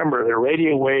got to remember, they're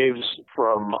radio waves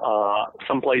from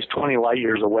someplace 20 light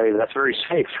years away. That's very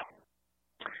safe.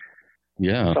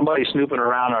 Yeah. Somebody snooping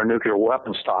around our nuclear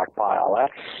weapons stockpile,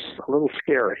 that's a little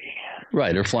scary.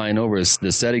 Right. They're flying over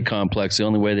the SETI complex. The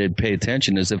only way they'd pay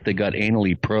attention is if they got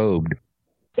anally probed.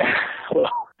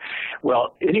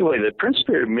 Well, anyway, the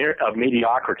principle of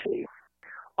mediocrity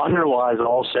underlies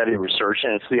all SETI research,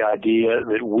 and it's the idea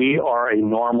that we are a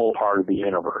normal part of the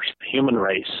universe. The human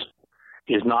race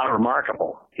is not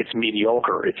remarkable. It's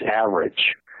mediocre. It's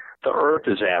average. The Earth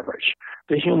is average.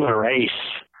 The human race,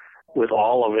 with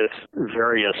all of its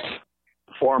various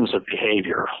forms of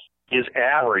behavior, is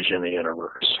average in the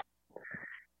universe.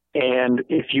 And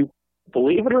if you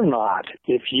believe it or not,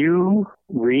 if you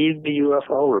read the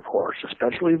UFO reports,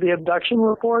 especially the abduction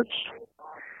reports,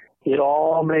 it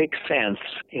all makes sense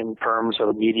in terms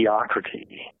of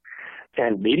mediocrity.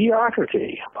 And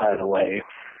mediocrity, by the way,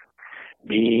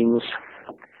 means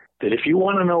that if you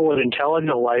want to know what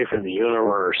intelligent life in the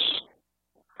universe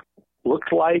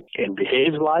looks like and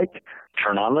behaves like,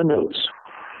 turn on the news.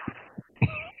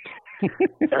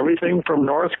 Everything from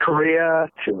North Korea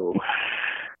to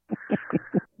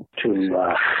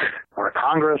our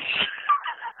Congress.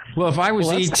 Well, if I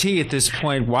was E.T. at this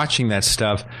point watching that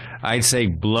stuff, I'd say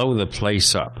blow the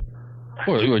place up.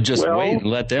 Or just wait and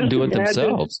let them do it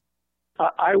themselves.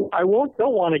 I don't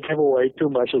want to give away too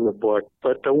much of the book,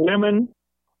 but the women,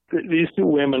 these two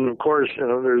women, of course,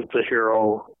 there's the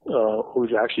hero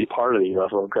who's actually part of the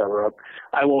UFO cover-up.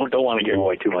 I don't want to give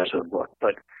away too much of the book,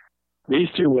 but these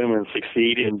two women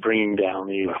succeed in bringing down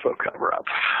the UFO cover-up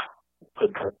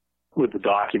with the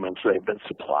documents they've been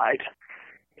supplied.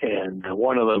 And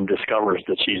one of them discovers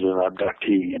that she's an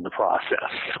abductee in the process,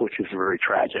 which is very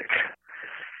tragic.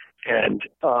 And,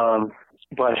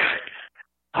 but,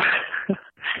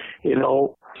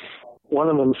 one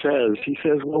of them says,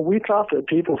 well, we thought that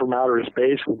people from outer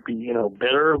space would be,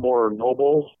 better, more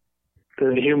noble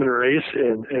than the human race.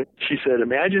 And she said,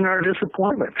 imagine our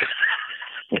disappointment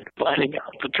in finding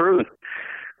out the truth.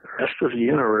 The rest of the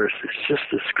universe is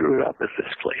just as screwed up as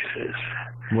this place is.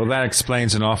 Well, that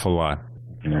explains an awful lot.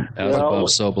 As above,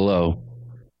 so below.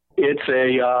 It's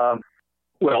anyway, I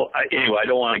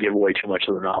don't want to give away too much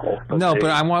of the novel. But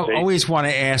I always want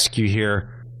to ask you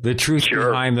here the truth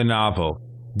behind the novel.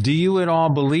 Do you at all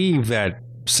believe that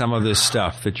some of this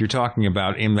stuff that you're talking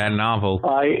about in that novel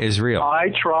is real? I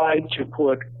tried to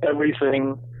put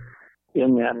everything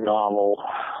in that novel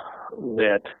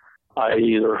that I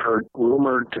either heard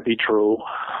rumored to be true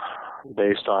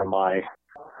based on my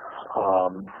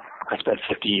I spent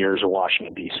 50 years in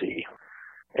Washington, D.C.,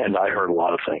 and I heard a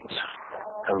lot of things.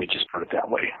 Let me just put it that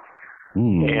way.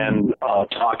 And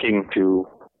talking to,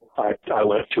 I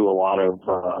went to a lot of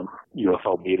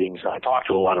UFO meetings. I talked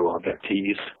to a lot of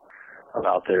abductees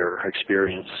about their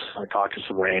experience. I talked to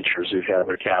some ranchers who've had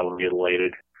their cattle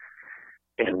mutilated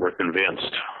and were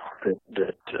convinced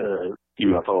that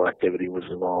UFO activity was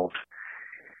involved.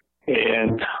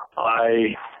 And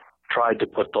I tried to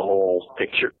put the whole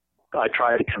picture. I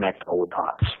try to connect all the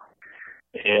dots,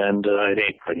 and it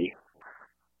ain't pretty.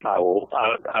 I will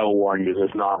warn you,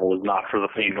 this novel is not for the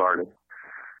faint-hearted.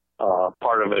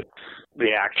 Part of it,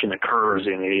 the action occurs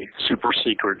in a super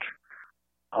secret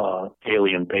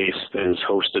alien base that is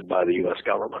hosted by the U.S.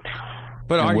 government.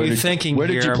 But are you thinking where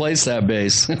did you place that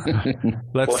base?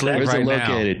 Let's leave right now. Where's it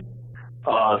located?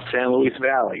 San Luis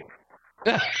Valley.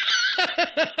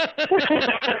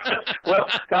 Well,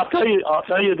 I'll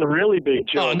tell you the really big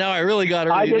joke. Oh, now I really got to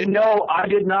read I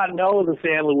did not know the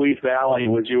San Luis Valley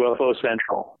was UFO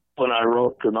Central when I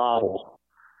wrote the novel.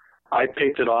 I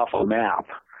picked it off a map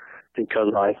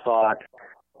because I thought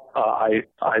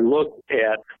I looked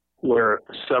at where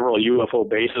several UFO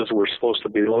bases were supposed to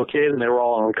be located, and they were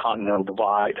all on the Continental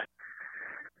Divide.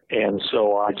 And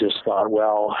so I just thought,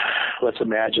 well, let's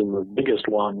imagine the biggest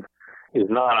one is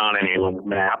not on anyone's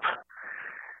map.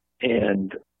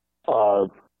 And so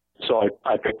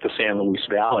I picked the San Luis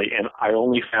Valley, and I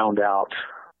only found out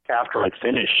after I'd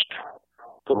finished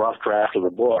the rough draft of the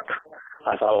book.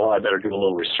 I thought, well, I better do a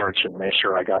little research and make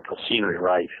sure I got the scenery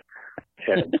right.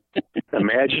 And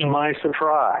imagine my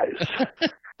surprise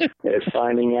at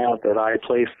finding out that I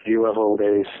placed the UFO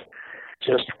base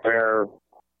just where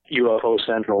UFO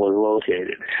Central is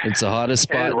located. It's the hottest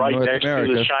spot in North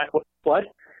America. What?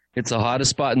 It's the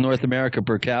hottest spot in North America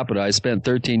per capita. I spent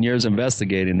 13 years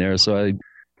investigating there, so I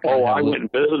went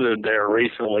and visited there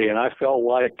recently, and I felt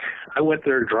like I went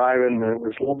there driving, and it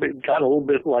was got a little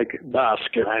bit like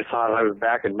dusk, and I thought I was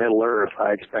back in Middle Earth.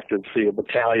 I expected to see a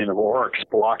battalion of orcs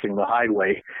blocking the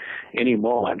highway any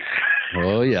moment.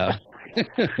 Oh, yeah.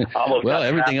 Well,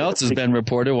 everything else has been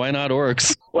reported. Why not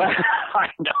orcs? Well, I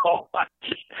know.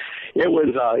 It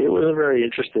was a very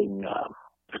interesting.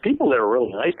 The people there were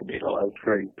really nice to me, though.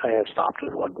 I had stopped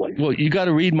at one place. Well, you got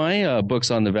to read my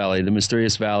books on the valley, The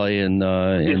Mysterious Valley, and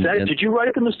did you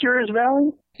write The Mysterious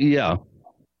Valley? Yeah.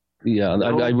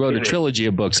 I wrote a trilogy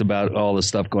of books about all the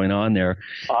stuff going on there.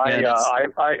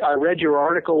 I read your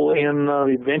article in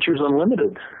Adventures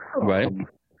Unlimited. Right.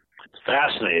 It's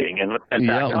fascinating, and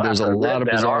there's a lot of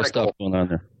bizarre stuff going on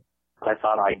there. I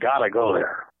thought I gotta go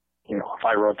there. If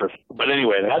I wrote this, but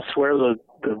anyway, that's where the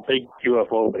big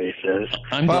UFO base is.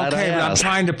 I'm glad I asked. I'm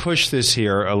trying to push this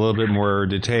here a little bit more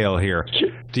detail here.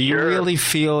 Do you really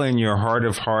feel in your heart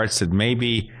of hearts that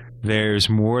maybe there's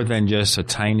more than just a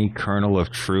tiny kernel of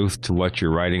truth to what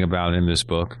you're writing about in this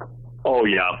book? Oh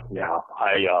yeah.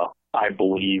 I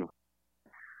believe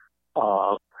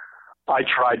I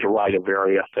tried to write a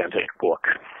very authentic book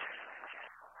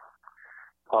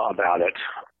about it,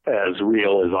 as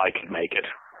real as I could make it.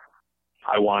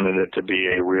 I wanted it to be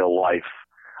a real life.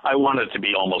 I wanted it to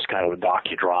be almost kind of a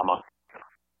docudrama.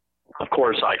 Of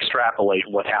course, I extrapolate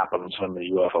what happens when the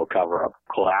UFO cover-up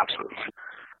collapses.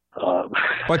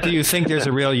 But do you think there's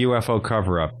a real UFO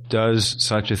cover-up? Does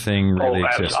such a thing really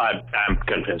exist? I'm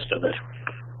convinced of it.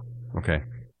 Okay.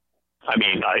 I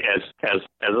mean, as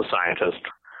a scientist,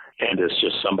 and as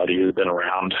just somebody who's been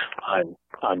around,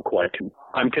 I'm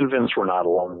convinced we're not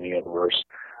alone in the universe.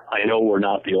 I know we're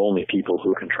not the only people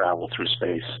who can travel through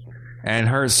space. And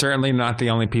her certainly not the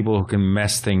only people who can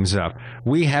mess things up.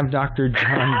 We have Dr.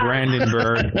 John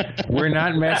Brandenburg. We're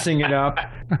not messing it up.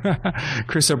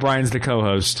 Chris O'Brien's the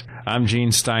co-host. I'm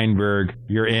Gene Steinberg.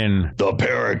 You're in the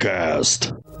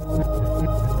Paracast.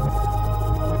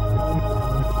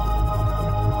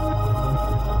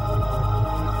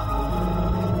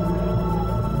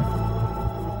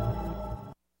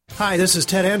 Hi, this is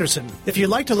Ted Anderson. If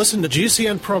you'd like to listen to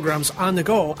GCN programs on the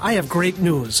go, I have great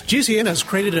news. GCN has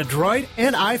created a Droid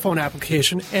and iPhone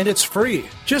application, and it's free.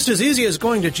 Just as easy as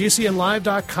going to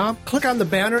GCNlive.com, click on the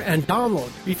banner, and download.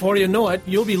 Before you know it,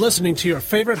 you'll be listening to your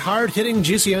favorite hard-hitting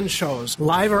GCN shows,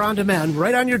 live or on demand,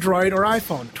 right on your Droid or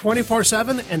iPhone,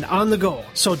 24/7 and on the go.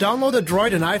 So download the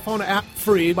Droid and iPhone app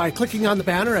free by clicking on the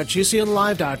banner at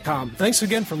GCNlive.com. Thanks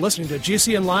again for listening to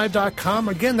GCNlive.com.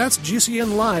 Again, that's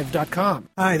GCNlive.com.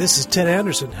 Hi, this is Ted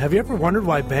Anderson. Have you ever wondered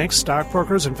why banks,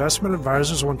 stockbrokers, investment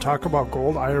advisors won't talk about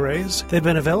gold IRAs? They've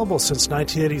been available since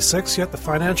 1986, yet the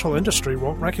financial industry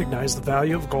won't recognize the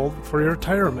value of gold for your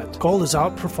retirement. Gold has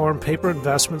outperformed paper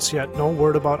investments, yet no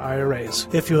word about IRAs.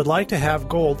 If you would like to have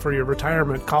gold for your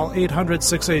retirement, call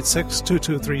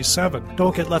 800-686-2237.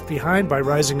 Don't get left behind by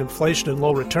rising inflation and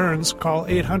low returns. Call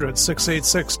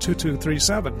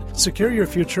 800-686-2237. Secure your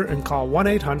future and call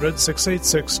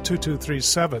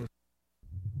 1-800-686-2237.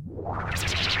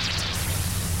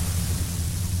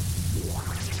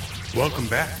 Welcome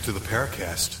back to the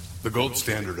Paracast, the gold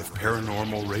standard of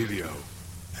paranormal radio.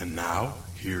 And now,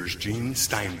 here's Gene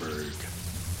Steinberg.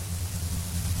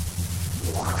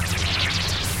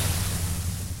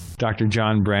 Dr.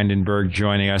 John Brandenburg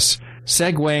joining us,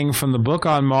 segueing from the book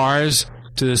on Mars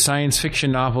to the science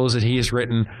fiction novels that he has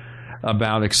written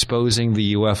about exposing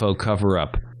the UFO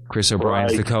cover-up. Chris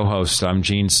O'Brien's the co-host. I'm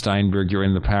Gene Steinberg. You're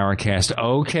in the Paracast.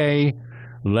 Okay,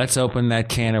 let's open that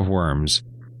can of worms.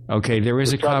 Okay, there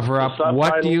is a cover-up.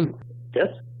 What do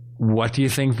you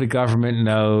think the government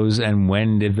knows, and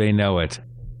when did they know it?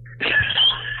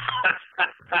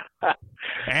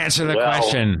 Answer the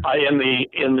question.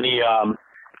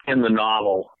 In the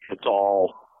novel, it's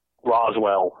all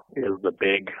Roswell is the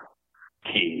big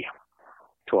key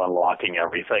to unlocking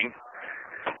everything,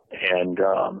 and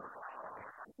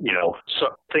so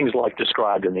things like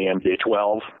described in the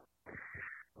MJ-12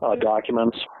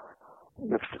 documents,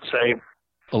 say.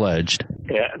 Alleged.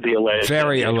 Yeah, the alleged.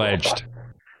 Very alleged.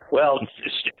 Well,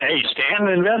 hey, Stan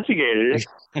investigated it.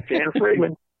 Stan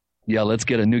Friedman. Yeah, let's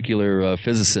get a nuclear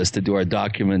physicist to do our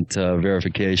document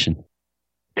verification.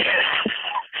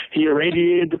 He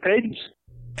irradiated the pages.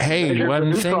 Hey,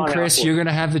 one thing, Chris, you're going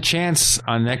to have the chance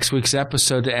on next week's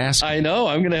episode to ask. I know.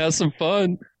 I'm going to have some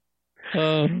fun.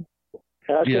 Ask him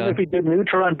if he did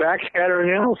neutron backscatter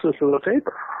analysis of the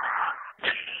paper.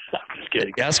 I'm just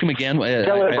kidding. Ask him again.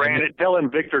 Tell him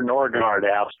Victor Norgard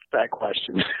asked that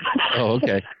question. Oh,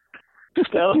 okay.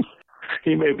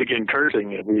 He may begin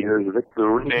cursing if he hears the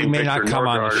name. He may Victor not come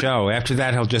Norgard. on the show. After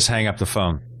that, he'll just hang up the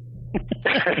phone.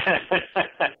 I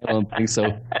don't think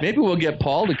so. Maybe we'll get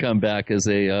Paul to come back as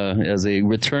a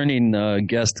returning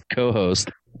guest co-host.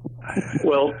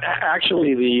 Well,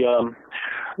 actually, the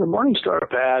Morningstar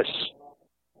Pass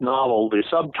novel, the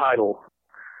subtitle,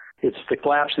 it's the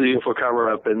collapse of the UFO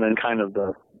cover-up, and then kind of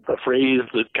the phrase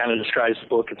that kind of describes the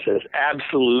book. It says,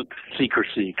 "Absolute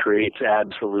secrecy creates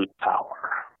absolute power."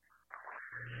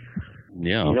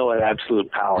 Yeah, you know what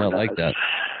absolute power I does. like that.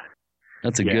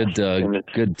 That's a good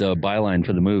byline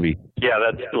for the movie. Yeah,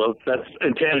 that's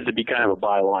intended to be kind of a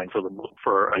byline for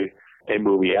a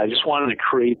movie. I just wanted to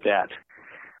create that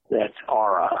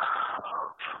aura of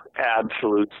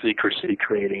absolute secrecy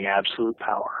creating absolute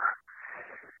power,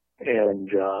 and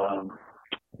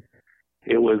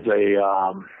it was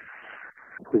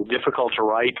difficult to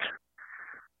write.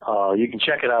 You can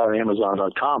check it out on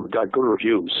Amazon.com. It got good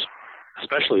reviews,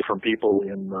 especially from people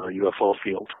in the UFO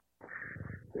field.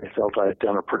 I felt I had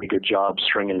done a pretty good job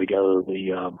stringing together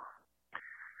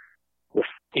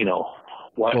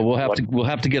we'll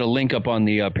have to get a link up on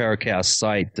the Paracast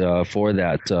site for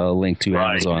that link to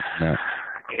Amazon.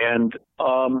 And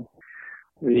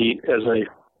as I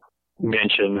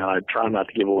mention, and I try not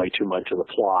to give away too much of the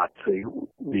plot, the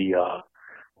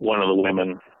one of the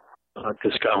women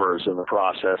discovers in the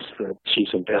process that she's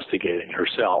investigating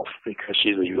herself because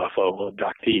she's a UFO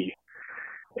abductee,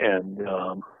 and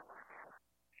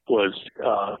was,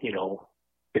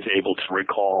 is able to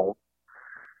recall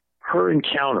her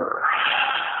encounters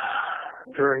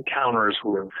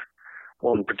with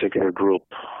one particular group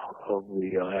of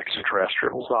the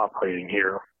extraterrestrials operating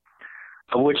here,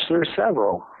 of which there's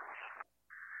several.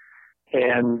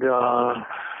 And, it's,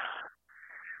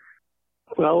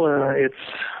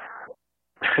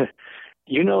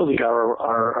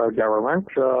 our government,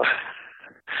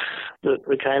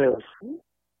 the kind of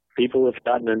people it's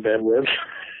gotten in bed with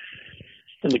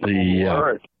in the Cold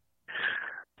War.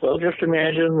 Well, just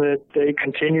imagine that they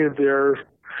continued their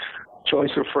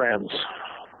choice of friends.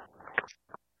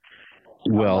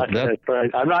 Well,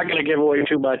 I'm not going to give away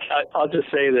too much. I'll just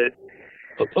say that.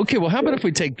 Okay. Well, how about if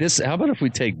we take this? How about if we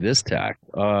take this tack?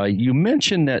 You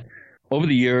mentioned that over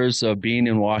the years of being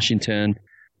in Washington,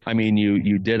 I mean,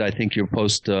 you did, I think, your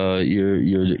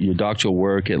your doctoral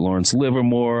work at Lawrence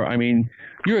Livermore. I mean,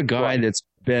 you're a guy that's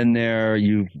been there.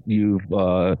 You've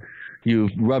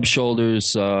rubbed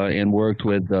shoulders and worked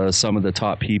with some of the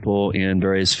top people in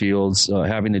various fields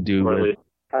having to do with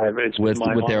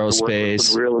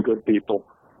aerospace. With really good people.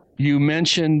 You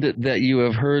mentioned that you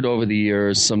have heard over the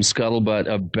years some scuttlebutt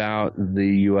about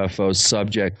the UFO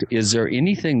subject. Is there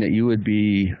anything that you would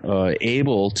be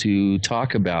able to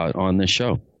talk about on this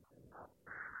show?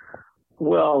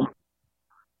 Well,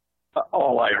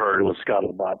 all I heard was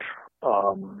scuttlebutt.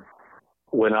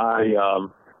 When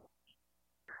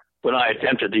I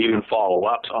attempted to even follow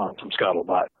up on some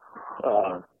scuttlebutt,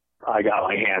 I got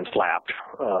my hand slapped.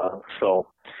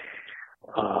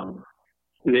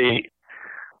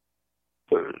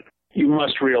 You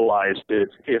must realize that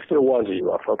if there was a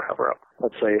UFO cover-up,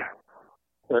 let's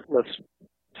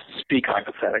speak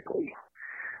hypothetically,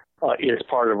 it's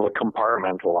part of a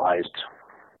compartmentalized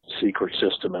secret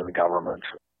system in the government,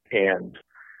 and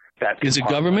that is it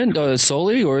government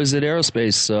solely, or is it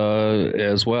aerospace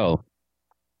as well?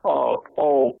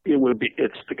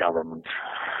 It's the government.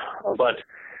 But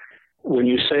when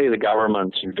you say the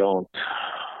government, you don't,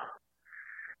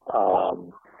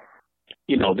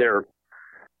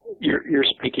 you're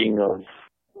speaking of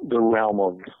the realm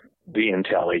of the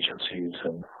intel agencies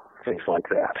and things like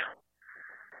that.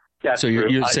 So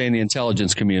you're saying the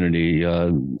intelligence community,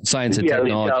 science and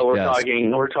technology.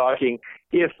 We're talking.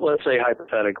 If, let's say,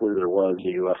 hypothetically, there was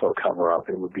a UFO cover-up,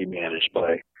 it would be managed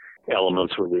by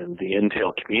elements within the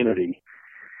intel community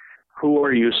who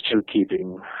are used to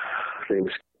keeping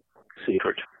things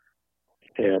secret.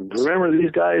 And remember,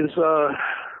 these guys,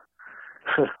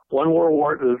 one World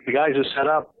War, the guys who set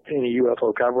up any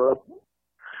UFO cover-up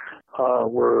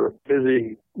were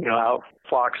busy,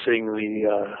 outfoxing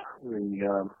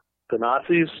the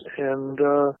Nazis and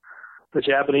the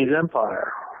Japanese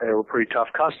Empire. They were pretty tough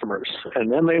customers.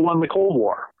 And then they won the Cold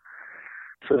War.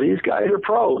 So these guys are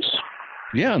pros.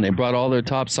 Yeah, and they brought all their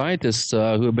top scientists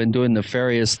who have been doing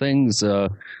nefarious things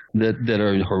that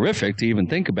are horrific to even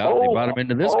think about. They brought them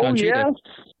into this country to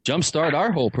jumpstart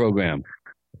our whole program.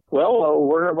 Well,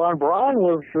 Werner von Braun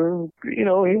was, he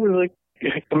was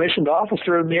a commissioned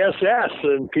officer in the SS,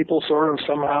 and people sort of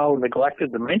somehow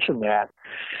neglected to mention that.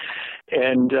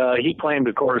 And he claimed,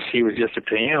 of course, he was just a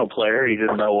piano player. He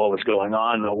didn't know what was going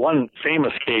on. The one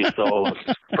famous case, though, was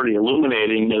pretty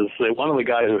illuminating, is that one of the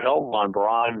guys who helped von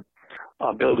Braun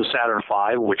build a Saturn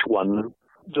V, which won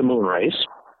the moon race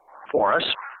for us.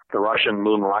 The Russian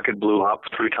moon rocket blew up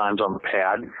 3 times on the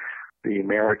pad. The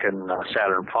American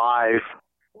Saturn V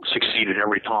succeeded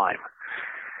every time.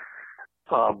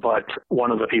 But one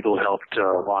of the people who helped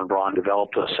von Braun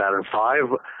develop the Saturn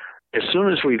V, as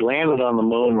soon as we landed on the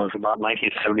moon, was about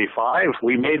 1975,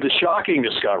 we made the shocking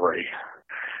discovery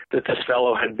that this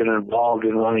fellow had been involved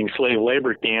in running slave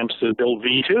labor camps to build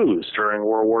V-2s during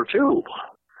World War II.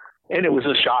 And it was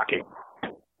a shocking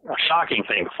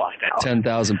thing to find out.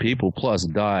 10,000 people plus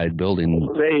died building.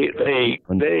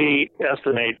 They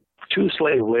estimate 2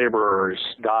 slave laborers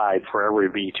died for every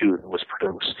V2 that was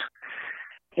produced.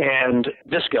 And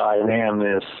this guy ran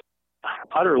this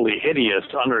utterly hideous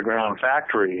underground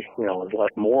factory,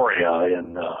 like Moria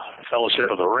in Fellowship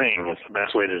of the Ring. It's the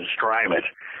best way to describe it.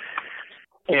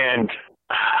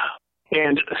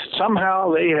 And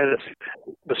somehow the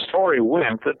story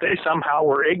went that they somehow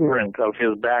were ignorant of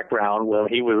his background when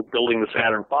he was building the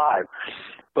Saturn V.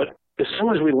 But as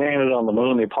soon as we landed on the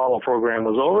moon, the Apollo program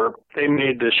was over, they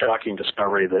made the shocking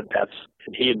discovery that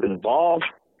he had been involved.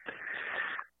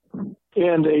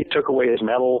 And they took away his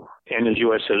medal and his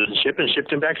U.S. citizenship and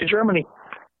shipped him back to Germany.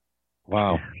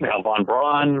 Wow. Now, von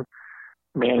Braun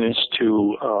managed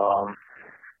to,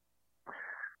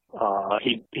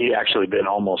 he actually been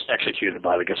almost executed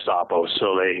by the Gestapo,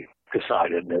 so they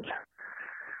decided that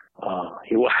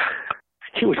he was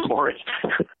more,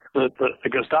 the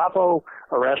Gestapo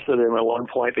arrested him at one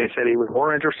point. They said he was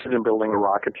more interested in building a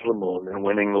rocket to the moon than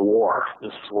winning the war.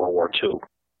 This is World War II.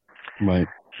 Right.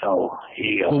 So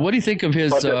he. Well, what do you think of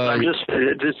his? I'm just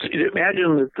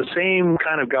imagine that the same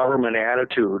kind of government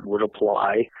attitude would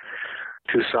apply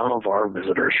to some of our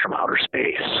visitors from outer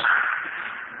space.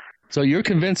 So you're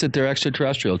convinced that they're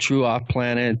extraterrestrial, true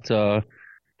off-planet,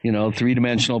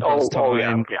 three-dimensional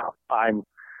time? Yeah. I'm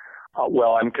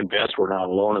convinced we're not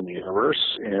alone in the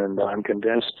universe, and I'm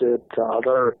convinced that there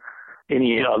are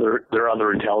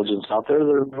other intelligence out there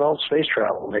that have developed space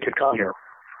travel. They could come here.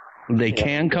 They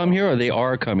can come here, or they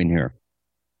are coming here?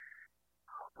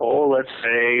 Oh, let's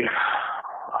say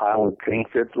I would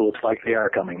think that it looks like they are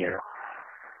coming here.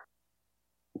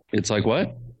 It's like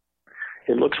what?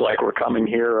 It looks like we're coming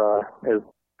here. As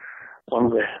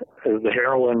the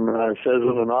heroine says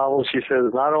in the novel, she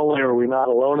says, "Not only are we not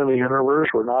alone in the universe,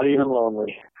 we're not even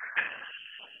lonely."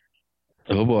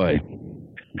 Oh boy!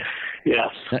 Yes.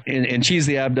 And she's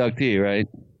the abductee, right?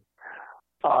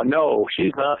 No,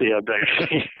 she's not the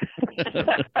abductee.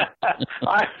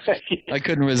 I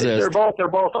couldn't resist. They're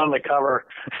both on the cover.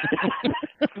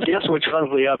 Guess which one's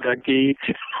the abductee?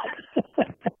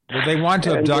 Well, they want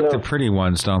to abduct the pretty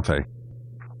ones, don't they?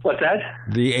 What's that?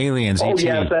 The aliens. Oh, ET,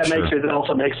 yes, that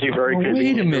also makes you very good.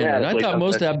 Wait a minute. I thought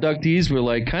most abductees were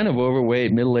like kind of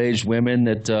overweight, middle-aged women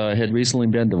that had recently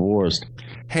been divorced.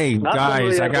 Hey,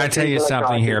 guys, I got to tell you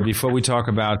something here before we talk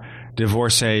about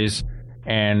divorcees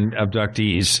and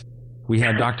abductees. We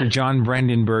had Dr. John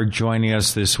Brandenburg joining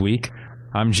us this week.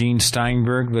 I'm Gene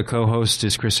Steinberg. The co-host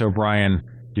is Chris O'Brien.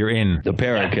 You're in the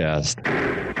Paracast.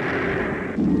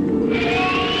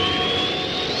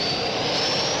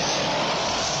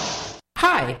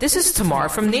 Hi, this is Tamar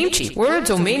from Namecheap. We're a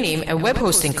domain name and web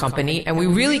hosting company, and we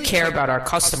really care about our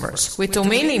customers. With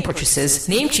domain name purchases,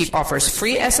 Namecheap offers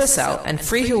free SSL and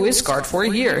free WhoisGuard for a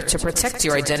year to protect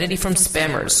your identity from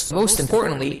spammers. Most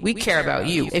importantly, we care about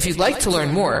you. If you'd like to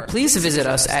learn more, please visit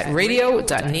us at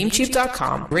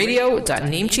radio.namecheap.com,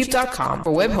 radio.namecheap.com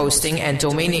for web hosting and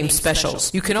domain name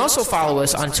specials. You can also follow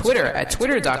us on Twitter at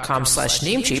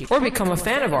twitter.com/Namecheap or become a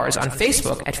fan of ours on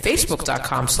Facebook at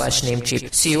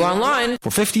facebook.com/Namecheap. See you online. For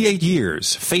 58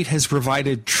 years, Fate has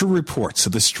provided true reports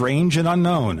of the strange and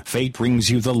unknown. Fate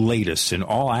brings you the latest in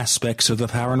all aspects of the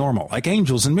paranormal, like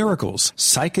angels and miracles,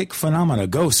 psychic phenomena,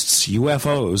 ghosts,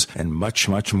 UFOs, and much,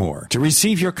 much more. To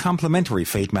receive your complimentary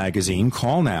Fate magazine,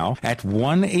 call now at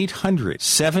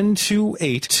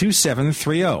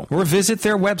 1-800-728-2730 or visit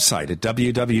their website at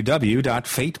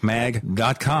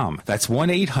www.fatemag.com. That's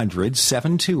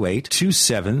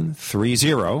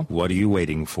 1-800-728-2730. What are you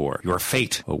waiting for? Your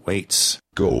fate awaits.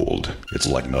 Gold. It's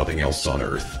like nothing else on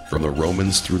Earth. From the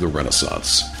Romans through the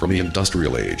Renaissance, from the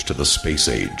Industrial Age to the Space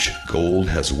Age, gold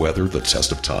has weathered the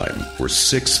test of time. For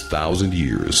 6,000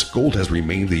 years, gold has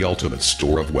remained the ultimate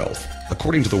store of wealth.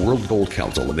 According to the World Gold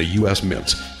Council and the U.S.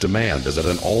 Mint, demand is at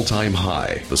an all-time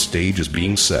high. The stage is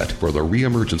being set for the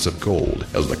reemergence of gold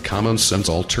as the common-sense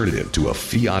alternative to a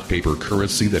fiat paper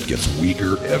currency that gets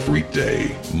weaker every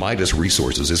day. Midas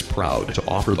Resources is proud to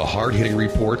offer the hard-hitting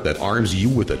report that arms you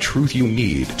with the truth you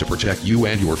need to protect you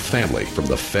and your family from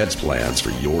the Fed's plans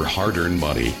for your hard-earned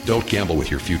money. Don't gamble with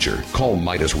your future. Call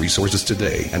Midas Resources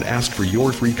today and ask for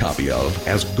your free copy of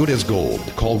As Good as Gold.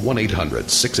 Call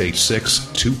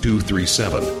 1-800-686-2237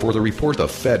 for the report the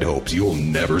Fed hopes you'll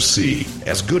never see.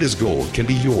 As Good as Gold can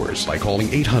be yours by calling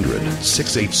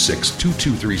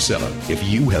 800-686-2237. If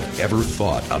you have ever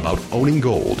thought about owning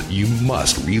gold, you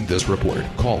must read this report.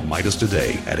 Call Midas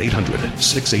today at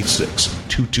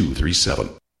 800-686-2237.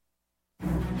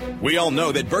 We all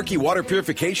know that Berkey Water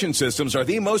Purification Systems are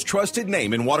the most trusted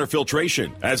name in water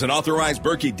filtration. As an authorized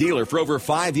Berkey dealer for over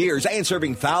 5 years and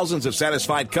serving thousands of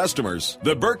satisfied customers,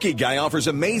 the Berkey Guy offers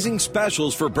amazing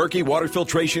specials for Berkey Water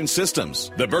Filtration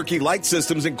Systems. The Berkey Light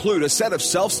Systems include a set of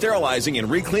self-sterilizing and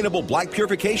recleanable black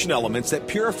purification elements that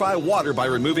purify water by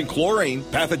removing chlorine,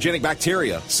 pathogenic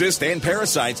bacteria, cysts, and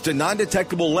parasites to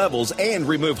non-detectable levels and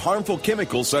remove harmful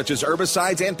chemicals such as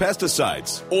herbicides and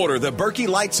pesticides. Order the Berkey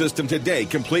Light System today,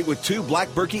 complete with with 2 Black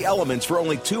Berkey Elements for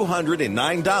only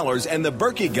 $209, and the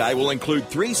Berkey Guy will include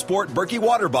 3 Sport Berkey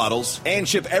water bottles and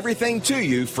ship everything to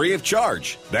you free of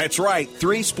charge. That's right,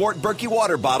 3 Sport Berkey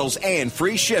water bottles and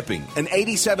free shipping. An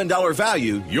 $87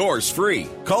 value, yours free.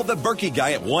 Call the Berkey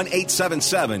Guy at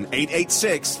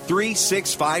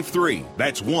 1-877-886-3653.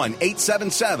 That's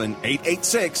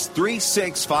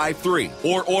 1-877-886-3653.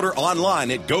 Or order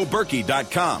online at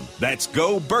GoBerkey.com. That's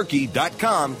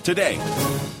GoBerkey.com today.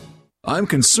 I'm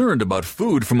concerned about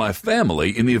food for my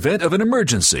family in the event of an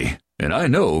emergency, and I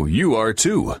know you are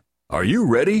too. Are you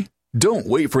ready? Don't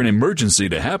wait for an emergency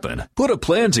to happen. Put a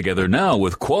plan together now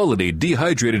with quality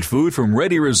dehydrated food from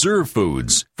Ready Reserve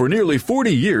Foods. For nearly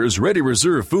 40 years, Ready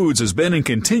Reserve Foods has been in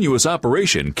continuous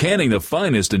operation, canning the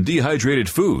finest in dehydrated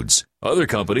foods. Other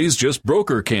companies just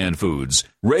broker canned foods.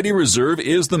 Ready Reserve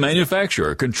is the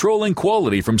manufacturer, controlling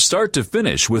quality from start to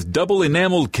finish with double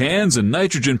enameled cans and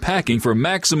nitrogen packing for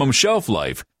maximum shelf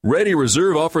life. Ready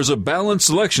Reserve offers a balanced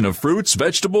selection of fruits,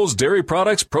 vegetables, dairy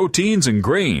products, proteins, and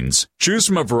grains. Choose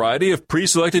from a variety of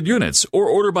pre-selected units or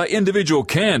order by individual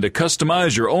can to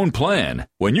customize your own plan.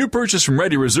 When you purchase from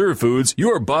Ready Reserve Foods,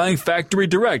 you are buying factory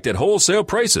direct at wholesale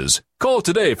prices. Call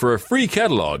today for a free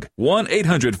catalog,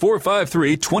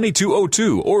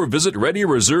 1-800-453-2202, or visit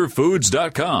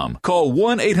ReadyReserveFoods.com. Call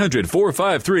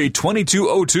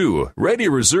 1-800-453-2202. Ready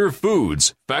Reserve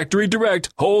Foods, factory direct,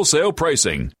 wholesale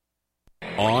pricing.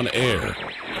 On air,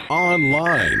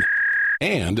 online,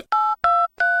 and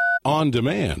on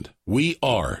demand. We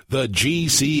are the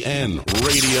GCN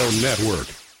Radio Network.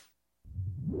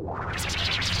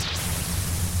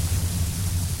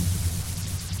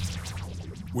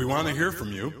 We want to hear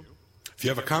from you. If you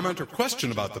have a comment or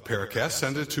question about the Paracast,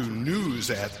 send it to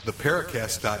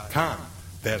news@theparacast.com.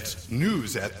 That's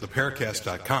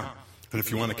news@theparacast.com. And if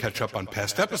you want to catch up on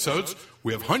past episodes,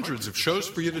 we have hundreds of shows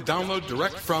for you to download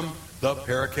direct from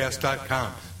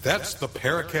theparacast.com. That's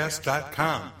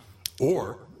theparacast.com.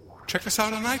 Or check us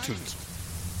out on iTunes.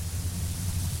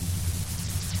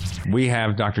 We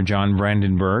have Dr. John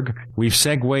Brandenburg. We've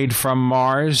segued from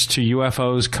Mars to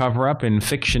UFOs cover-up in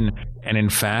fiction and in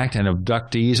fact, and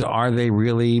abductees. Are they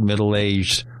really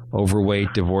middle-aged,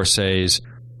 overweight divorcees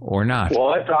or not? Well,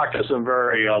 I talked to some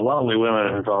very lovely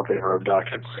women who thought they were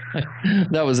abducted.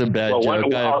 That was a bad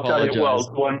joke.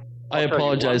 I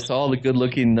apologize to all the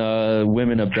good-looking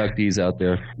women abductees out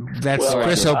there. That's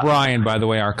Chris O'Brien, by the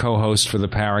way, our co-host for the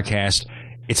Paracast.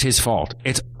 It's his fault.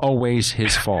 It's always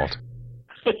his fault.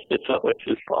 It's always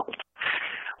his fault.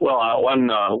 Well, one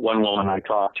woman I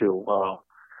talked to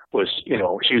was,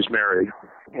 she was married,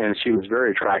 and she was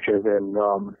very attractive, and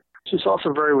she's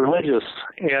also very religious.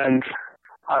 And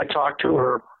I talked to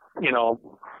her,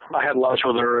 I had lunch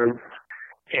with her,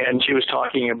 and she was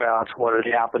talking about what had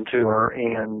happened to her,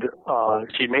 and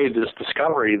she made this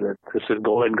discovery that this had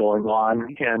been going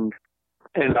on, and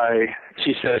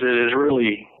she said it has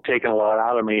really taken a lot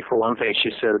out of me. For one thing,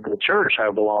 she said the church I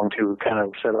belonged to kind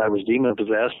of said I was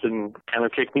demon-possessed and kind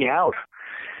of kicked me out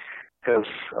because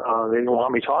they didn't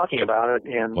want me talking about it.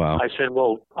 And wow. I said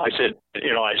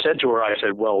to her,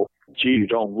 gee, you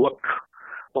don't look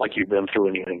like you've been through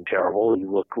anything terrible. You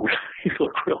look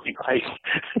really nice.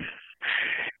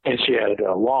 And she had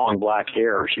long black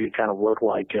hair. She kind of looked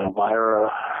like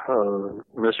Myra,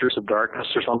 Mistress of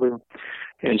Darkness or something.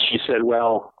 And she said,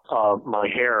 my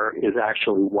hair is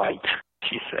actually white.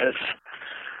 She says,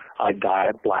 I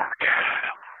dyed black.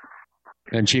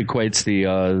 And she equates the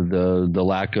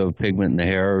lack of pigment in the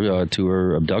hair to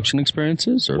her abduction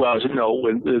experiences? Or? Well,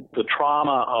 with the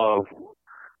trauma of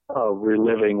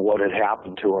reliving what had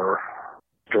happened to her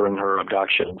during her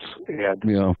abductions.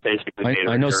 Basically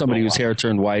I know somebody whose hair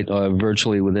turned white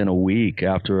virtually within a week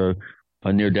after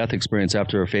a near-death experience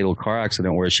after a fatal car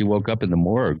accident where she woke up in the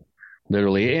morgue,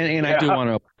 literally. And I do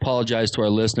want to apologize to our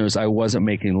listeners. I wasn't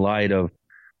making light of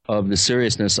the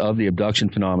seriousness of the abduction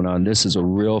phenomenon. This is a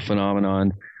real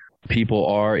phenomenon. People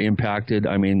are impacted.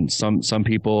 I mean, some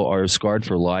people are scarred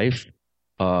for life.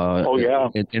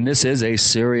 And this is a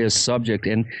serious subject.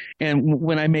 And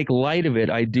when I make light of it,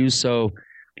 I do so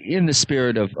in the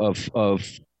spirit of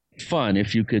fun,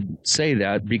 if you could say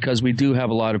that, because we do have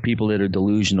a lot of people that are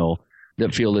delusional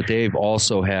that feel that they've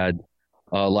also had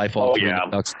life-altering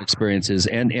experiences,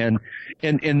 and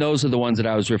those are the ones that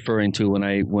I was referring to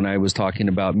when I was talking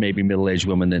about maybe middle-aged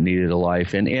women that needed a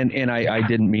life, and I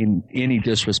didn't mean any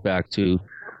disrespect to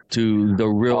the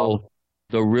real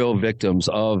victims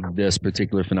of this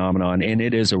particular phenomenon, and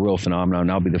it is a real phenomenon.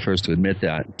 I'll be the first to admit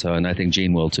that, and I think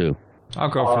Gene will too. I'll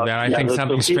go for that. I think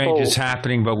something strange is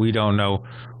happening, but we don't know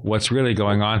what's really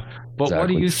going on. But What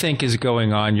do you think is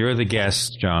going on? You're the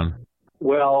guest, John.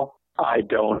 Well, I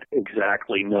don't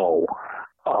exactly know.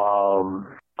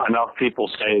 enough people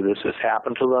say this has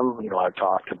happened to them. You know, I've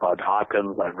talked to Bud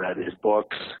Hopkins, I've read his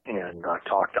books, and I've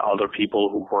talked to other people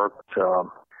who worked.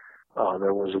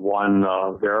 There was one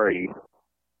very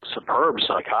superb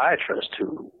psychiatrist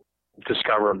who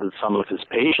discovered that some of his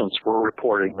patients were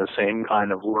reporting the same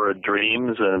kind of lurid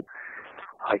dreams, and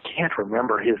I can't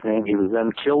remember his name. He was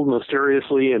then killed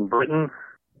mysteriously in Britain.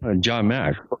 John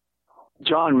Mack.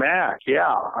 John Mack,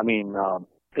 yeah. I mean,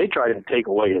 they tried to take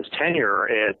away his tenure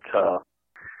at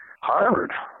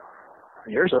Harvard.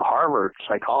 Here's a Harvard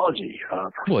psychology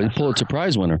Well, he's Pulitzer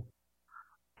Prize winner.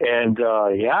 And,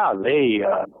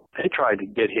 they tried to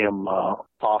get him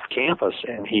off campus,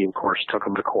 and he, of course, took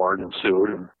them to court and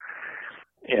sued,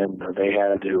 and they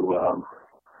had to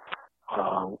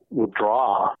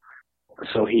withdraw.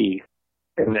 So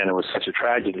and then it was such a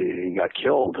tragedy, he got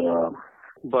killed. Other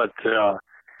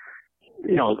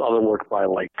work by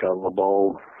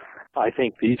LeBeau, I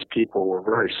think these people were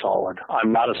very solid.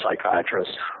 I'm not a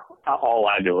psychiatrist. All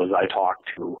I do is I talk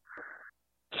to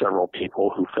several people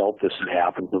who felt this had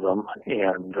happened to them.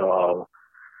 And,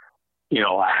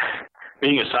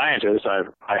 being a scientist,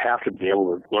 I have to be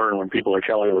able to learn when people are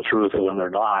telling the truth and when they're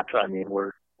not. I mean,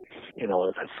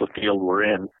 that's the field we're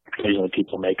in. Occasionally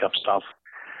people make up stuff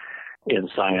in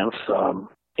science. The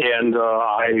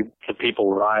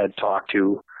people that I had talked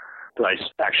to, that I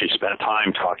actually spent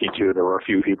time talking to, there were a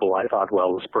few people I thought,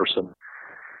 well, this person,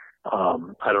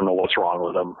 I don't know what's wrong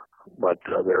with them, but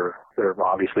they've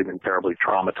obviously been terribly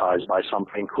traumatized by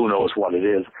something. Who knows what it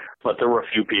is? But there were a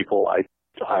few people I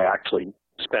actually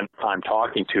spent time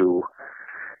talking to,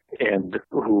 and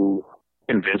who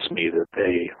convinced me that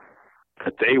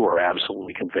they were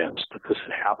absolutely convinced that this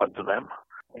had happened to them,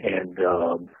 and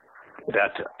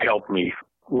that helped me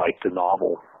write the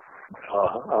novel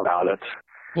about it.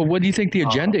 Well, what do you think the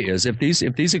agenda is? If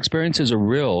these experiences are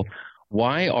real,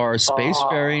 why are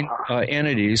spacefaring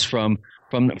entities from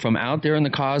out there in the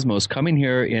cosmos coming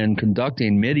here and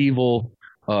conducting medieval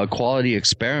quality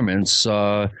experiments with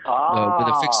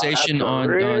a fixation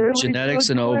on genetics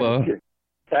and ova?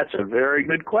 That's a very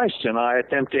good question. I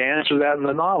attempt to answer that in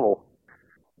the novel.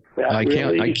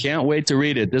 I can't wait to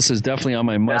read it. This is definitely on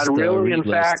my must read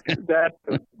list. In fact,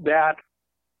 that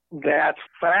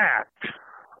fact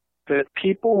that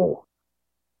people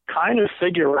kind of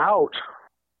figure out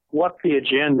what the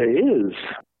agenda is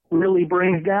really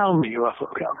brings down the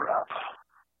UFO cover-up.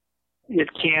 It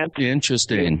can't.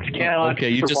 Interesting. It cannot okay,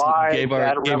 you just gave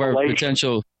our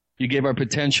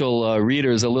potential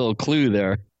readers a little clue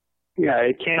there. Yeah,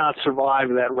 it cannot survive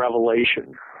that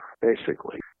revelation,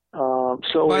 basically.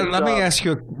 Let me ask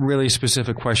you a really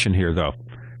specific question here, though.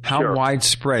 How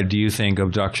widespread do you think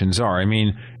abductions are? I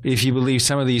mean, if you believe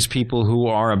some of these people who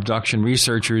are abduction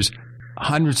researchers,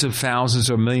 hundreds of thousands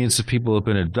or millions of people have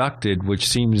been abducted, which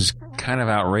seems kind of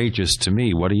outrageous to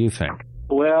me. What do you think?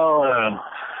 Well,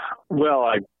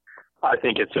 I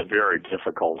think it's a very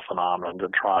difficult phenomenon to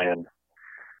try and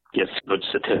get good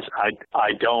statistics.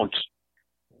 I don't.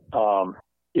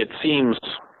 It seems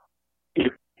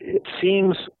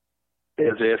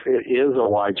as if it is a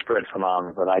widespread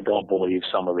phenomenon, but I don't believe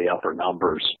some of the other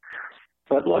numbers.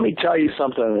 But let me tell you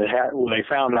something that when they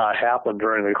found out happened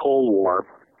during the Cold War,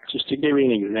 just to give you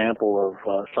an example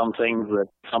of some things that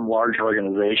some large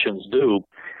organizations do.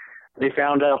 They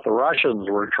found out the Russians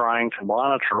were trying to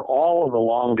monitor all of the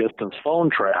long-distance phone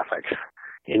traffic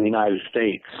in the United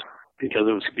States because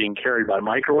it was being carried by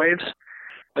microwaves.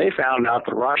 They found out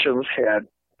the Russians had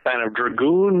kind of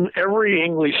dragooned every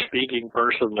English-speaking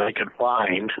person they could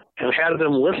find and had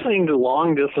them listening to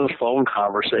long-distance phone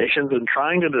conversations and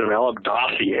trying to develop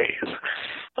dossiers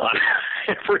on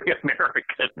every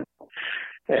American.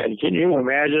 And can you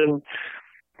imagine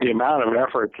the amount of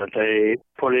effort that they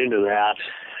put into that?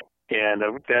 And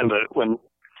then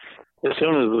as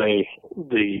soon as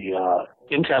the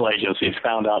intel agencies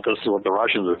found out this is what the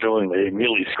Russians were doing, they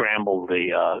immediately scrambled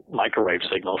the microwave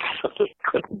signals. They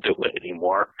couldn't do it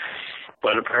anymore.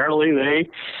 But apparently they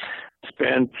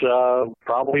spent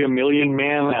probably 1 million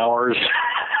man hours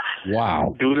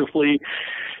dutifully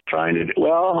trying to do.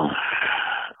 Well,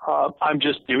 I'm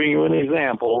just giving you an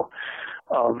example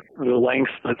of the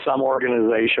lengths that some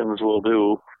organizations will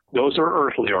do. Those are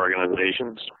earthly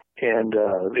organizations. And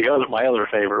my other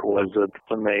favorite was that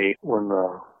when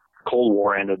the Cold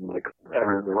War ended and the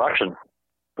Russian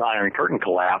Iron Curtain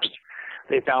collapsed,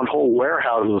 they found whole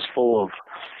warehouses full of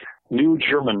new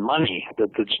German money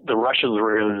that the Russians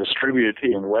were going to distribute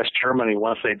in West Germany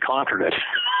once they'd conquered it.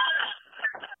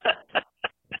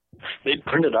 They'd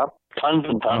printed up tons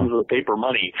and tons of paper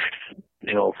money,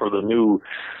 for the new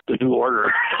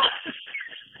order.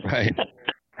 Right.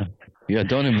 Yeah,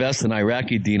 don't invest in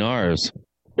Iraqi dinars.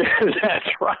 That's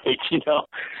right.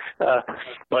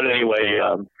 But anyway,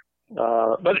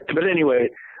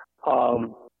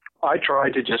 I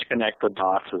tried to just connect the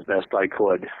dots as best I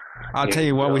could. I'll tell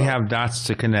you what, we have dots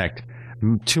to connect.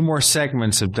 2 more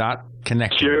segments of dot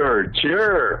connection.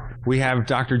 Sure. We have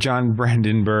Dr. John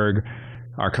Brandenburg.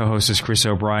 Our co-host is Chris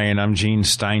O'Brien. I'm Gene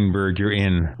Steinberg. You're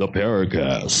in the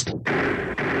Paracast.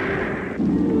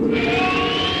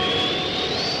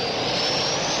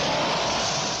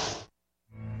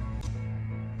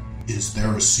 Is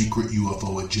there a secret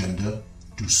UFO agenda?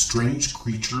 Do strange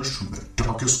creatures from the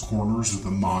darkest corners of the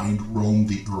mind roam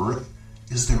the Earth?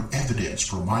 Is there evidence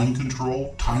for mind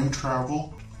control, time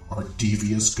travel, or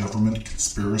devious government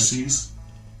conspiracies?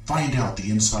 Find out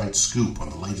the inside scoop on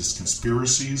the latest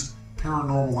conspiracies,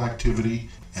 paranormal activity,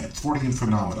 and Fortean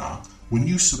phenomena when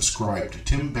you subscribe to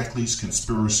Tim Beckley's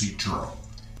Conspiracy Journal.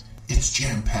 It's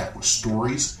jam-packed with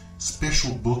stories,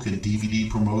 special book and DVD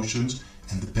promotions,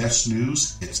 and the best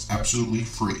news, it's absolutely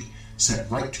free, sent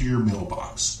right to your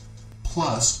mailbox.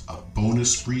 Plus, a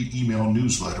bonus free email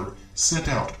newsletter sent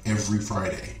out every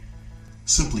Friday.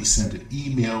 Simply send an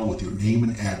email with your name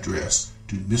and address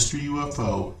to Mr.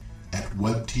 UFO at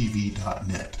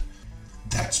webtv.net.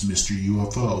 That's Mr.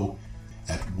 UFO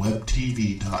at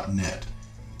webtv.net.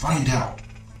 Find out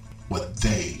what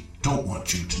they don't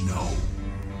want you to know.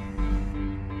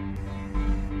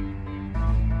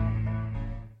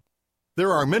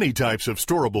 There are many types of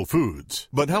storable foods,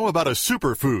 but how about a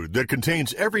superfood that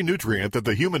contains every nutrient that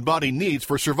the human body needs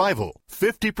for survival?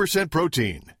 50%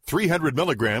 protein, 300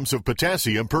 milligrams of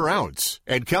potassium per ounce,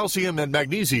 and calcium and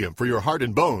magnesium for your heart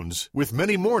and bones, with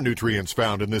many more nutrients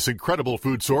found in this incredible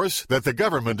food source that the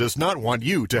government does not want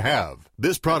you to have.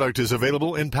 This product is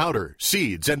available in powder,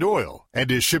 seeds, and oil, and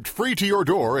is shipped free to your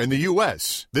door in the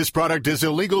U.S. This product is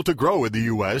illegal to grow in the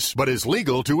U.S., but is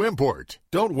legal to import.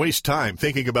 Don't waste time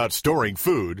thinking about storing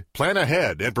food. Plan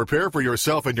ahead and prepare for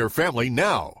yourself and your family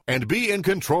now, and be in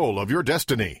control of your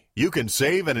destiny. You can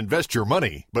save and invest your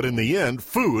money, but in the end,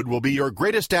 food will be your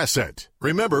greatest asset.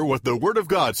 Remember what the Word of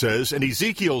God says in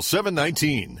Ezekiel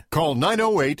 7:19. Call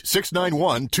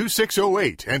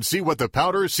 908-691-2608 and see what the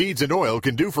powder, seeds, and oil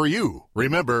can do for you.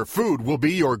 Remember, food will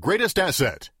be your greatest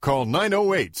asset. Call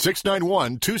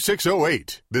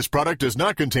 908-691-2608. This product does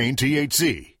not contain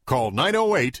THC. Call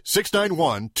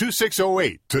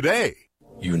 908-691-2608 today.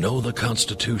 You know the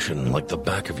Constitution like the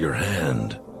back of your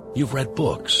hand. You've read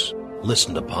books,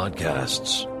 listened to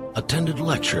podcasts, attended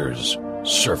lectures,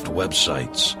 surfed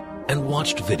websites, and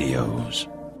watched videos.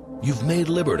 You've made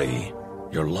liberty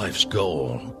your life's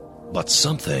goal, but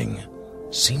something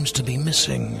seems to be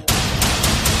missing.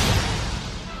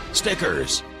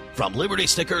 Stickers from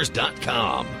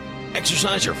LibertyStickers.com.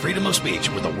 Exercise your freedom of speech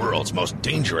with the world's most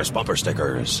dangerous bumper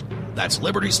stickers. That's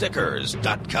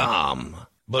LibertyStickers.com.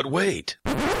 But wait,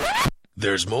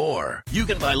 there's more. You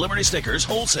can buy Liberty Stickers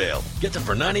wholesale. Get them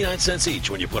for 99 cents each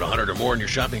when you put 100 or more in your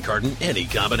shopping cart in any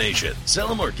combination. Sell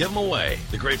them or give them away.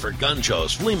 They're great for gun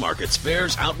shows, flea markets,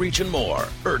 fairs, outreach, and more.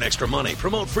 Earn extra money,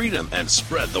 promote freedom, and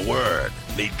spread the word.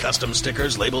 Need custom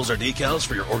stickers, labels, or decals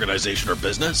for your organization or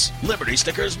business? Liberty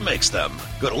Stickers makes them.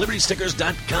 Go to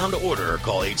LibertyStickers.com to order or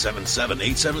call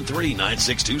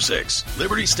 877-873-9626.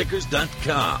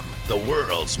 LibertyStickers.com, the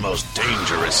world's most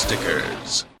dangerous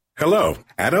stickers. Hello.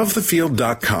 At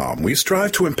OfTheField.com, we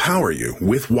strive to empower you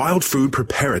with wild food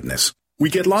preparedness. We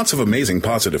get lots of amazing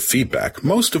positive feedback,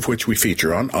 most of which we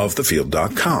feature on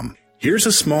OfTheField.com. Here's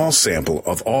a small sample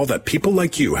of all that people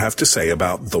like you have to say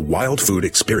about the wild food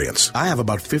experience. I have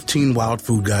about 15 wild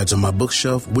food guides on my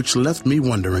bookshelf, which left me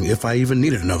wondering if I even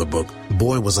needed another book.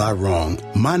 Boy, was I wrong.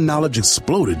 My knowledge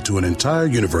exploded to an entire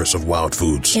universe of wild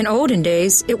foods. In olden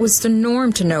days, it was the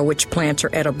norm to know which plants are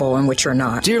edible and which are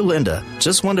not. Dear Linda,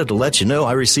 just wanted to let you know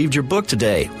I received your book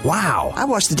today. Wow. I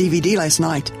watched the DVD last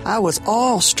night. I was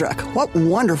awestruck. What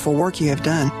wonderful work you have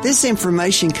done. This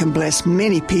information can bless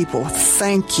many people.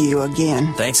 Thank you again.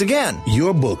 Thanks again.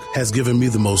 Your book has given me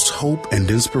the most hope and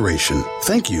inspiration.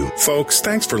 Thank you. Folks,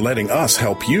 thanks for letting us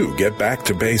help you get back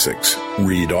to basics.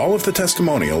 Read all of the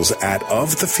testimonials at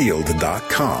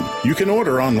ofthefield.com. You can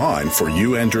order online for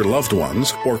you and your loved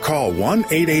ones or call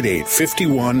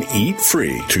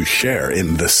 1-888-51-EAT-FREE to share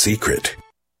in the secret.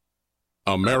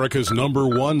 America's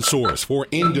 #1 source for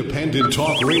independent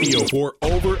talk radio for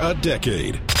over a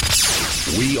decade.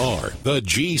 We are the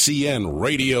GCN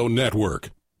Radio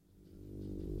Network.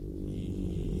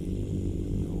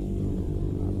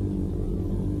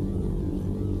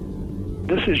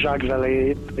 This is Jacques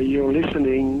Vallée. You're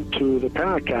listening to the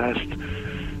Paracast,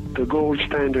 the gold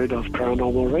standard of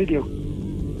paranormal radio.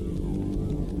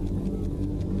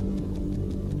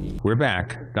 We're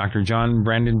back. Dr. John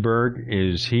Brandenburg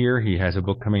is here. He has a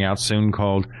book coming out soon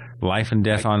called Life and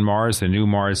Death on Mars, The New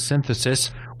Mars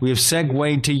Synthesis. We have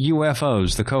segued to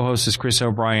UFOs. The co-host is Chris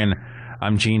O'Brien.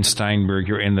 I'm Gene Steinberg.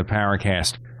 You're in the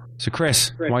Paracast. So,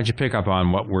 Chris, why don't you pick up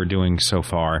on what we're doing so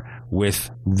far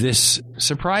with this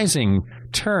surprising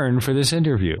turn for this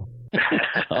interview?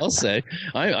 I'll say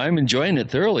I'm enjoying it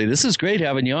thoroughly. This is great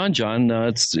having you on, John.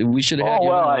 We should have had you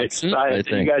on soon, I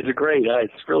think. You guys are great.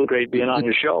 It's really great being on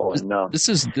your show. And this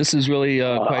is really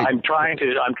quite. I'm trying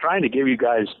to give you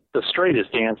guys the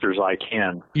straightest answers I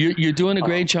can. You're doing a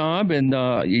great job, and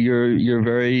you're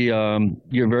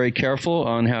very careful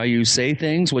on how you say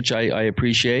things, which I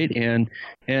appreciate, and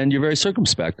you're very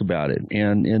circumspect about it.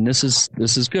 And this is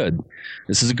good.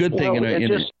 This is a good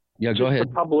thing. Yeah, go ahead.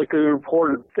 The publicly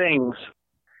reported things,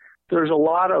 there's a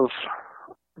lot of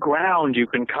ground you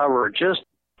can cover just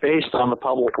based on the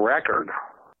public record.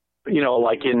 You know,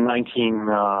 like in I think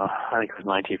it was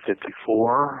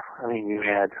 1954,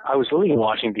 I was living in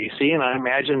Washington, D.C., and I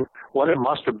imagine what it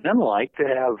must have been like to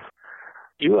have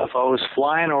UFOs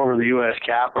flying over the U.S.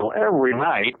 Capitol every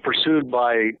night, pursued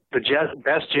by the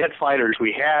best jet fighters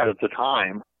we had at the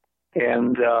time.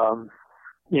 And,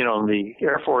 the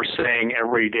Air Force saying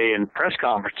every day in press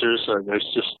conferences,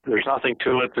 there's nothing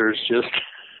to it. There's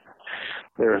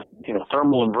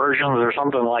thermal inversion or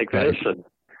something like this. And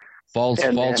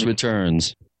false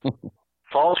returns.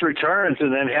 False returns,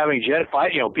 and then having jet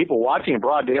fight, people watching in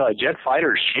broad daylight, jet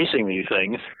fighters chasing these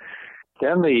things.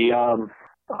 Then the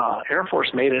Air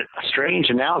Force made a strange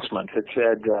announcement. It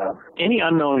said, any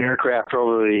unknown aircraft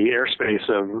over the airspace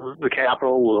of the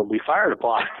Capitol will be fired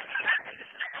upon.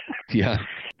 Yeah.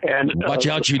 And watch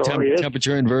out, you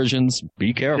temperature inversions.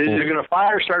 Be careful. They're going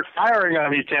to start firing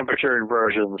on these temperature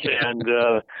inversions, and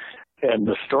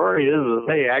the story is that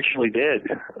they actually did,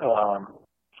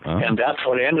 and that's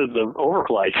what ended the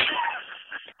overflights.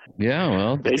 Yeah,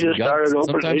 well, they just started.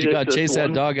 Sometimes you got to chase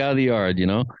that dog out of the yard.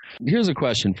 Here's a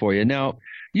question for you. Now,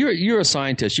 you're a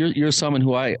scientist. You're someone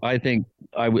who I think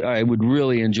I would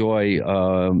really enjoy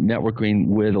networking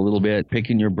with a little bit,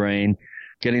 picking your brain,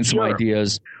 getting some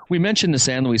ideas. We mentioned the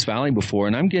San Luis Valley before,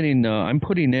 and I'm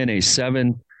putting in a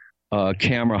 7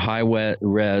 camera high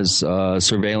res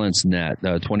surveillance net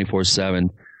 24/7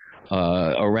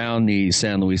 around the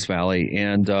San Luis Valley,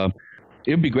 and it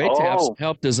would be great to have some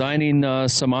help designing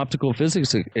some optical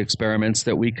physics experiments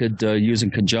that we could use in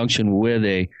conjunction with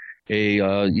an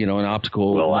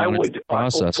optical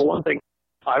process. For one thing,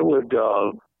 I would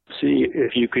see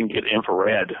if you can get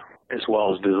infrared as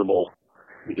well as visible.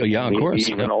 Yeah, of course.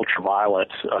 Even ultraviolet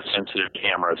sensitive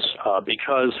cameras,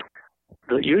 because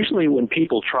usually when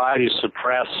people try to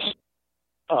suppress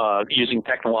using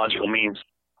technological means,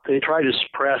 they try to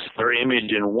suppress their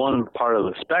image in one part of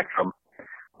the spectrum.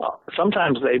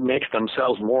 Sometimes they make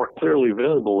themselves more clearly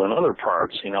visible in other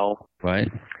parts.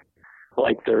 Right.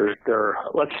 Like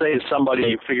let's say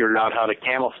somebody figured out how to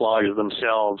camouflage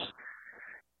themselves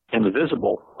in the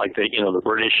visible, like the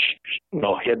British,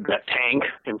 hid that tank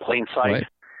in plain sight. Right.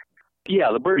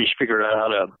 Yeah, the British figured out how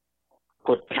to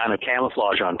put kind of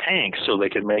camouflage on tanks so they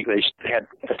had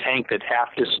a tank that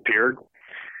half disappeared,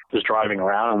 was driving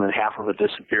around, and then half of it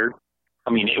disappeared.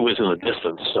 I mean, it was in the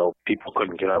distance, so people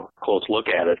couldn't get a close look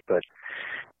at it.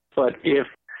 But if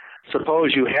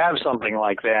suppose you have something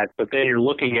like that, but then you're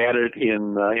looking at it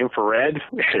in infrared,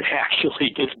 it actually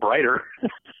gets brighter.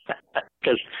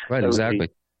 Right, exactly.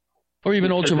 Or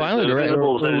even ultraviolet or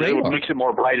radar. It makes it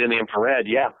more bright in the infrared,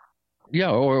 yeah.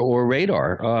 Yeah, or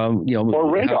radar.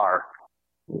 Or radar.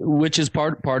 Which is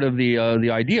part of the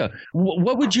idea.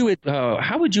 What would you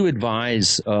how would you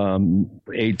advise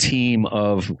a team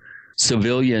of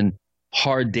civilian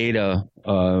hard data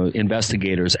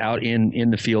investigators out in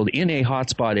the field in a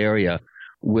hotspot area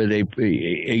with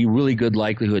a really good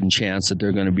likelihood and chance that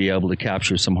they're going to be able to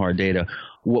capture some hard data?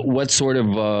 What sort of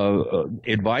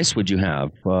advice would you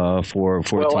have for a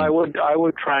team? Well, I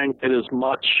would try and get as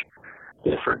much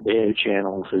different data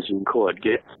channels as you could.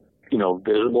 Get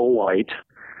visible light.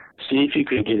 See if you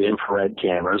could get infrared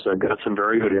cameras. They've got some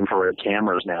very good infrared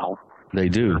cameras now. They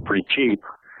do. They're pretty cheap.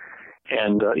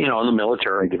 And, the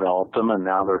military developed them, and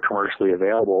now they're commercially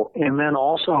available. And then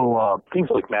also things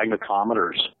like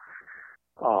magnetometers,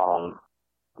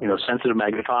 sensitive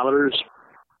magnetometers.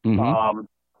 Mm-hmm.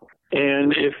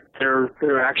 And if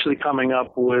they're actually coming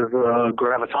up with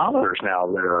gravitometers now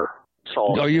that are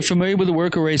solid. Are you familiar with the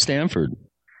work of Ray Stanford?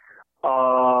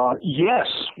 Yes.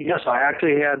 I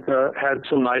actually had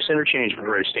some nice interchange with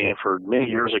Ray Stanford many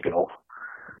years ago.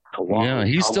 Yeah,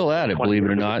 he's still at it, believe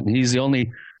it or not. He's the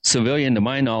only civilian, to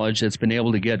my knowledge, that's been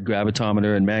able to get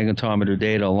gravitometer and magnetometer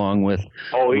data along with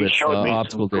he showed me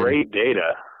optical some great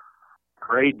data.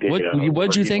 great data.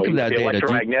 What did you think of that the data?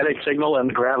 Electromagnetic signal and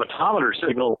the gravitometer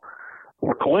signal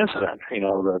were coincident.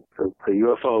 The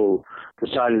UFO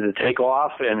decided to take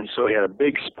off, and so we had a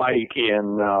big spike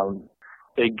in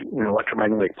big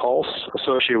electromagnetic pulse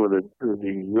associated with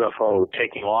the UFO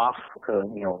taking off,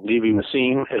 leaving the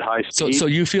scene at high speed. So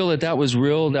you feel that was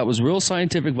real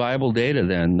scientific viable data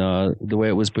then, the way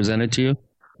it was presented to you?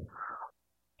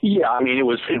 Yeah, I mean, it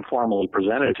was informally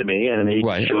presented to me, and he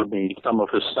showed me some of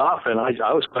his stuff, and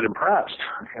I was quite impressed.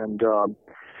 And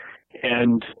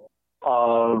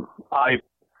I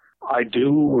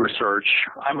do research.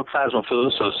 I'm a plasma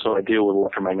physicist, so I deal with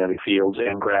electromagnetic fields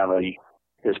and gravity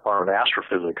as part of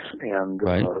astrophysics, and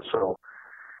so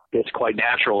it's quite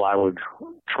natural. I would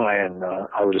try and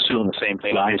I would assume the same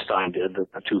thing Einstein did,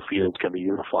 that the two fields can be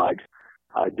unified.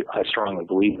 I strongly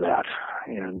believe that,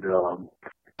 and.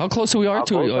 How close are we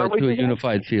to a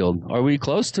unified field? Are we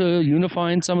close to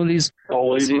unifying some of these?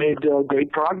 Oh, we've made great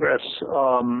progress.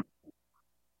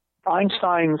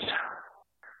 Einstein's,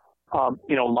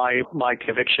 my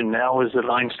conviction now is that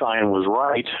Einstein was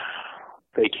right.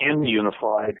 They can be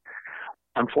unified.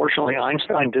 Unfortunately,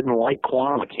 Einstein didn't like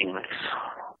quantum mechanics.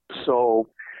 So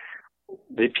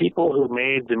the people who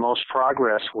made the most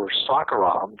progress were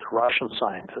Sakharov, the Russian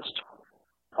scientist.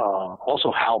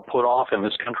 Also Hal Puthoff in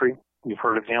this country. You've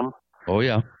heard of him? Oh,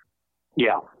 yeah.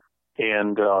 Yeah.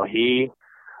 And he,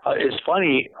 it's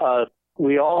funny,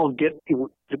 we all get,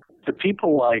 the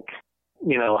people like,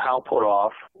 Hal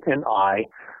Puthoff and I,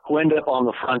 who end up on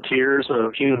the frontiers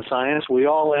of human science, we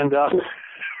all end up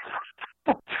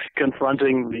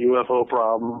confronting the UFO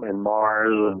problem and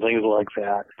Mars and things like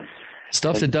that.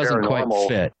 Stuff that doesn't quite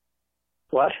fit.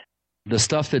 What? The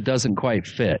stuff that doesn't quite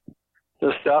fit.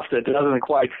 The stuff that doesn't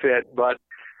quite fit, but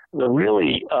the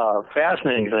really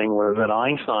fascinating thing was that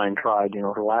Einstein tried,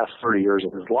 for the last 30 years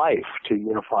of his life to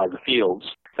unify the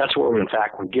fields. That's where, in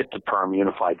fact, we get the term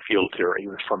unified field theory. It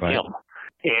was from him.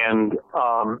 And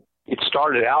it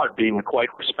started out being a quite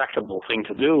respectable thing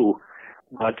to do,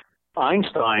 but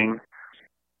Einstein,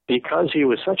 because he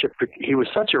was such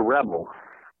a rebel,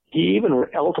 he even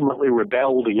ultimately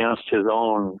rebelled against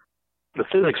the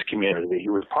physics community he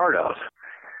was part of.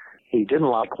 He didn't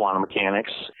like quantum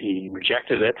mechanics. He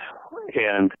rejected it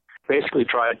and basically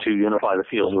tried to unify the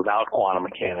fields without quantum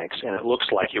mechanics, and it looks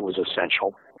like it was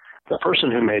essential. The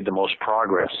person who made the most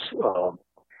progress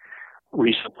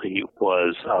recently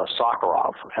was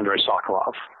Sakharov, Andrei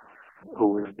Sakharov,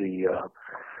 who was the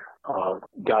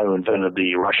guy who invented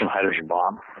the Russian hydrogen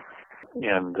bomb.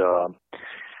 And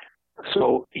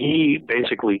so he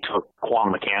basically took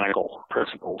quantum mechanical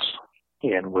principles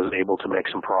and was able to make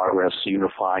some progress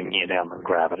unifying EM and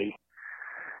gravity.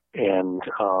 And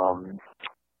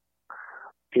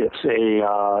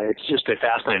it's just a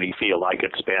fascinating field. I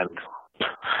could spend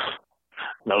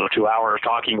another 2 hours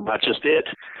talking about just it.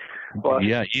 But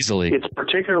yeah, easily. It's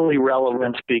particularly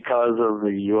relevant because of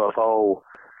the UFO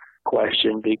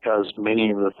question, because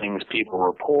many of the things people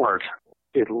report,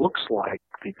 it looks like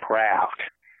the craft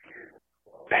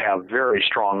have very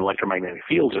strong electromagnetic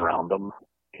fields around them.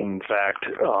 In fact,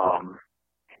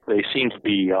 they seem to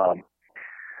be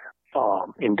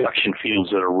induction fields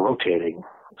that are rotating.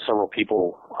 Several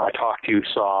people I talked to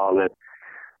saw that,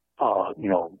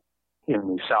 in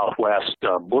the southwest,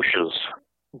 bushes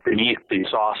beneath the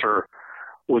saucer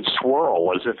would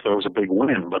swirl as if there was a big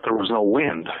wind, but there was no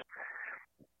wind.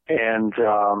 And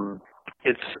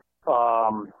it's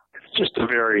just a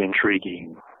very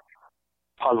intriguing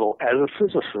puzzle as a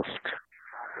physicist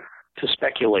to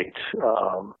speculate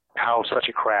how such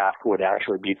a craft would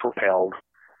actually be propelled,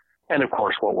 and of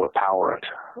course what would power it.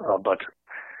 But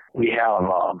we have,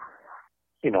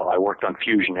 I worked on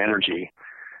fusion energy.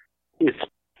 It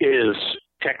is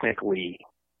technically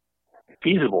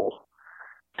feasible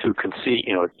to conceive,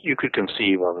 you could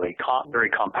conceive of a very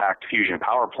compact fusion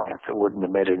power plant that wouldn't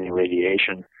emit any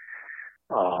radiation.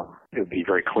 It would be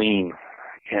very clean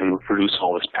and produce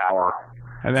all this power.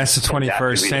 And that's the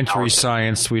 21st century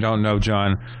science. We don't know,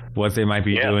 John, what they might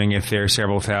be doing if they're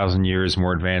several thousand years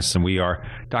more advanced than we are.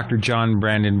 Dr. John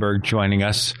Brandenburg joining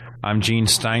us. I'm Gene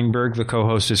Steinberg. The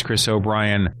co-host is Chris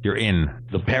O'Brien. You're in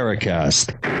the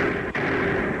Paracast.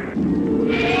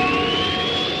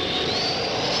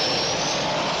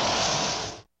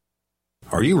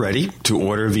 Are Are you ready to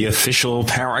order the official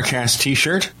Paracast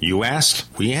t-shirt? You asked,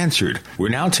 we answered. We're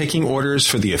now taking orders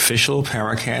for the official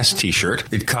Paracast t-shirt.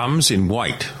 It comes in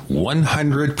white,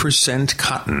 100%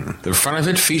 cotton. The front of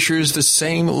it features the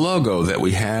same logo that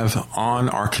we have on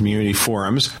our community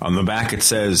forums. On the back it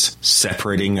says,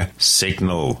 separating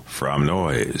signal from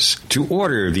noise. To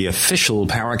order the official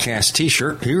Paracast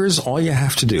t-shirt, here's all you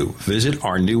have to do. Visit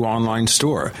our new online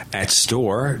store at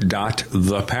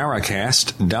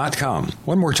store.theparacast.com.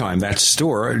 One more time, that's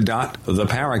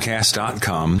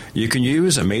store.theparacast.com. You can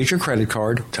use a major credit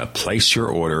card to place your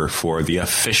order for the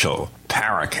official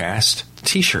Paracast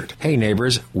t-shirt. Hey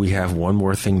neighbors, we have one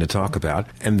more thing to talk about,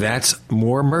 and that's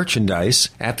more merchandise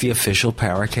at the official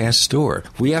Paracast store.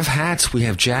 We have hats, we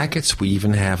have jackets, we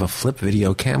even have a flip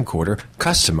video camcorder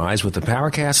customized with the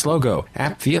Paracast logo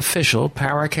at the official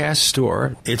Paracast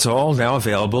store. It's all now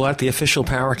available at the official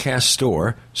Paracast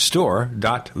store,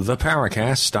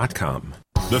 store.theparacast.com.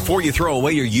 Before you throw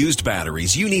away your used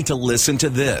batteries, you need to listen to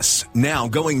this. Now,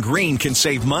 going green can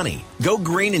save money. Go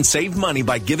green and save money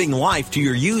by giving life to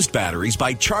your used batteries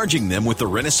by charging them with the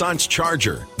Renaissance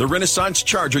Charger. The Renaissance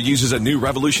Charger uses a new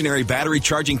revolutionary battery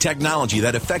charging technology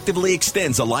that effectively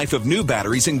extends the life of new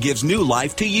batteries and gives new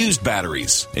life to used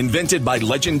batteries. Invented by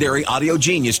legendary audio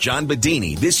genius John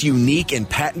Bedini, this unique and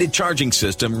patented charging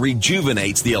system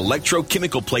rejuvenates the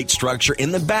electrochemical plate structure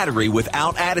in the battery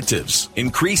without additives,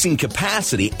 increasing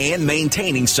capacity and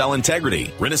maintaining cell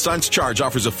integrity. Renaissance Charge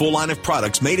offers a full line of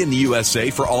products made in the USA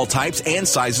for all types and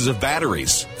sizes of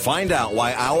batteries. Find out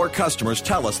why our customers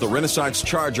tell us the Renaissance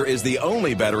Charger is the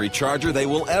only battery charger they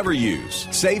will ever use.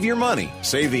 Save your money.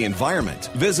 Save the environment.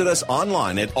 Visit us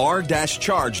online at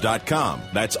r-charge.com.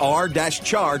 That's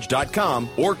r-charge.com,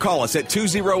 or call us at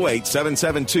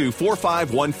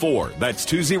 208-772-4514. That's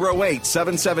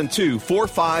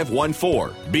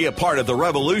 208-772-4514. Be a part of the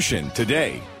revolution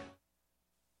today.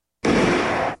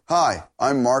 Hi,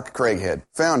 I'm Mark Craighead,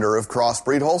 founder of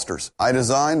Crossbreed Holsters. I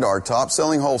designed our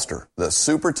top-selling holster, the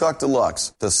Super Tuck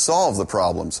Deluxe, to solve the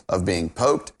problems of being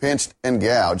poked, pinched, and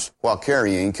gouged while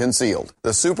carrying concealed.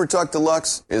 The Super Tuck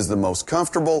Deluxe is the most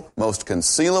comfortable, most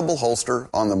concealable holster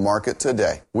on the market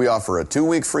today. We offer a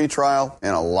 2-week free trial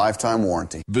and a lifetime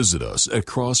warranty. Visit us at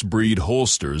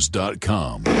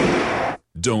crossbreedholsters.com.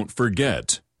 Don't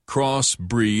forget,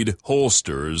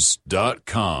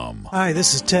 crossbreedholsters.com. Hi,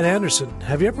 this is Ted Anderson.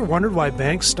 Have you ever wondered why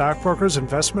banks, stockbrokers,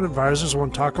 investment advisors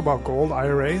won't talk about gold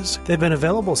IRAs? They've been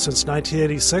available since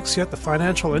 1986, yet the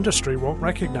financial industry won't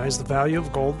recognize the value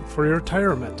of gold for your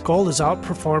retirement. Gold has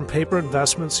outperformed paper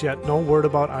investments, yet no word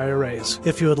about IRAs.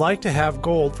 If you would like to have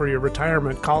gold for your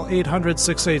retirement, call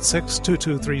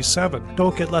 800-686-2237.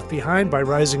 Don't get left behind by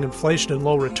rising inflation and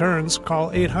low returns. Call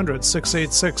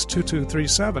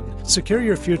 800-686-2237. Secure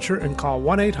your future and call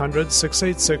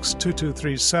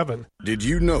 1-800-686-2237. Did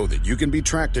you know that you can be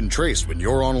tracked and traced when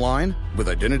you're online? With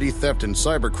identity theft and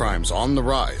cybercrimes on the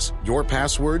rise, your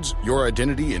passwords, your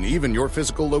identity, and even your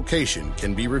physical location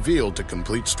can be revealed to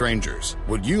complete strangers.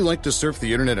 Would you like to surf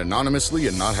the internet anonymously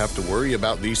and not have to worry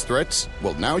about these threats?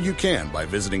 Well, now you can by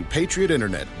visiting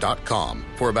patriotinternet.com.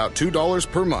 For about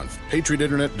 $2 per month,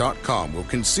 patriotinternet.com will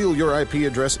conceal your IP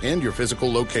address and your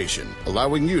physical location,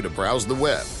 allowing you to browse the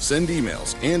web, send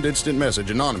emails, and instant message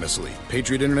anonymously.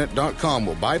 patriotinternet.com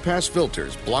will bypass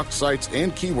filters, blocked sites,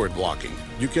 and keyword blocking.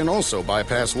 You can also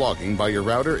bypass logging by your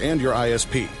router and your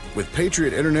ISP. With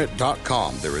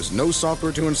patriotinternet.com, there is no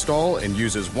software to install and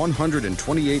uses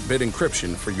 128-bit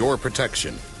encryption for your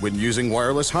protection. When using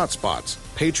wireless hotspots,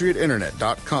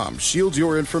 patriotinternet.com shields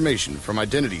your information from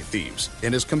identity thieves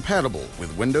and is compatible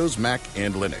with Windows, Mac,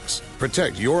 and Linux.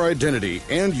 Protect your identity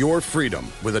and your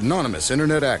freedom with anonymous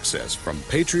internet access from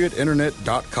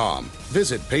patriotinternet.com.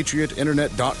 Visit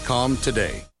patriotinternet.com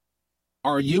today.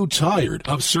 Are you tired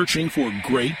of searching for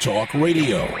great talk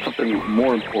radio? Something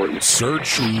more important.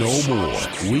 Search no more.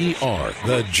 We are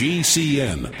the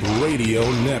GCN Radio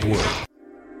Network.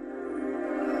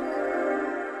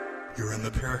 You're in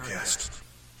the Paracast.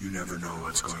 You never know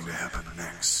what's going to happen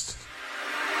next.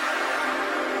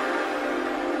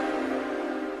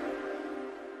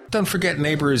 Don't forget,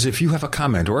 neighbors, if you have a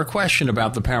comment or a question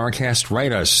about the Paracast,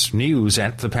 write us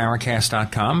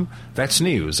news@theparacast.com. That's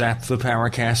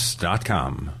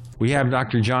news@theparacast.com. We have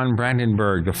Dr. John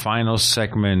Brandenburg, the final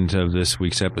segment of this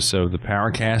week's episode of the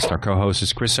Paracast. Our co-host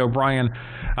is Chris O'Brien.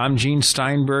 I'm Gene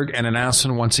Steinberg, and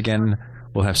announcing once again,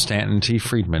 we'll have Stanton T.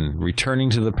 Friedman returning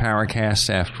to the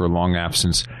Paracast after a long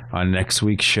absence. On next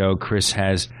week's show, Chris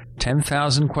has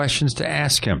 10,000 questions to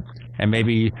ask him. And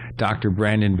maybe Dr.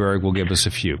 Brandenburg will give us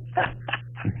a few.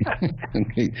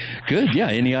 Okay. Good. Yeah.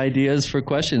 Any ideas for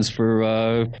questions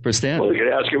for Stan? Well, you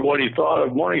could ask him what he thought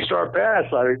of Morningstar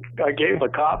Pass. I gave him a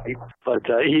copy, but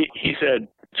he said,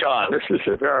 John, this is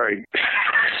a very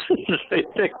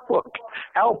thick book.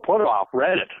 Hal Puthoff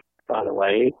read it, by the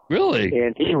way. Really?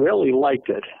 And he really liked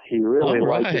it. He really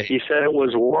liked it. He said it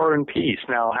was War and Peace.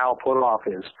 Now, Hal Puthoff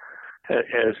has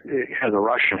a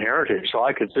Russian heritage, so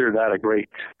I consider that a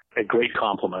great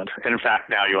compliment. And in fact,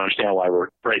 now you understand why we're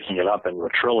breaking it up into a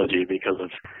trilogy, because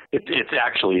it's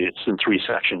in 3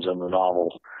 sections in the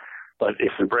novel. But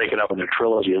if we break it up into a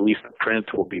trilogy, at least the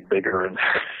print will be bigger and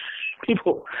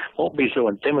people won't be so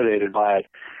intimidated by it.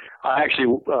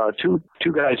 Actually, two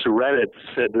guys who read it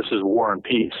said this is War and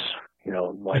Peace.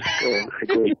 Like a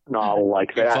great novel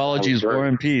like that. Ufology's War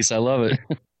and Peace. I love it.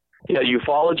 Yeah,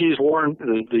 ufology's War and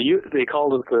they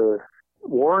called it the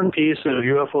War and Peace of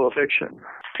UFO fiction.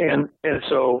 And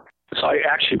so I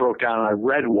actually broke down and I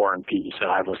read War and Peace, and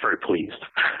I was very pleased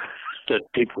that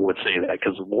people would say that,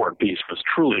 because War and Peace was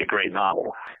truly a great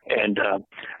novel. And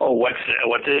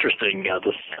what's interesting,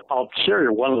 I'll share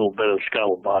you one little bit of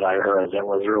scuttlebutt I heard that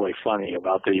was really funny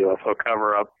about the UFO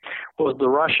cover-up, was the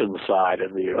Russian side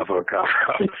of the UFO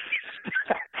cover-up.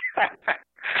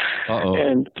 Uh-oh.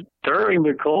 And during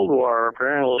the Cold War,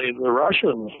 apparently the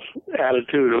Russians'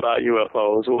 attitude about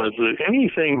UFOs was that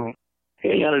any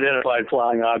unidentified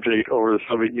flying object over the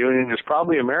Soviet Union is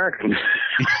probably American.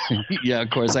 Yeah, of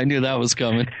course. I knew that was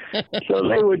coming. So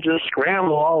they would just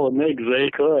scramble all the MiGs they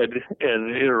could.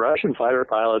 And Russian fighter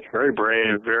pilots, very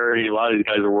brave, a lot of these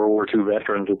guys are World War II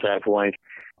veterans at that point.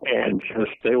 And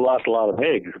they lost a lot of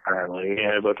MiGs, apparently.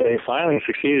 But they finally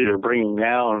succeeded in bringing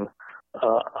down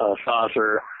a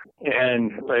saucer,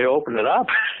 and they opened it up.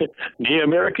 The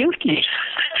Amerikanski.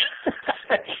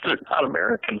 They're not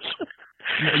Americans.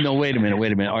 No, wait a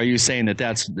minute. Are you saying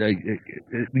that's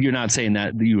you're not saying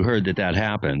that you heard that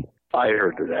happened? I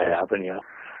heard that happened, yeah.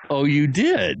 Oh, you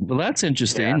did? Well, that's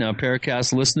interesting. Now,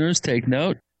 Paracast listeners, take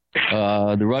note.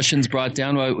 The Russians brought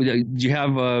down. Do you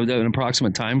have an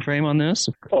approximate time frame on this?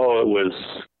 Oh, it was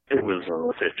in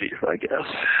the 50s, I guess.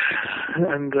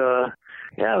 And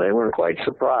they were quite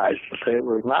surprised that there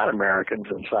were not Americans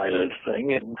inside of this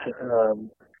thing, and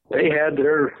they had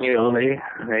their, they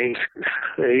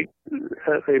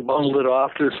bundled it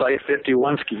off to Site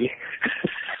 51ski.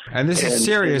 And this is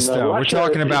serious, though. We're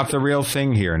talking about the real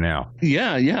thing here now.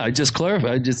 Yeah. I just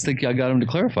think I got him to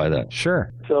clarify that.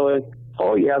 Sure. So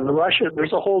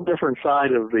there's a whole different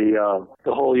side of the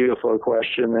whole UFO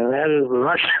question, and that is the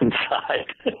Russian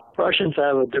side. Russians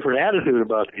have a different attitude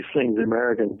about these things than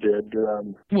Americans did.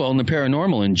 Well, and the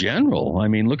paranormal in general. I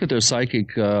mean, look at their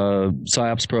psychic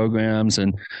psyops programs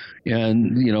and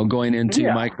going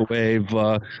into microwave,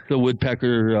 the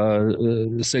woodpecker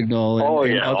signal.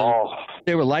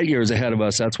 They were light years ahead of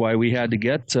us. That's why we had to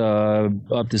get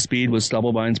up to speed with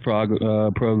Stubblebine's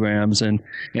programs and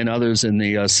others in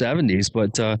the 70s.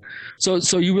 But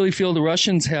so you really feel the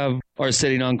Russians are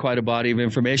sitting on quite a body of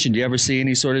information. Do you ever see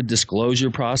any sort of disclosure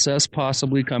process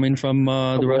possibly coming from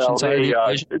the Russian side of the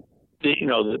equation?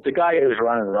 The guy who's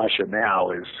running Russia now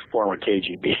is former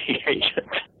KGB agent.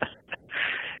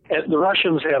 And the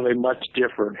Russians have a much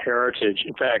different heritage.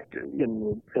 In fact,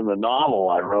 in the novel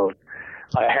I wrote,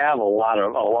 I have a lot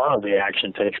of the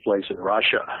action takes place in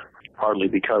Russia, partly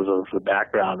because of the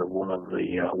background of one of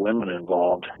the women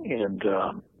involved. And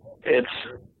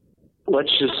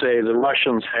let's just say the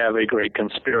Russians have a great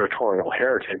conspiratorial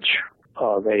heritage.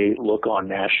 They look on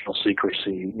national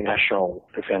secrecy, national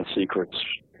defense secrets,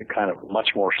 kind of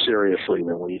much more seriously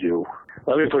than we do.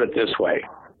 Let me put it this way.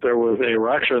 There was a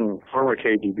Russian former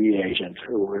KGB agent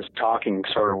who was talking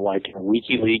sort of like in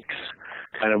WikiLeaks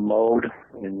kind of mode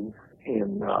in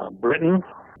Britain,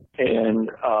 and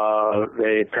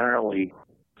they apparently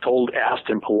asked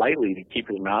him politely to keep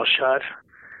his mouth shut,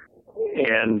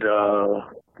 and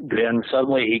then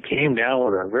suddenly he came down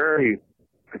with a very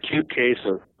acute case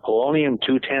of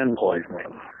polonium-210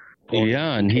 poisoning.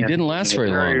 Yeah, and he didn't last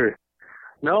very long.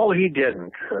 No, he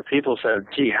didn't. People said,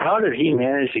 gee, how did he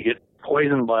manage to get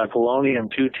poisoned by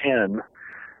polonium-210?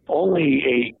 Only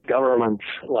a government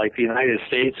like the United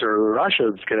States or the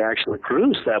Russians could actually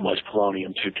produce that much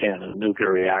polonium-210 in a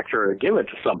nuclear reactor and give it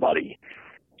to somebody.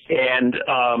 And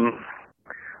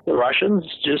the Russians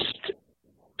just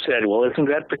said, well, isn't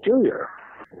that peculiar?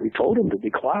 We told him to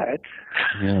be quiet.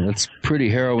 Yeah, that's pretty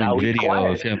harrowing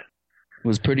video of him. It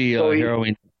was pretty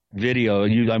harrowing video.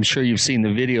 I'm sure you've seen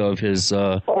the video of his it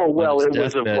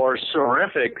was, of course,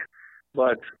 horrific,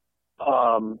 but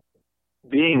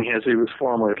being as he was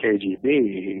former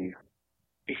KGB,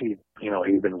 he'd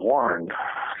been warned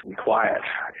to be quiet.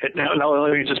 Now,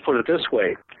 let me just put it this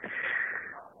way.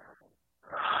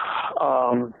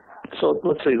 So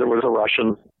let's see, there was a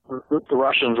Russian. The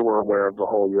Russians were aware of the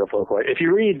whole UFO question. If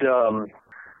you read,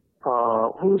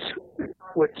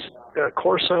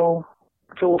 Corso,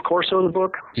 Philip Corso, the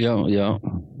book? Yeah.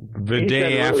 The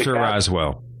Day After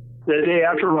Roswell. The Day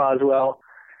After Roswell.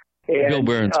 And, Bill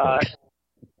Burns.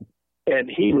 And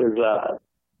he was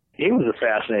a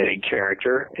fascinating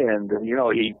character, and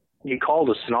he called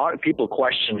a stenographer. People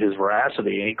questioned his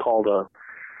veracity, and he called a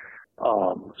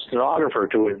stenographer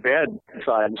to his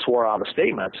bedside and swore out a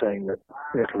statement saying that,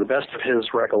 to the best of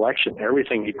his recollection,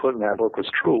 everything he put in that book was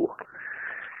true.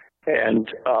 And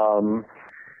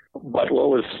but what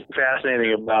was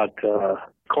fascinating about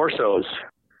Corso's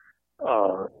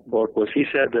book was he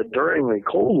said that during the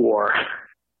Cold War,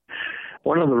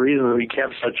 one of the reasons we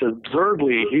kept such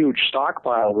absurdly huge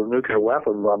stockpiles of nuclear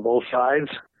weapons on both sides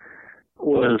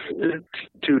was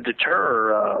to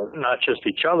deter not just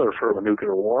each other from a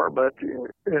nuclear war, but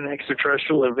an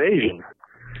extraterrestrial invasion.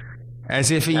 As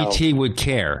if E.T. would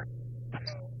care.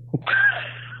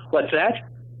 What's that?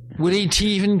 Would E.T.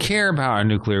 even care about our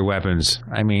nuclear weapons?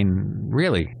 I mean,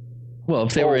 really? Well,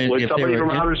 if they were... Would somebody from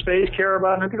outer space care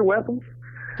about nuclear weapons?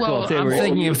 Well, I'm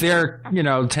thinking if they're,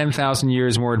 10,000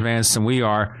 years more advanced than we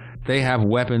are, they have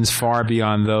weapons far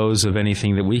beyond those of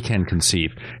anything that we can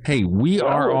conceive. Hey, we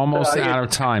are almost out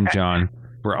of time, John.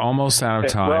 We're almost out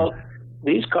of time. Well,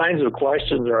 these kinds of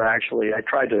questions are actually, I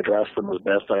tried to address them as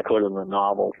best I could in the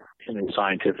novel in a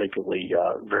scientifically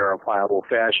verifiable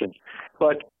fashion.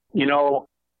 But,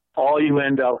 all you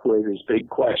end up with is big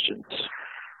questions.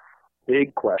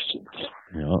 Big questions.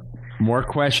 Yeah. More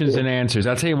questions than answers.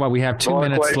 I'll tell you what, we have 2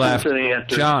 minutes left.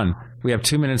 John, we have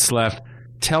 2 minutes left.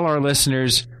 Tell our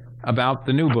listeners about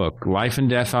the new book, Life and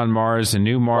Death on Mars, the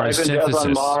New Mars Synthesis. Life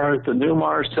and Death on Mars, the New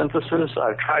Mars Synthesis.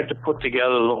 I've tried to put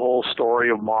together the whole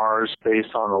story of Mars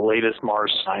based on the latest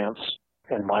Mars science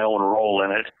and my own role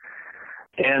in it.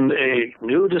 And a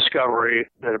new discovery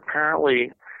that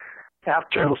apparently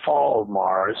after the fall of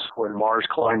Mars, when Mars'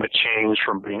 climate changed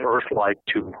from being Earth-like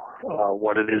to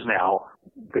what it is now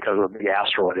because of the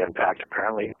asteroid impact,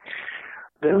 apparently,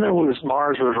 then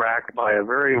Mars was racked by a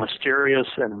very mysterious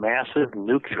and massive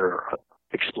nuclear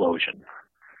explosion.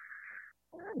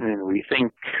 And we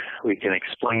think we can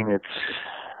explain it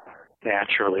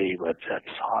naturally, but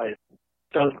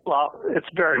it's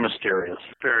very mysterious,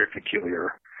 very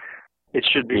peculiar. It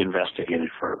should be investigated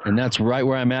further. And that's right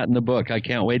where I'm at in the book. I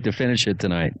can't wait to finish it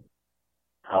tonight.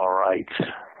 All right.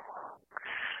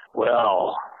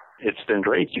 Well, it's been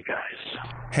great, you guys.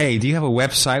 Hey, do you have a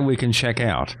website we can check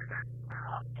out?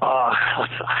 I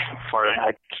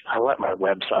let my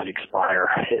website expire.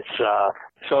 It's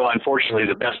so unfortunately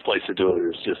the best place to do it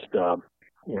is just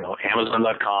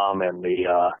Amazon.com and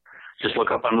just look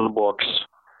up under the books.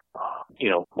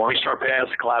 Morningstar Pass,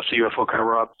 Collapse of UFO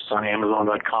Cover-Up. It's on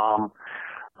Amazon.com.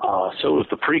 So is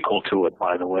the prequel to it,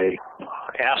 by the way.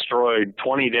 Asteroid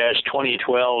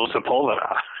 20-2012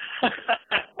 Sepulveda.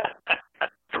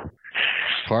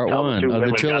 Part one of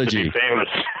the trilogy. Famous.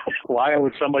 Why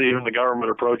would somebody in the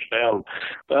government approach them?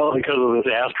 Well, because of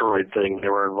this asteroid thing they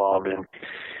were involved in.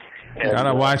 And,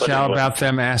 gotta watch out about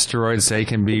them asteroids. They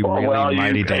can be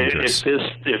mighty dangerous.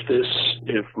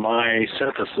 If my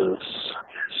synthesis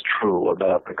is true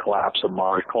about the collapse of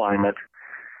Mars climate,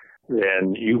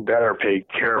 then you better pay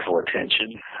careful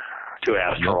attention to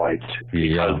asteroids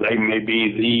because they may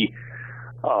be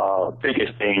the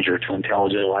biggest danger to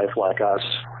intelligent life like us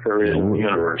there is in the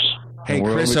universe. Hey,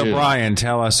 Chris O'Brien,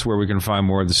 tell us where we can find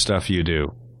more of the stuff you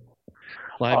do.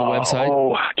 I have a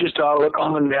website? Just look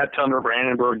on the net under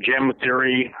Brandenburg, gem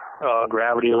theory,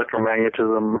 gravity,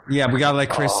 electromagnetism. Yeah, we got to let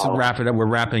Chris wrap it up. We're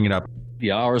wrapping it up.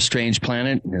 Yeah, Our Strange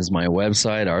Planet is my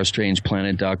website,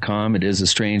 ourstrangeplanet.com. It is a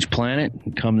strange planet.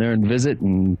 Come there and visit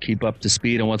and keep up to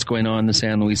speed on what's going on in the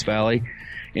San Luis Valley.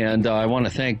 And I want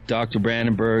to thank Dr.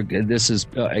 Brandenburg. This is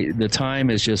the time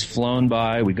has just flown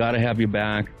by. We got to have you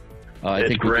back. I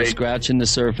think we're just scratching the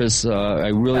surface. I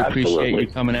really appreciate you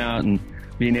coming out and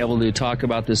being able to talk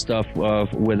about this stuff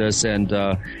with us,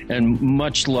 and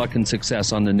much luck and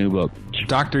success on the new book.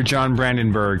 Dr. John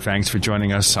Brandenburg, thanks for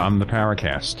joining us on the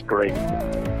Paracast. Great. The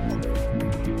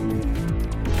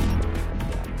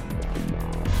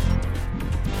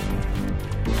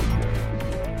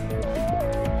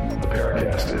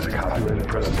Paracast is a copyrighted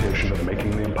presentation of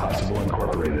Making the Impossible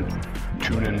Incorporated.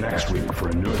 Tune in next week for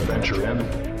a new adventure in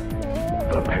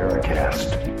The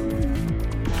Paracast.